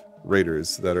tough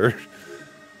raiders that are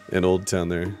in Old Town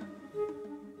there.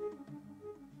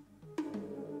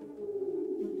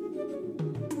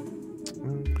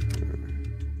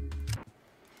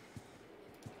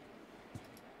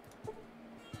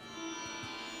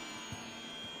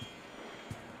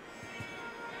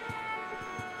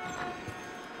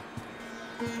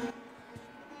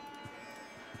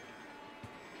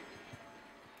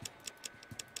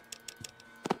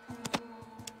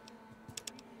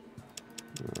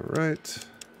 Alright.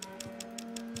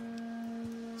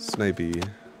 Snipey.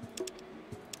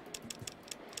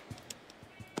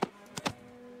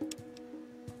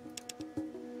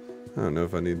 I don't know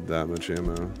if I need that much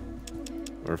ammo.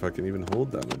 Or if I can even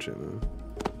hold that much ammo.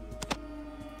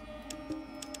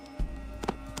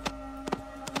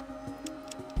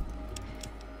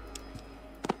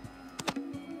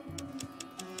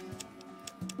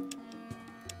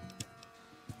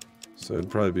 So it'd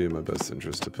probably be in my best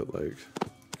interest to put like...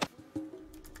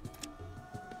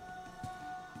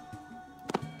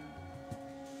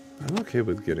 I'm okay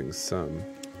with getting some.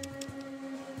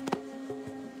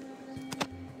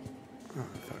 Oh,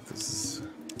 fuck, this is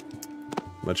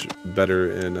much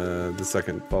better in the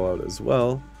second Fallout as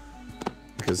well,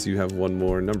 because you have one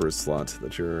more number slot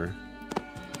that you're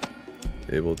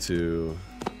able to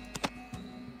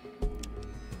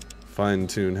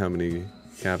fine-tune how many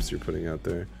caps you're putting out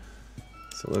there.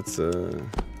 So let's, I mean,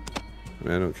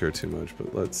 I don't care too much,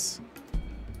 but let's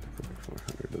pick up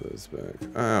 400 of those back.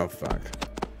 Oh, fuck.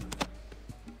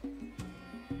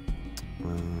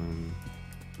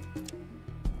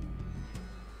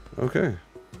 Okay,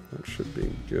 that should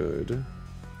be good.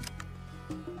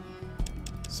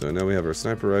 So now we have our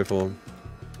sniper rifle.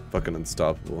 Fucking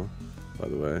unstoppable, by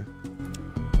the way.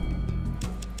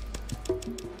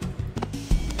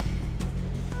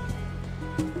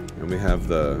 And we have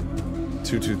the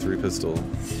 223 pistol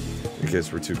in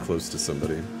case we're too close to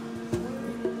somebody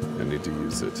and need to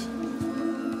use it.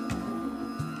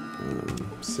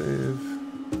 Save.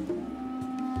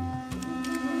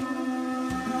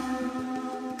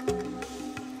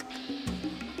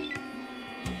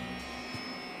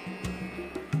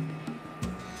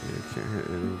 Can't hit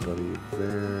anybody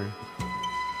there.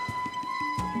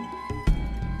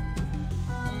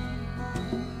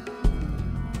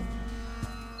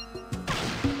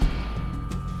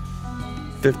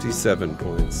 $57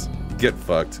 points. Get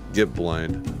fucked. Get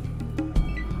blind.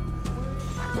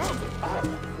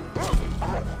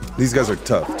 These guys are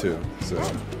tough too, so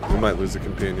we might lose a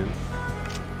companion.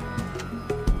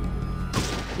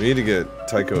 We need to get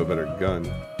Tycho a better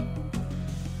gun.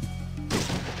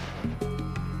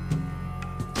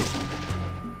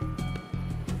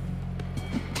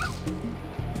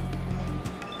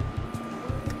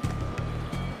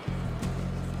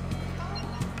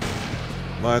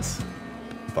 What?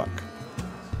 Fuck.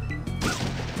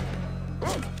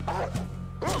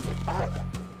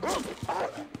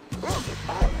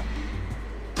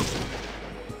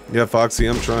 Yeah, Foxy,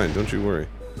 I'm trying. Don't you worry.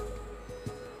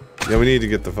 Yeah, we need to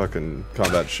get the fucking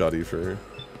combat shoddy for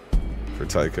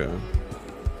Tycho.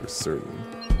 For certain.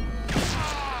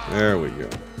 There we go.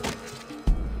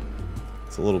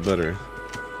 It's a little better.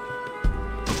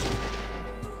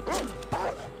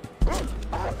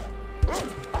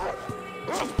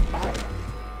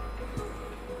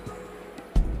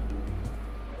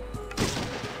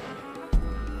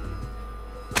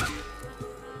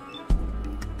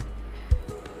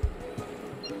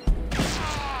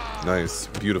 Nice.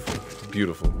 Beautiful.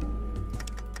 Beautiful.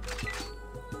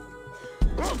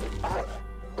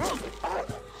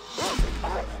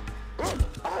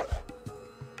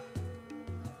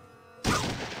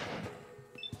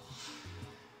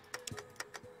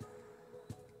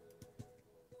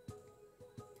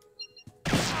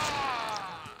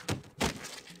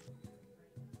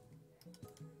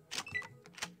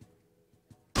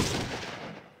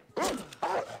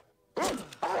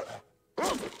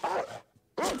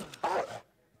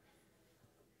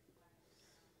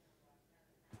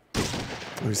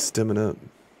 he's stimming up.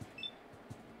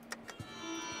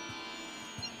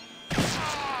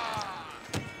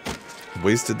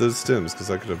 Wasted those stims because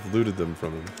I could have looted them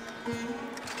from him.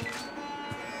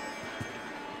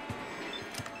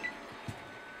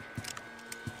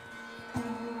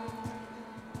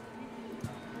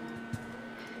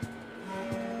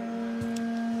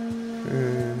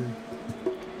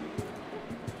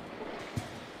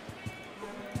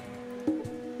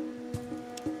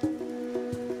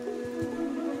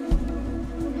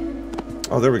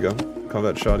 Oh, there we go.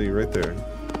 Combat shoddy right there.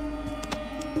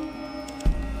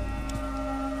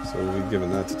 So we'll be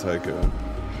giving that to Tycho.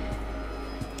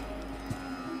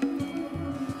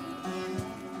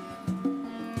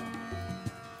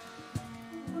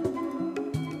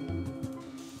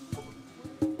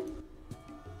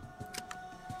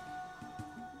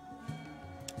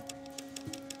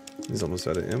 He's almost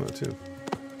out of ammo too.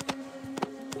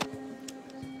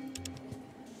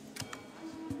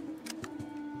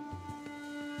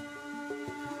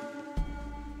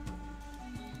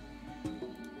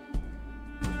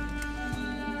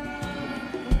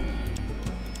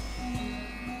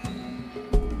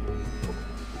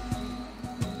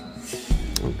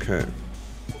 Okay.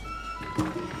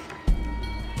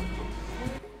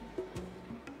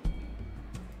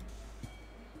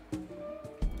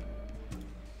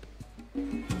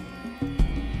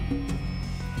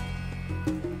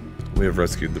 We have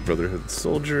rescued the Brotherhood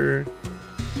soldier.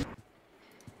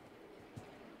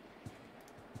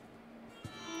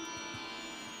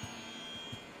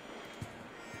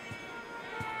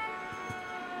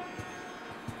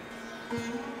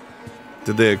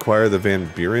 Did they acquire the Van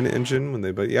Buren engine when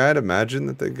they? But yeah, I'd imagine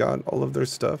that they got all of their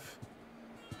stuff.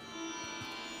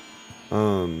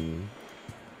 I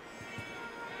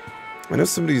know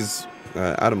somebody's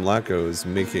Adam Lacko is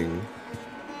making.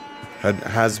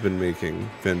 Has been making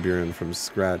Van Buren from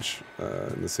scratch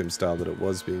in the same style that it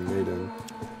was being made in,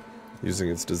 using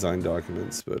its design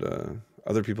documents. But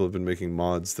other people have been making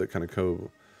mods that kind of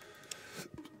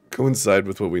coincide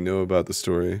with what we know about the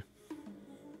story.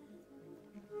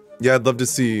 Yeah, I'd love to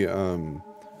see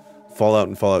Fallout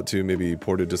and Fallout 2 maybe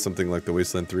ported to something like the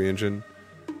Wasteland 3 engine.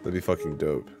 That'd be fucking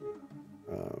dope.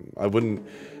 I wouldn't,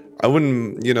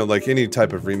 you know, like any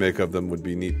type of remake of them would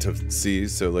be neat to see.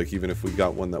 So like even if we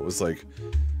got one that was like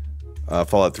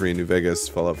Fallout 3 in New Vegas,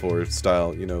 Fallout 4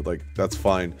 style, you know, like that's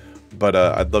fine. But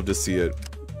I'd love to see it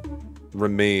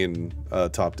remain a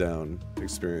top-down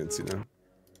experience, you know.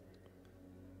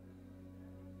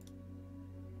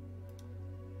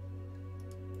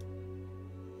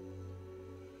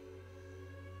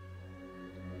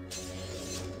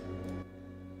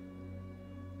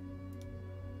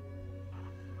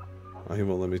 Oh, he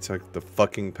won't let me take the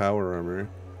fucking power armor.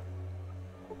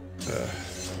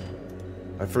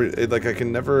 I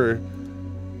can never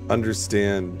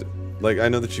understand. Like, I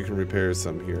know that you can repair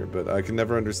some here, but I can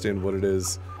never understand what it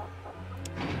is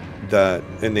that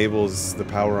enables the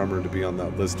power armor to be on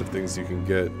that list of things you can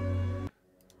get.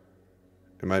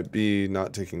 It might be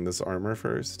not taking this armor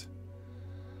first.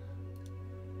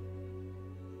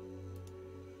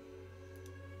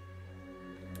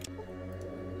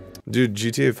 Dude,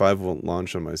 GTA 5 won't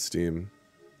launch on my Steam.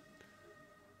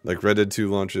 Like, Red Dead 2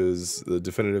 launches, the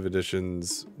definitive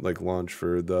editions, like, launch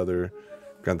for the other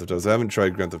Grand Theft Autos. I haven't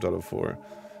tried Grand Theft Auto 4,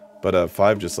 but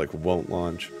 5 just, like, won't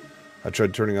launch. I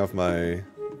tried turning off my,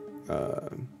 the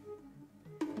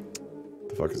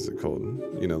fuck is it called?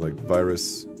 You know, like,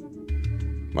 virus,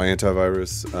 my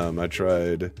antivirus. I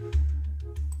tried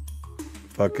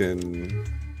fucking...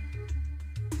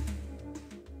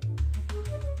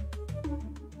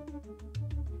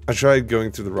 I tried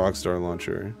going through the Rockstar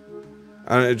launcher.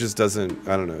 It just doesn't,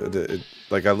 I don't know.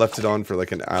 Like, I left it on for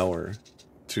like an hour,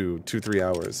 3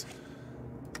 hours.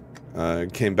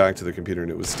 Came back to the computer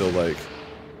and it was still like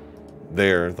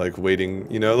there, like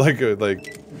waiting, you know,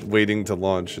 like waiting to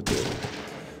launch.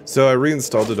 So I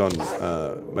reinstalled it on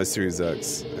my Series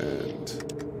X,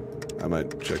 and I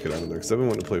might check it out on there because I've been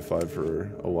wanting to play 5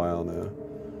 for a while now.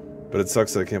 But it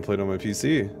sucks that I can't play it on my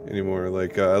PC anymore.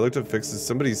 Like, I looked up fixes.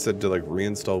 Somebody said to, like,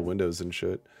 reinstall Windows and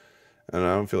shit. And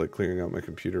I don't feel like clearing out my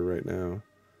computer right now.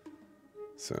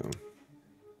 So.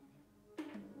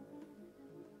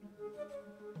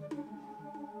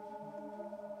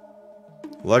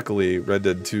 Luckily, Red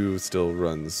Dead 2 still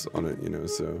runs on it, you know,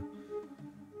 so.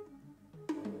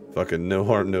 Fucking no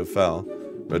harm, no foul.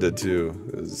 Red Dead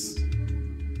 2 is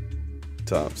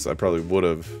tops. I probably would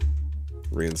have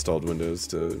reinstalled Windows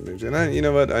to make, and you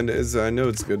know what, I know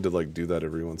it's good to like do that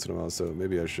every once in a while, so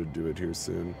maybe I should do it here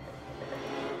soon,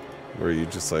 where you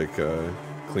just like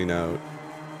clean out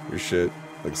your shit,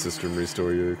 like system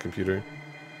restore your computer.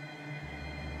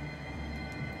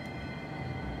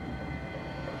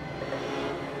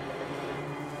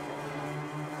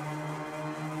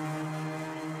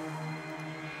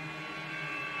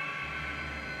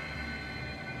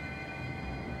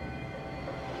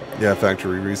 Yeah,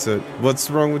 factory reset.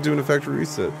 What's wrong with doing a factory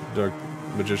reset, Dark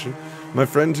Magician? My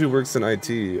friend who works in IT,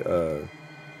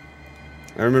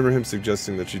 I remember him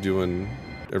suggesting that you do one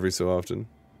every so often.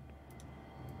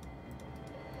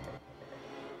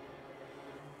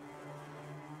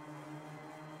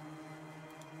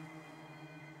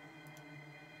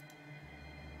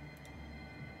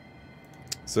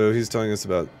 So he's telling us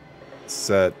about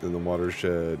Set and the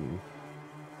watershed.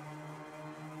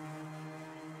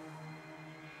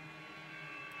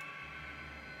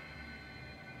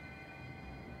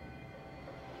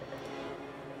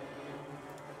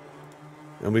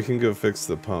 And we can go fix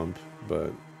the pump,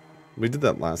 but we did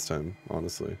that last time,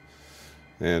 honestly.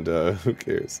 And who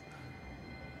cares?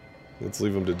 Let's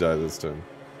leave him to die this time.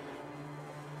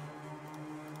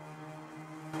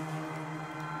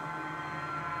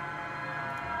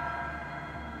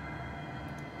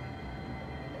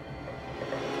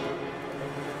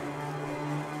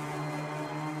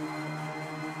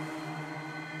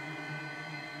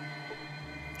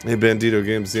 Hey, Bandito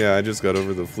Games, yeah, I just got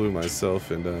over the flu myself,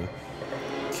 and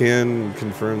can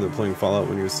confirm that playing Fallout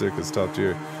when you're sick is top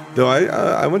tier. Though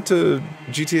I went to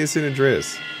GTA San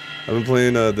Andreas. I've been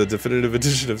playing the definitive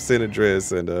edition of San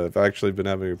Andreas, and I've actually been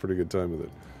having a pretty good time with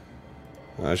it.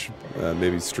 I should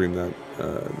maybe stream that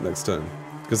next time.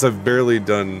 Because I've barely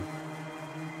done,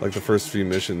 like, the first few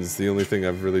missions. The only thing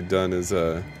I've really done is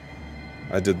I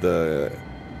did the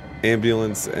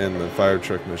ambulance and the fire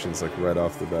truck missions, like, right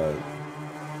off the bat.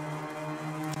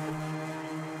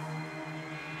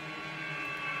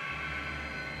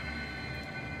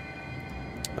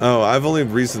 Oh, I've only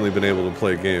recently been able to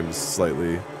play games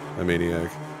slightly, a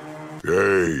maniac.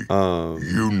 Hey,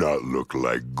 you not look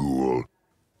like Ghoul.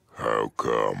 How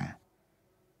come?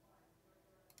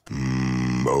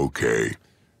 Okay.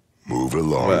 Move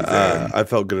along then. I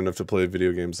felt good enough to play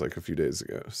video games like a few days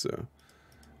ago, so.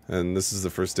 And this is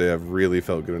the first day I've really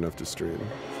felt good enough to stream.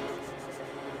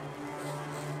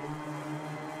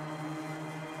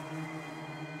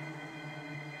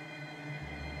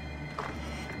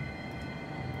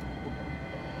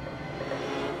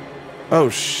 Oh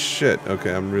shit,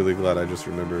 okay, I'm really glad I just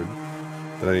remembered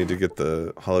that I need to get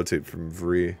the holotape from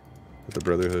Vree with the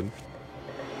Brotherhood.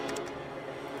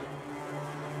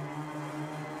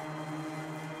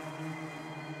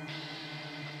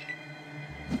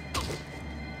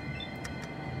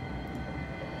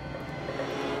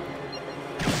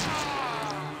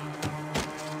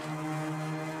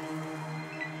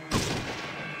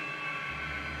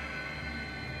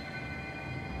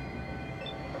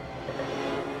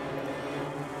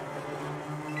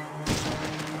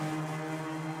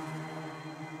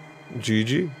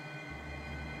 GG.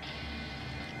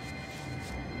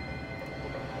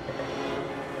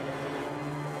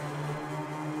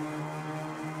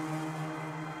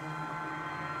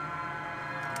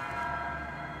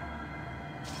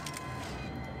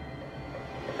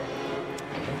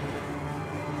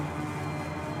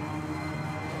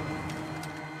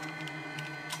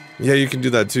 Yeah, you can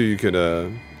do that too. You could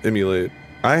emulate.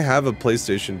 I have a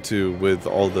PlayStation 2 with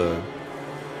all the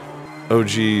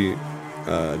OG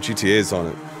GTAs on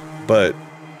it, but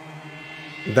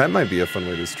that might be a fun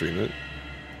way to stream it.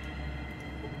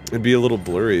 It'd be a little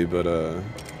blurry, but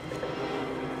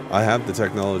I have the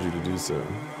technology to do so.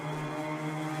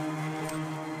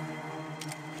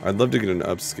 I'd love to get an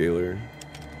upscaler,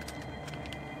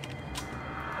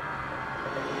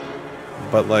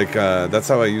 but like that's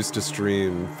how I used to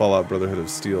stream Fallout Brotherhood of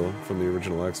Steel from the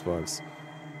original Xbox.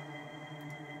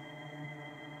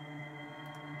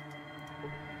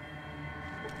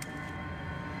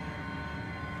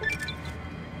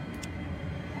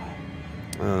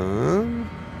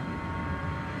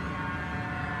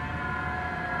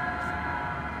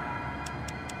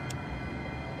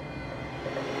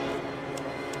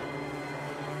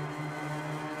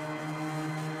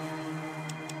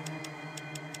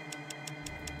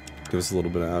 Give us a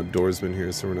little bit of outdoorsman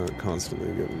here so we're not constantly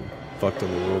getting fucked on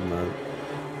the world map.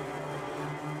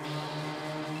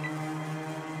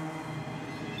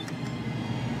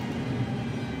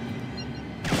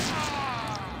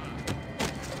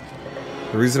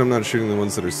 The reason I'm not shooting the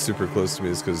ones that are super close to me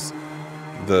is because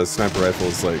the sniper rifle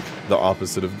is like the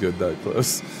opposite of good that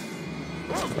close.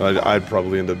 I'd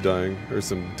probably end up dying or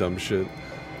some dumb shit.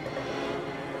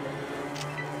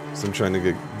 So I'm trying to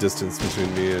get distance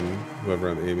between me and whoever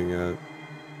I'm aiming at.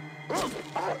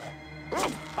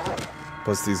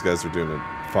 Plus these guys are doing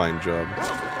a fine job.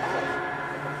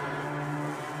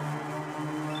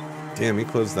 Damn, he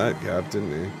closed that gap,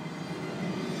 didn't he?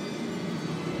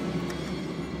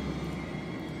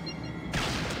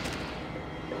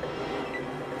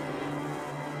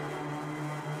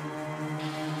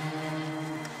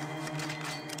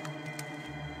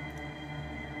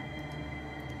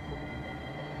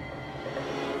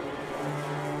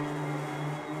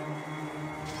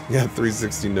 Yeah,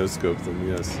 360 no scope them,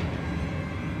 yes.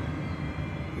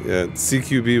 Yeah,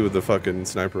 CQB with the fucking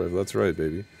sniper rifle. That's right,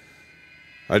 baby.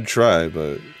 I'd try,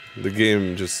 but the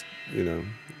game just, you know,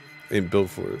 ain't built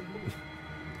for it.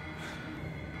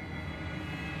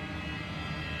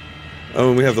 Oh,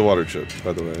 and we have the water chip,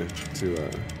 by the way, to,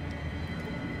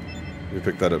 we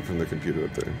picked that up from the computer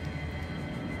up there.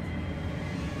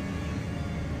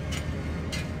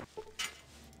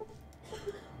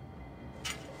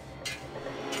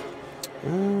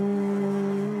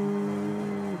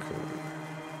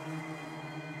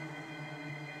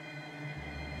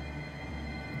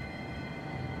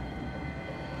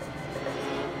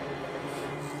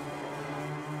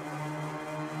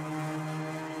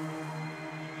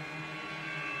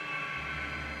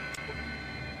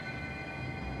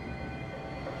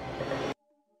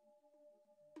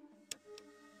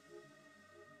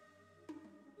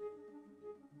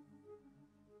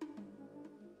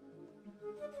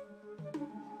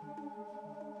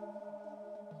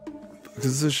 What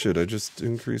is this shit? I just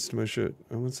increased my shit.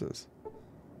 Oh, what's this?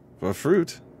 A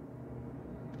fruit?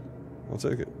 I'll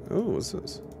take it. Oh, what's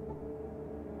this?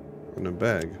 In a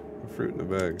bag. A fruit in a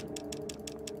bag.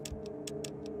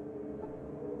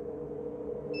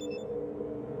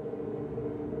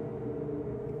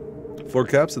 Four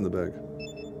caps in the bag.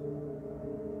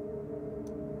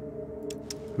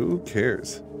 Who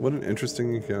cares? What an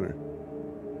interesting encounter.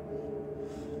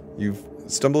 You've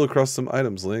stumbled across some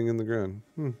items laying in the ground.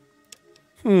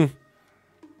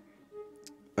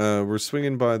 We're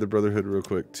swinging by the Brotherhood real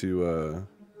quick to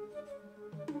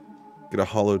get a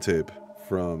holotape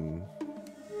from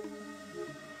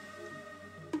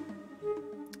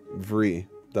Vree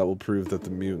that will prove that the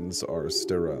mutants are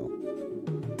sterile.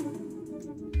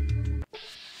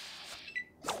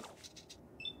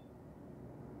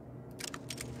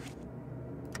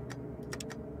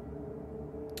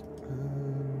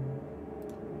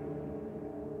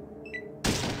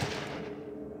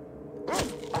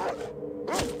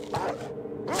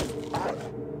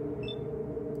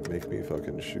 Make me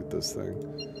fucking shoot this thing.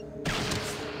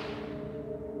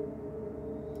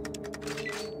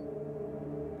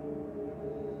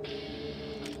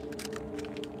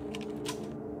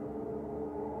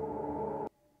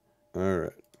 All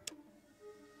right.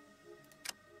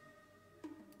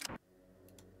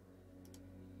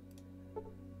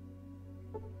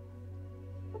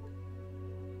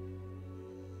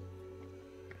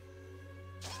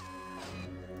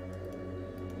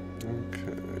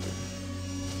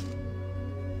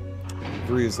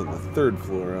 Breeze on the 3rd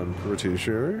floor, I'm pretty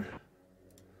sure.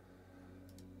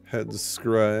 Head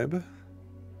scribe.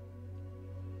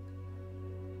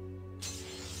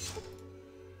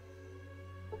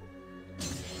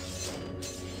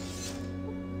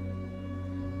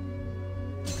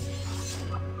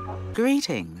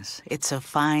 Greetings. It's a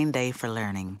fine day for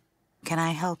learning. Can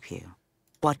I help you?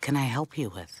 What can I help you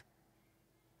with?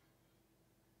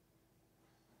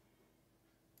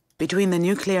 Between the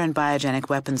nuclear and biogenic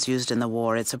weapons used in the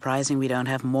war, it's surprising we don't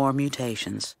have more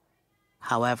mutations.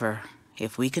 However,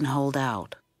 if we can hold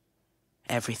out,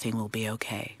 everything will be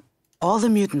okay. All the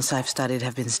mutants I've studied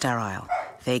have been sterile.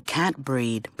 They can't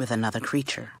breed with another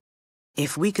creature.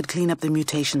 If we could clean up the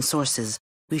mutation sources,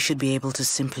 we should be able to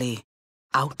simply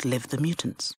outlive the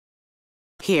mutants.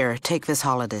 Here, take this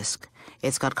holodisk.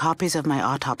 It's got copies of my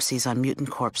autopsies on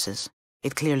mutant corpses.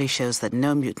 It clearly shows that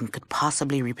no mutant could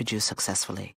possibly reproduce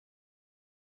successfully.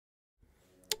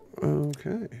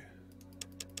 Okay.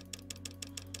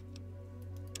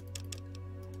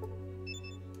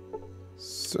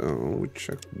 So,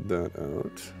 check that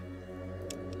out.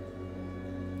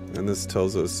 And this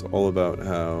tells us all about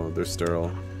how they're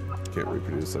sterile. Can't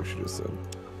reproduce like she just said.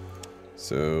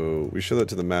 So, we show that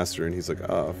to the master and he's like,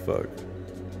 ah, fuck.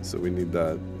 So we need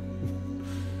that.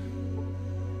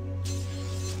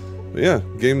 But yeah,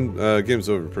 game's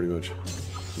over pretty much.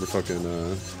 We're fucking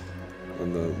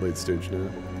on the late stage now.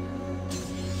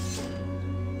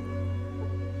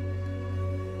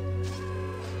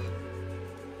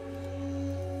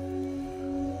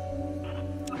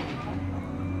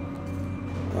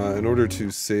 In order to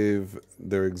save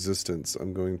their existence,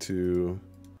 I'm going to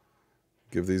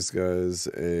give these guys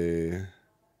a...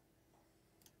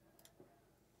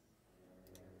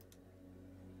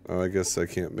 Oh, I guess I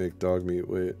can't make dog meat,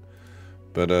 wait.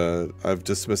 But I've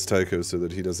dismissed Tycho so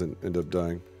that he doesn't end up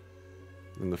dying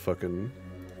in the fucking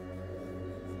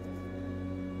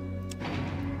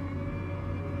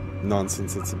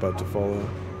nonsense that's about to follow.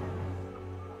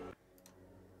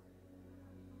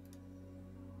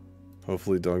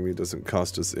 Hopefully dog meat doesn't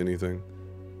cost us anything.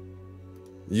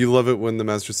 You love it when the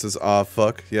master says, ah,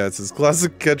 fuck. Yeah, it's his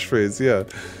classic catchphrase, yeah.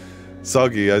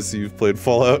 Soggy, I see you've played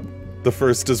Fallout the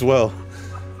first as well.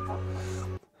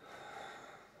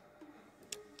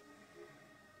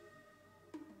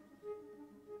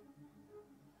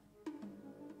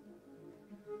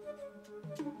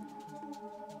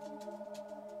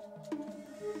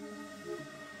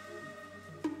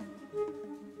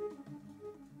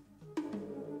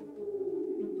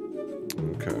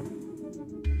 Okay.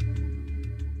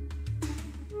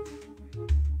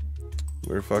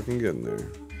 We're fucking getting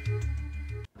there.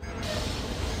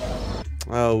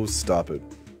 Oh, stop it.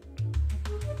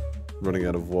 Running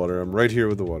out of water. I'm right here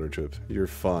with the water chip. You're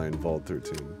fine, Vault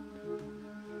 13.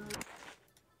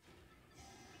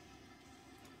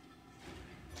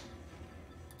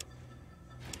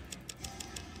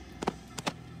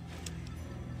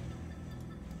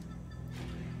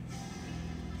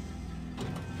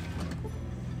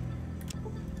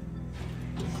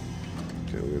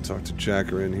 Okay, we're gonna talk to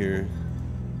Jacker in here.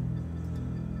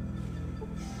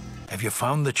 Have you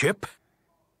found the chip?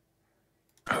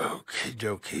 Okie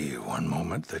dokie. One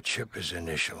moment. The chip is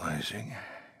initializing.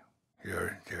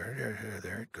 There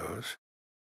it goes.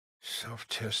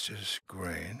 Self-test is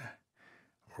green.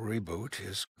 Reboot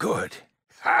is good.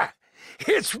 Ha!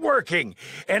 It's working,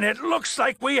 and it looks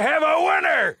like we have a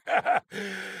winner!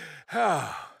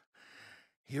 Oh,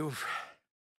 you've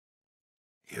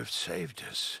saved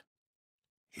us.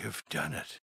 You've done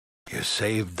it. You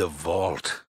saved the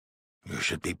vault. You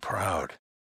should be proud.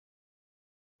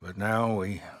 But now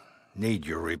we need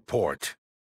your report.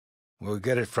 We'll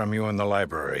get it from you in the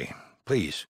library.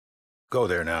 Please, go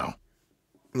there now.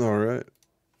 All right.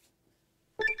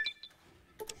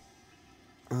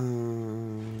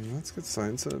 Let's get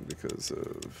science up because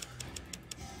of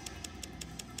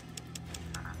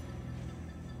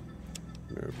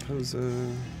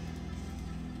Mariposa.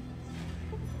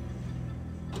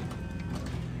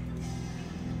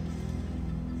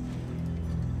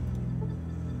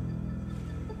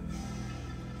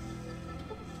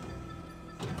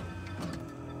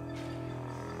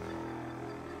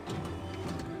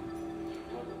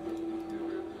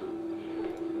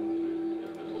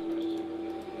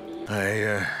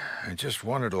 I just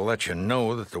wanted to let you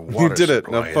know that the water You did it.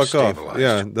 Now supply is fuck off. stabilized.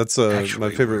 Yeah, that's Actually,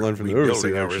 my favorite we're line from the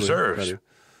rebuilding Overseer, our actually.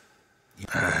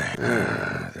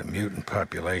 reserves. The mutant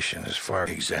population is far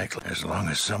exactly as long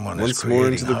as someone is Once more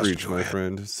into creating the breach, hospital my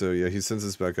friend. So yeah, he sends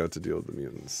us back out to deal with the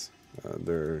mutants.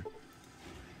 They're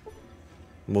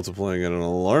multiplying at an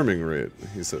alarming rate,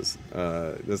 he says.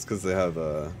 That's because they have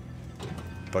a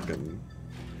fucking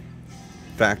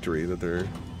factory that they're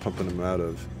pumping them out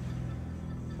of.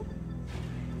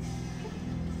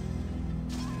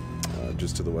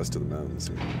 Just to the west of the mountains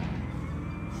here.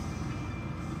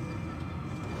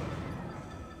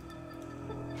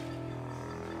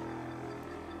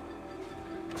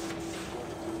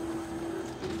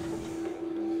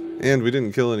 And we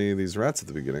didn't kill any of these rats at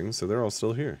the beginning, so they're all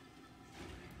still here.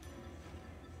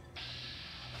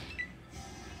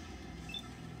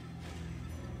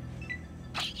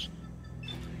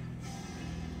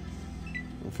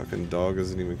 The fucking dog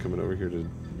isn't even coming over here to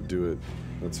do it.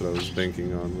 That's what I was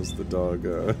banking on, was the dog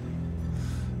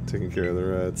taking care of the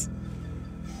rats.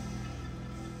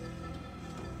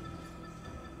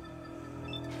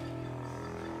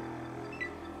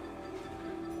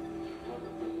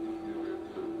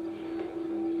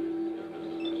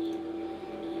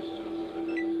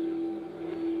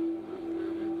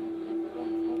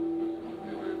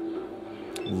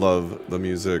 Love the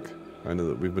music. I know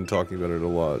that we've been talking about it a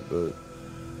lot, but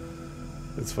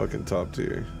it's fucking top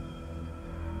tier.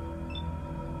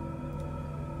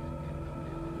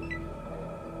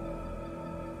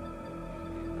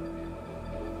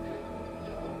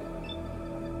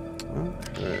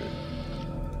 Okay.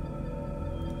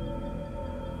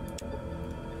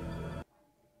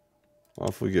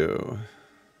 Off we go.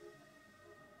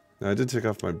 Now, I did take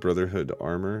off my Brotherhood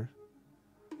armor.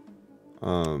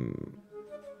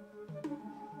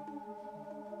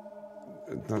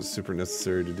 Not super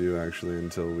necessary to do, actually,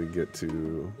 until we get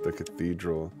to the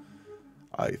cathedral.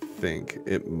 I think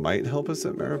it might help us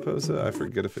at Mariposa. I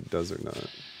forget if it does or not.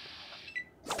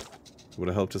 Would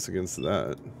have helped us against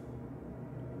that.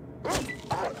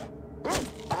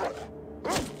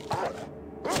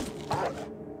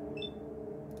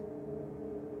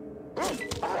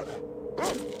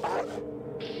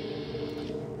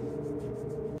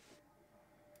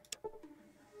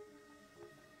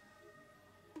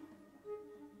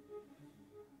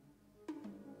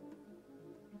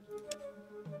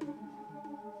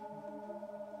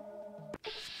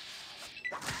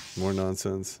 More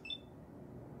nonsense.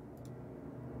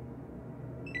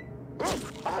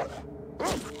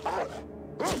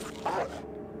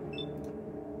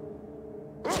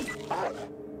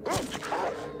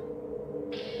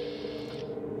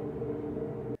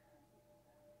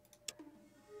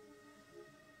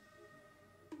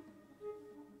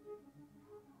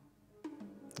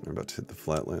 We're about to hit the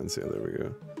flatlands. Yeah, there we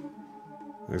go.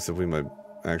 Except we might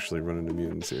actually run into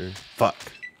mutants here. Fuck.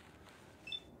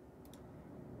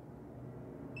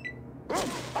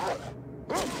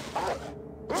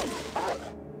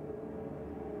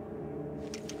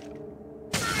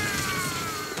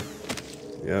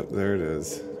 Yep, there it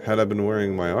is. Had I been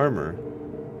wearing my armor,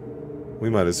 we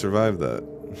might have survived that.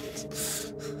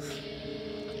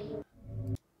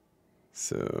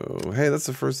 So, hey, that's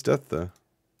the first death, though.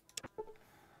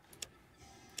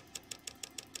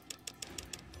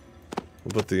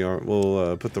 We'll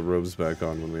put the robes back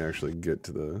on when we actually get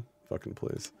to the fucking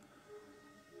place.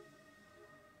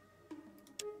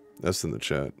 That's in the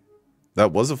chat.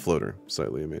 That was a floater,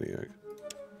 slightly a maniac.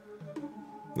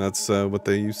 That's what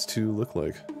they used to look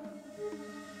like.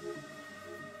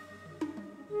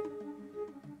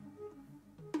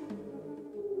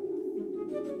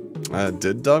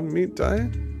 Did Dog Meat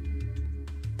die?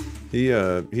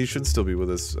 He should still be with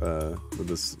us with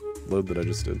this load that I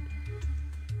just did.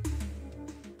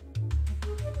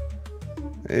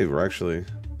 Hey, we're actually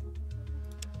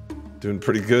doing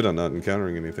pretty good on not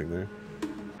encountering anything there.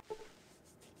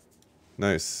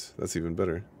 Nice. That's even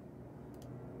better.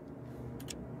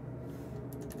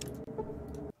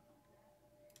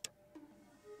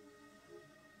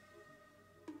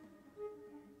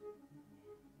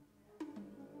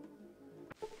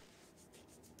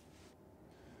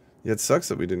 Yeah, it sucks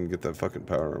that we didn't get that fucking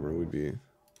power armor. We'd be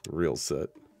real set.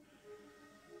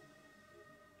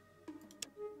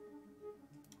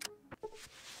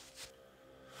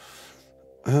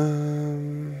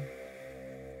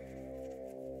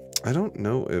 I don't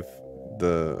know if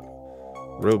the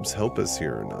robes help us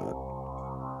here or not.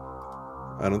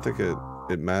 I don't think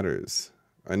it matters.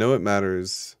 I know it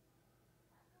matters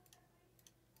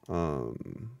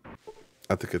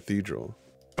at the cathedral.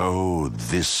 Oh,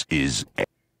 this is...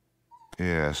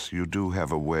 Yes, you do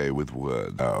have a way with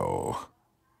words. Oh,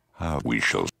 we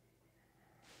shall...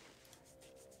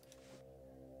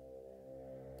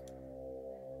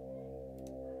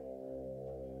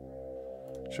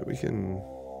 Sure, we can...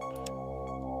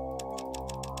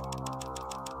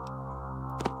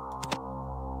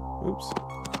 Oops.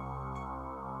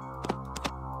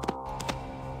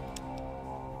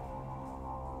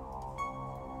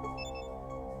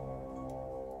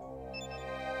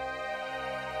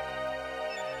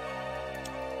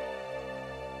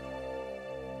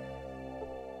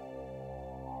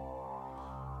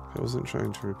 I wasn't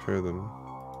trying to repair them.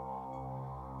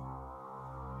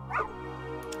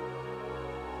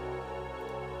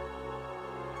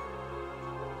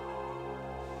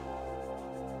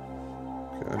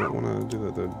 I don't want to do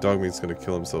that. The dog meat's going to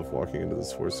kill himself walking into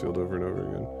this force field over and over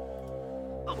again.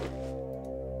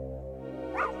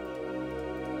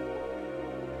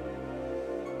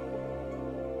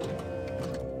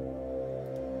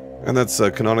 And that's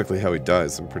canonically how he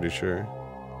dies, I'm pretty sure.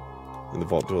 In the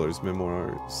Vault Dweller's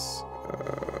memoirs.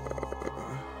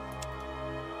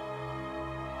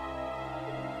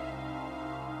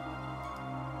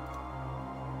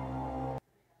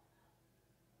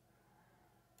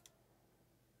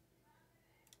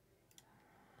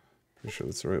 Pretty sure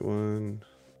that's the right one.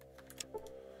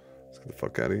 Let's get the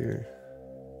fuck out of here.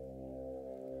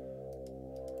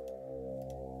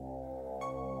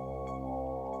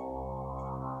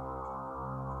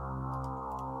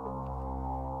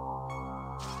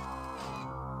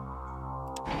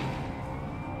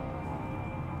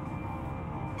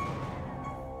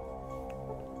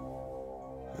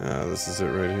 Ah, this is it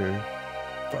right here.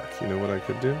 Fuck, you know what I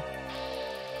could do?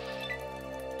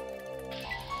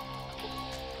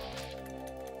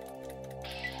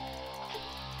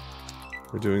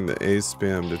 We're doing the A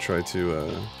spam to try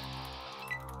to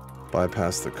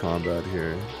bypass the combat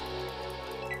here.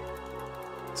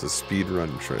 It's a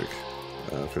speedrun trick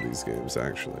for these games,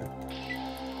 actually.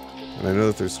 And I know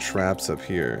that there's traps up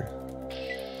here.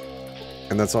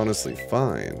 And that's honestly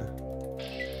fine.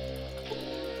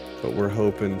 But we're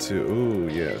hoping to... Ooh,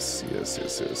 yes. That's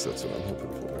what I'm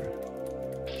hoping for.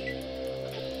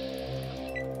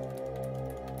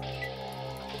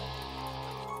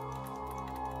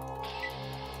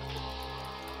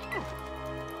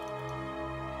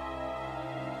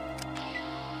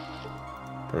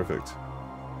 Perfect.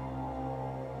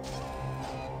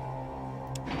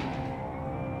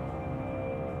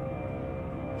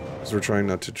 Because we're trying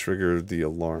not to trigger the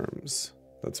alarms.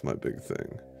 That's my big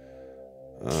thing.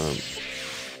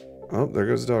 Oh, there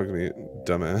goes dog meat.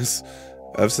 Dumbass.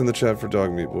 F's in the chat for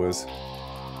dog meat, boys.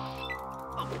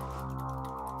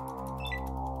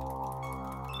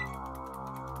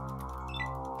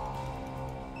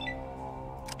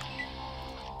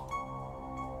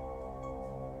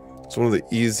 It's one of the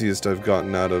easiest I've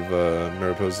gotten out of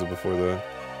Mariposa before, though.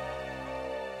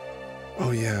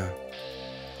 Oh, yeah.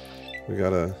 We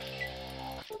gotta...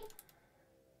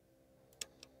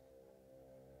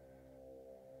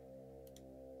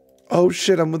 Oh,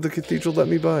 shit, I'm with the cathedral. Let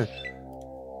me by.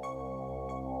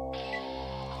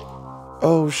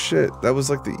 Oh, shit. That was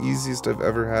like the easiest I've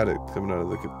ever had it coming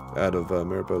out of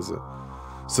Mariposa.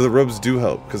 So the robes do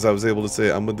help, because I was able to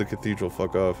say, I'm with the cathedral,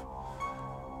 fuck off.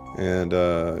 And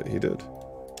he did.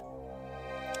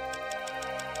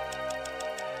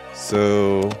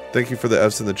 So, thank you for the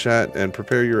Fs in the chat, and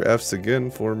prepare your Fs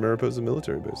again for Mariposa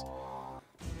Military Base.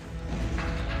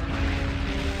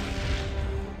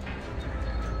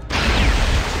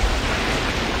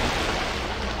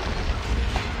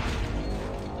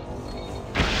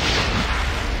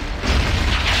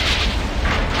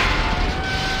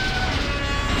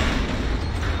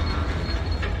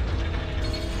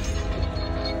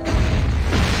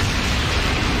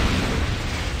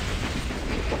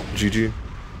 GG.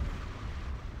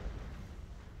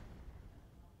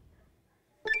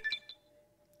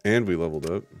 And we leveled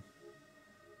up.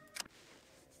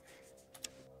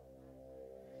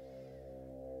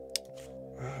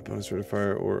 Bonus rate of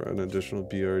fire or an additional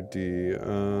BRD.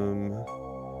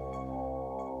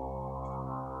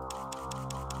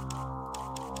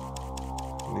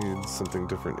 Need something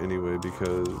different anyway,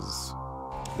 because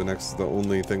the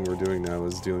only thing we're doing now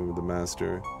is dealing with the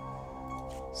master.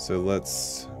 So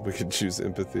we could choose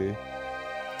empathy.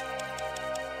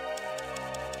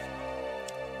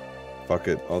 Fuck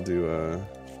it, I'll do that.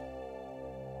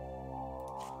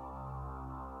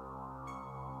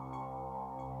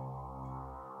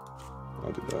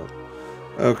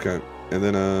 Okay, and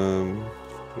then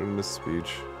put in a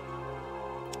speech.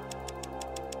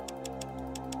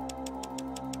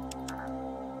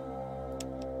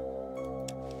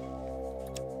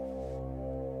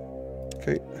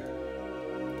 Okay.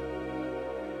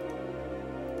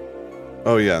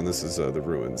 Oh yeah, and this is the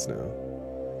ruins now.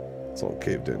 It's all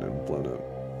caved in and blown up.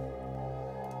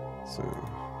 So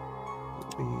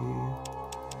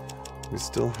we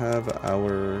still have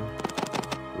our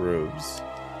robes,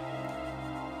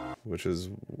 which is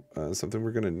something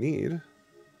we're gonna need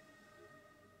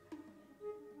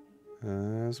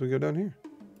as we go down here.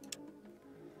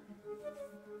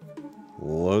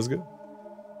 Let's go.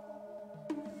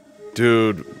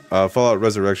 Dude, Fallout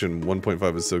Resurrection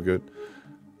 1.5 is so good.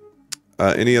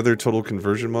 Any other total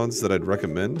conversion mods that I'd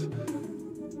recommend?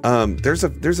 There's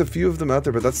a few of them out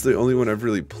there, but that's the only one I've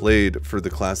really played for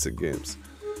the classic games.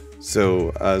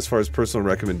 So as far as personal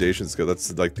recommendations go,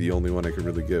 that's like the only one I can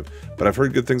really give. But I've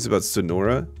heard good things about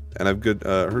Sonora, and I've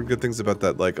heard good things about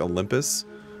that like Olympus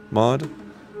mod,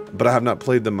 but I have not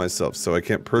played them myself, so I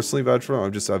can't personally vouch for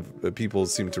them. People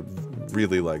seem to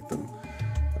really like them.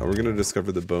 We're gonna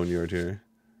discover the boneyard here.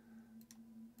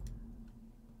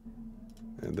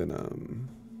 And then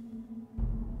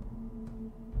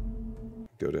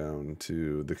go down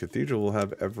to the cathedral. We'll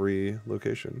have every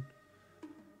location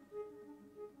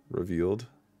revealed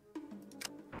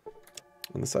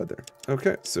on the side there.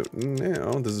 Okay, so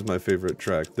now this is my favorite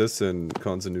track. This and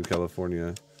Cons in New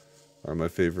California are my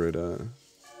favorite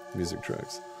music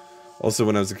tracks. Also,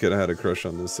 when I was a kid, I had a crush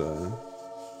on this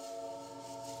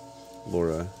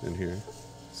Laura in here.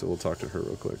 So we'll talk to her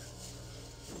real quick.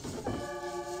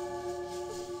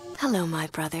 Hello, my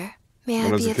brother. May When I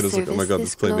I was be a of kid, I was like, oh my god,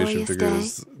 this service Claymation glorious figure day?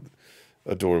 is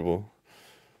adorable.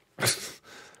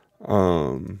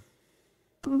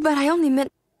 But I only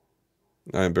meant...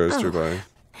 I embarrassed her Oh.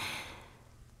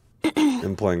 by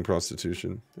implying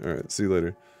prostitution. Alright, see you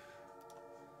later.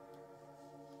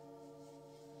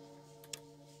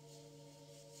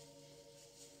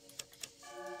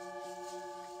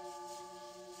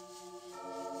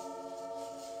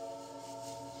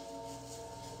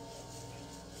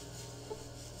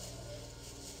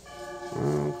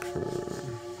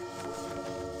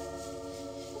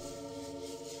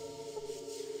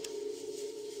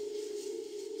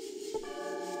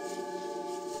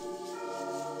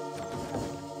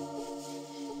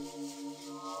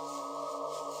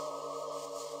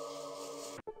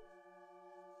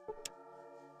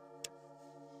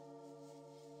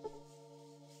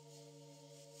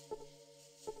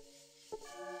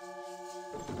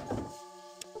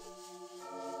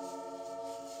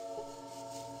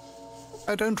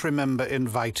 I don't remember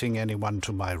inviting anyone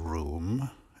to my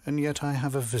room, and yet I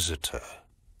have a visitor.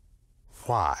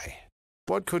 Why?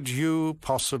 What could you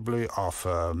possibly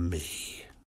offer me?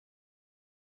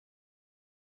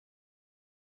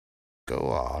 Go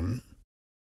on.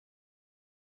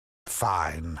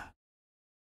 Fine.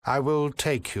 I will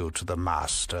take you to the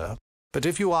master, but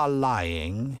if you are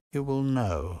lying, you will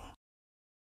know.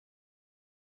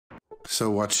 So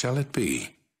what shall it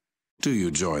be? Do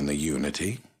you join the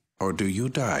Unity, or do you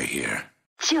die here?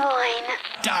 Join.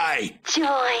 Die!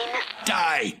 Join.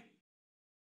 Die!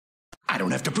 I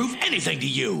don't have to prove anything to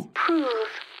you! Prove.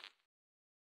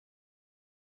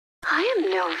 I am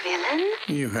no villain.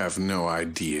 You have no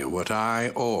idea what I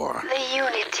or The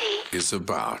Unity is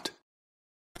about.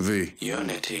 The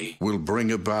Unity will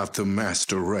bring about the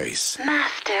master race.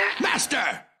 Master.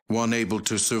 Master! One able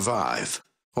to survive,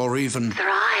 or even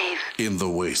Thrive. in the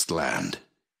wasteland.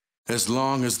 As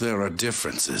long as there are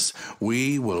differences,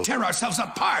 we will tear ourselves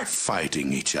apart,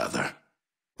 fighting each other.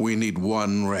 We need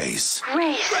one race.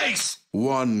 Race. Race!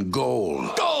 One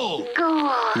goal. Goal!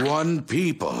 Goal. One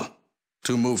people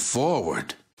to move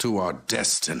forward to our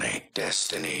destiny.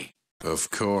 Destiny. Of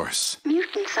course.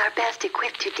 Mutants are best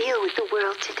equipped to deal with the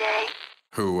world today.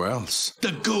 Who else?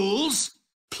 The ghouls?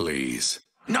 Please.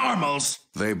 Normals?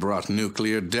 They brought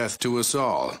nuclear death to us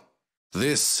all.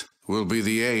 This will be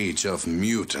the age of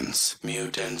mutants.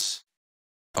 Mutants.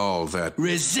 All that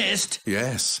resist?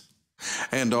 Yes.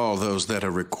 And all those that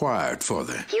are required for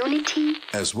the Unity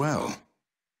as well.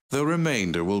 The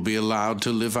remainder will be allowed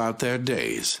to live out their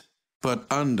days, but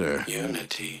under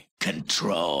Unity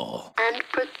control and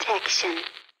protection.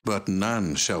 But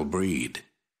none shall breed,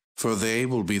 for they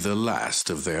will be the last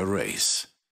of their race.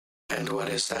 And what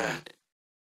is that?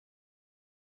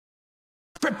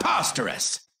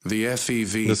 Preposterous! The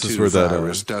FEV2 This is where that,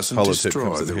 virus doesn't politics destroy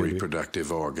comes in the handy.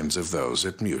 reproductive organs of those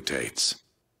it mutates.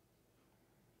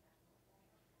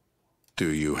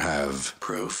 Do you have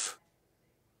proof?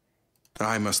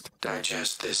 I must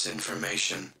digest this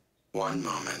information. One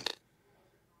moment.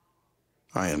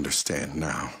 I understand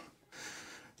now.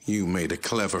 You made a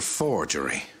clever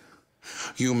forgery.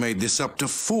 You made this up to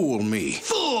fool me.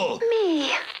 Fool!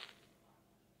 Me.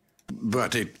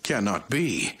 But it cannot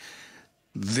be.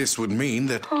 This would mean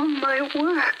that all my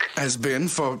work has been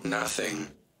for nothing.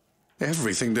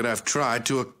 Everything that I've tried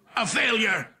to... A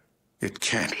failure! It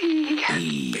can't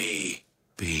be.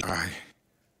 I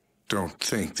don't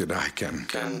think that I can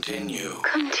continue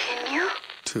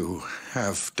to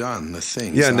have done the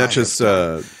things Yeah, I Netch's, have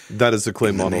done. that is a clay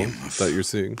in the model name of that you're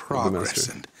seeing. Of the progress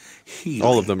Master. and healing.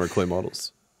 All of them are clay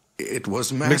models. It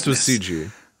was madness. Mixed with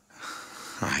CG.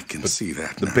 I can see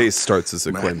that The now. base starts as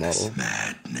a clay Madness. model.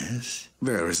 Madness.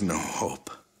 There is no hope.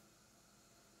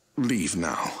 Leave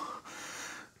now.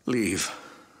 Leave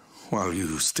while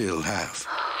you still have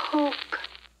hope.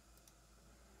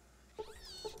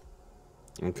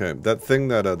 Okay, that thing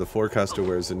that the forecaster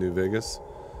wears in New Vegas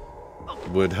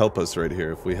would help us right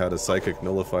here. If we had a psychic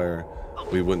nullifier,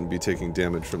 we wouldn't be taking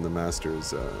damage from the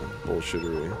Master's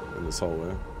bullshittery in this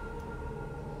hallway.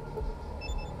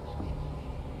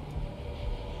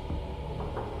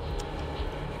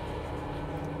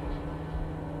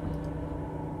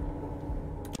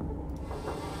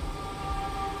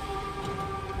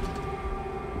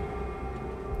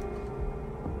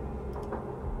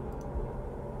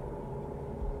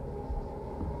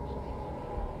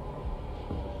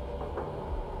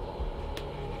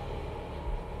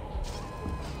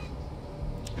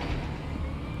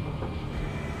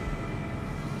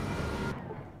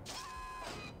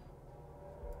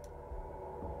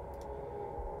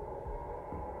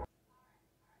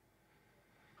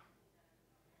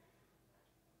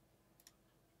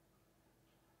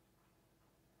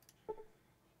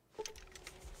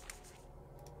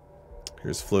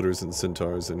 Here's floaters and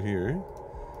centaurs in here.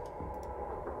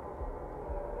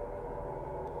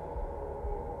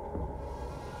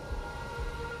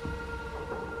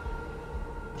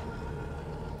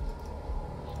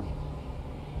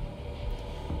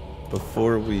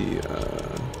 Before we,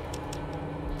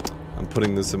 I'm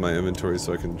putting this in my inventory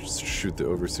so I can just shoot the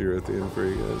Overseer at the end for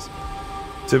you guys.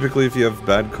 Typically, if you have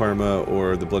bad karma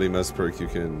or the Bloody Mess perk, you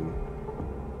can,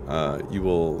 you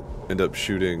will end up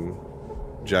shooting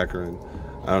Jackarin.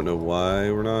 I don't know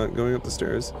why we're not going up the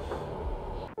stairs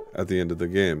at the end of the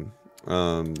game.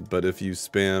 But if you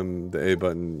spam the A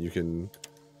button, you can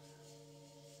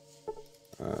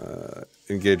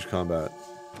engage combat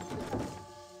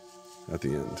at the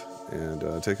end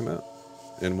and take him out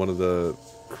in one of the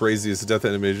craziest death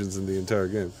animations in the entire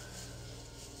game.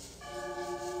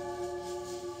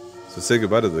 So say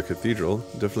goodbye to the cathedral.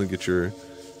 Definitely get your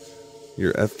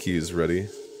F keys ready.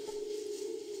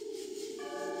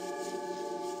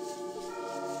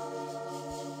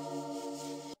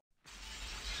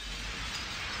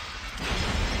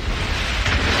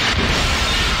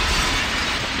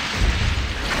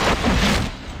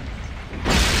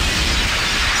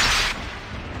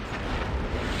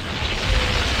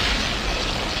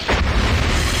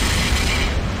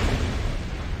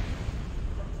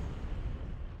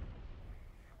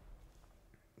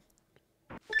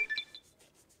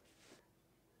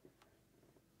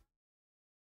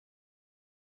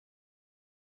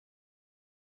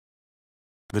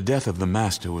 The death of the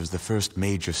Master was the first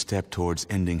major step towards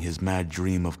ending his mad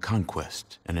dream of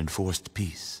conquest and enforced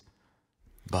peace.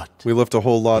 But we left a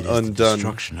whole lot undone,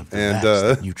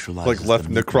 and like left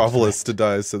Necropolis to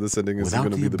die, so this ending isn't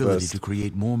going to be the best. Without the ability to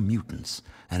create more mutants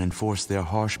and enforce their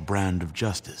harsh brand of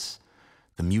justice,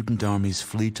 the mutant armies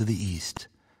flee to the east,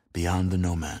 beyond the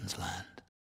No Man's Land.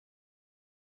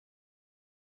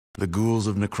 The ghouls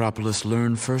of Necropolis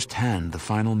learn firsthand the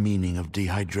final meaning of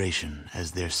dehydration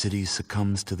as their city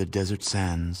succumbs to the desert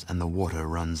sands and the water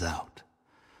runs out.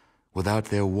 Without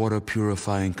their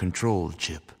water-purifying control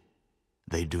chip,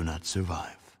 they do not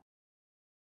survive.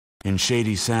 In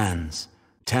Shady Sands,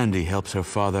 Tandy helps her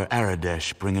father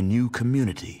Aradesh bring a new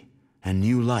community and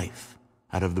new life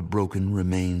out of the broken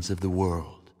remains of the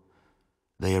world.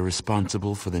 They are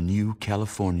responsible for the new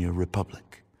California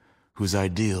Republic, whose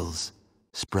ideals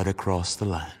spread across the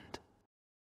land.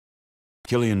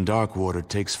 Killian Darkwater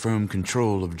takes firm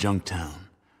control of Junktown,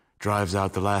 drives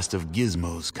out the last of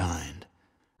Gizmo's kind,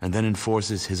 and then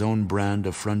enforces his own brand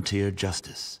of frontier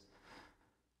justice.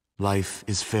 Life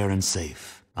is fair and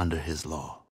safe under his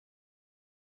law.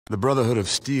 The Brotherhood of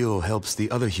Steel helps the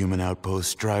other human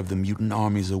outposts drive the mutant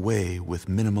armies away with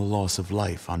minimal loss of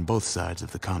life on both sides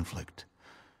of the conflict.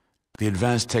 The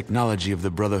advanced technology of the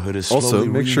Brotherhood is slowly also,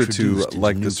 make sure to reintroduced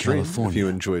like into the New stream California if you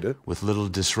enjoyed it. with little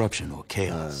disruption or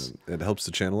chaos. It helps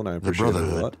the channel, and I The appreciate it a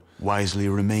Brotherhood lot. wisely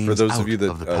remains For those out of you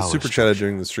that of the power super chatted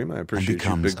during the stream, I appreciate you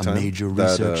becomes big time. a major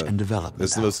That, research and development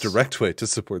It's the most direct way to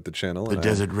support the channel. The and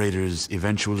Desert Raiders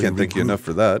eventually can't thank you regroup enough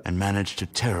for that. and manage to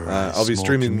terrorize I'll be small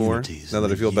streaming more communities now that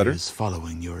I in the feel better. years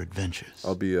following your adventures.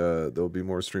 I'll be there'll be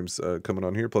more streams coming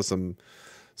on here. Plus, I'm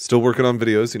still working on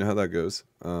videos. You know how that goes.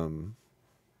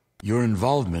 Your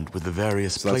involvement with the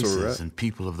various So that's where we're places at. and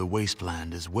people of the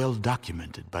wasteland is well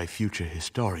documented by future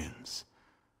historians.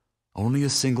 Only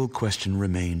a single question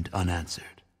remained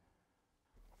unanswered.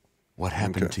 What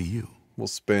happened to you? We'll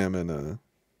spam and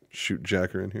shoot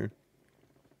Jacker in here.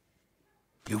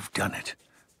 You've done it.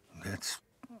 That's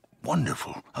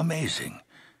wonderful, amazing.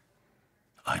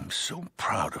 I'm so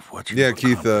proud of what you've Yeah,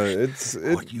 Keith. accomplished,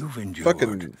 It what you've endured.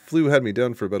 fucking flu had me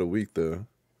down for about a week though.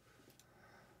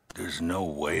 There's no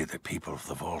way the people of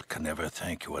the Vault can ever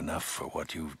thank you enough for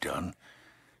what you've done.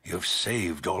 You've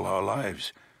saved all our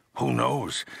lives. Who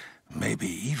knows? Maybe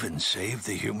even saved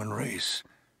the human race.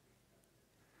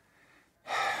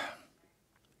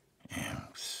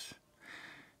 Yes.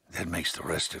 That makes the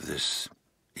rest of this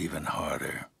even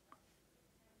harder.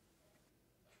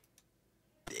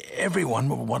 Everyone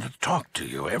will want to talk to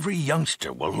you. Every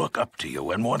youngster will look up to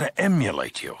you and want to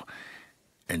emulate you.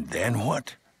 And then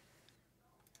what?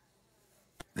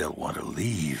 They'll want to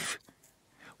leave.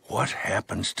 What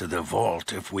happens to the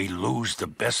Vault if we lose the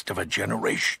best of a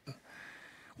generation?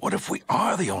 What if we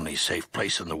are the only safe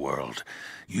place in the world?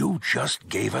 You just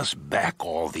gave us back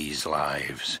all these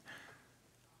lives.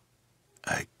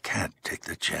 I can't take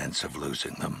the chance of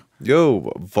losing them.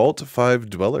 Yo, Vault 5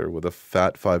 Dweller with a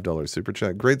fat $5 super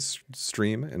chat. Great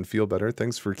stream and feel better.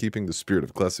 Thanks for keeping the spirit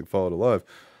of Classic Fallout alive.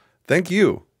 Thank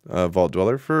you, Vault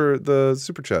Dweller, for the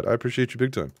super chat. I appreciate you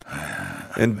big time.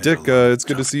 And Dick, it's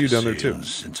good to see you down there too.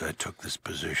 Since I took this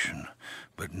position,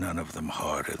 but none of them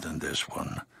harder than this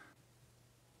one.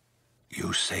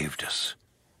 You saved us,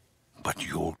 but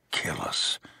you'll kill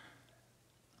us.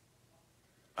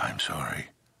 I'm sorry.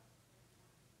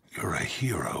 You're a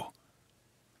hero,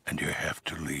 and you have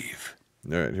to leave.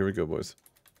 All right, here we go, boys.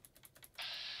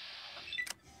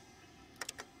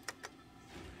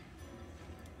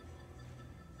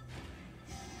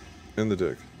 In the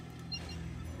dick.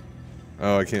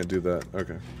 Oh, I can't do that.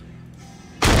 Okay.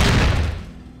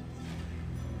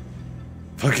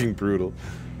 Fucking brutal.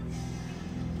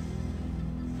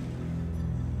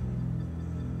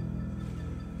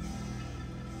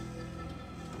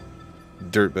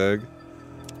 Dirtbag.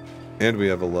 And we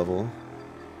have a level.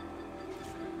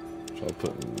 Which I'll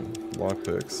put in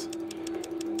lockpicks.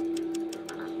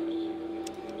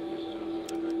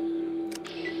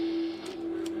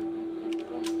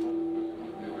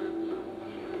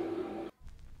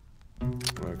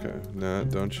 Okay, nah,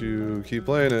 don't you keep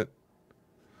playing it.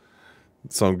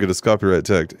 Song get us copyright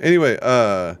tagged. Anyway,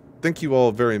 thank you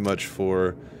all very much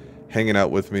for hanging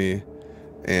out with me.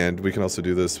 And we can also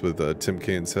do this with Tim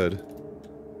Kane's head.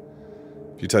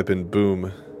 If you type in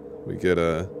boom, we get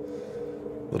a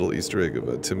little Easter egg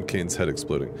of Tim Kane's head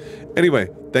exploding. Anyway,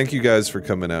 thank you guys for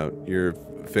coming out. You're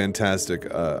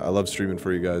fantastic. I love streaming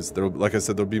for you guys. Like I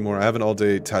said, there'll be more. I have an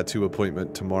all-day tattoo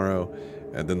appointment tomorrow,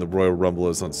 and then the Royal Rumble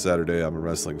is on Saturday. I'm a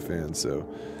wrestling fan,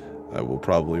 so I will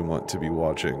probably want to be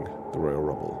watching the Royal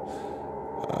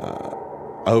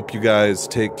Rumble. I hope you guys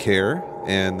take care.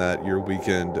 and that your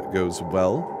weekend goes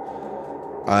well.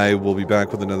 I will be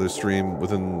back with another stream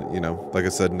within, you know, like I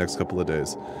said, next couple of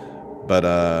days. But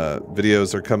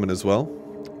videos are coming as well.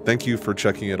 Thank you for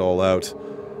checking it all out.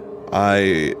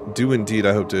 I do indeed,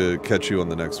 I hope to catch you on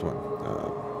the next one.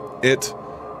 It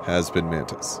has been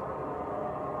Mantis.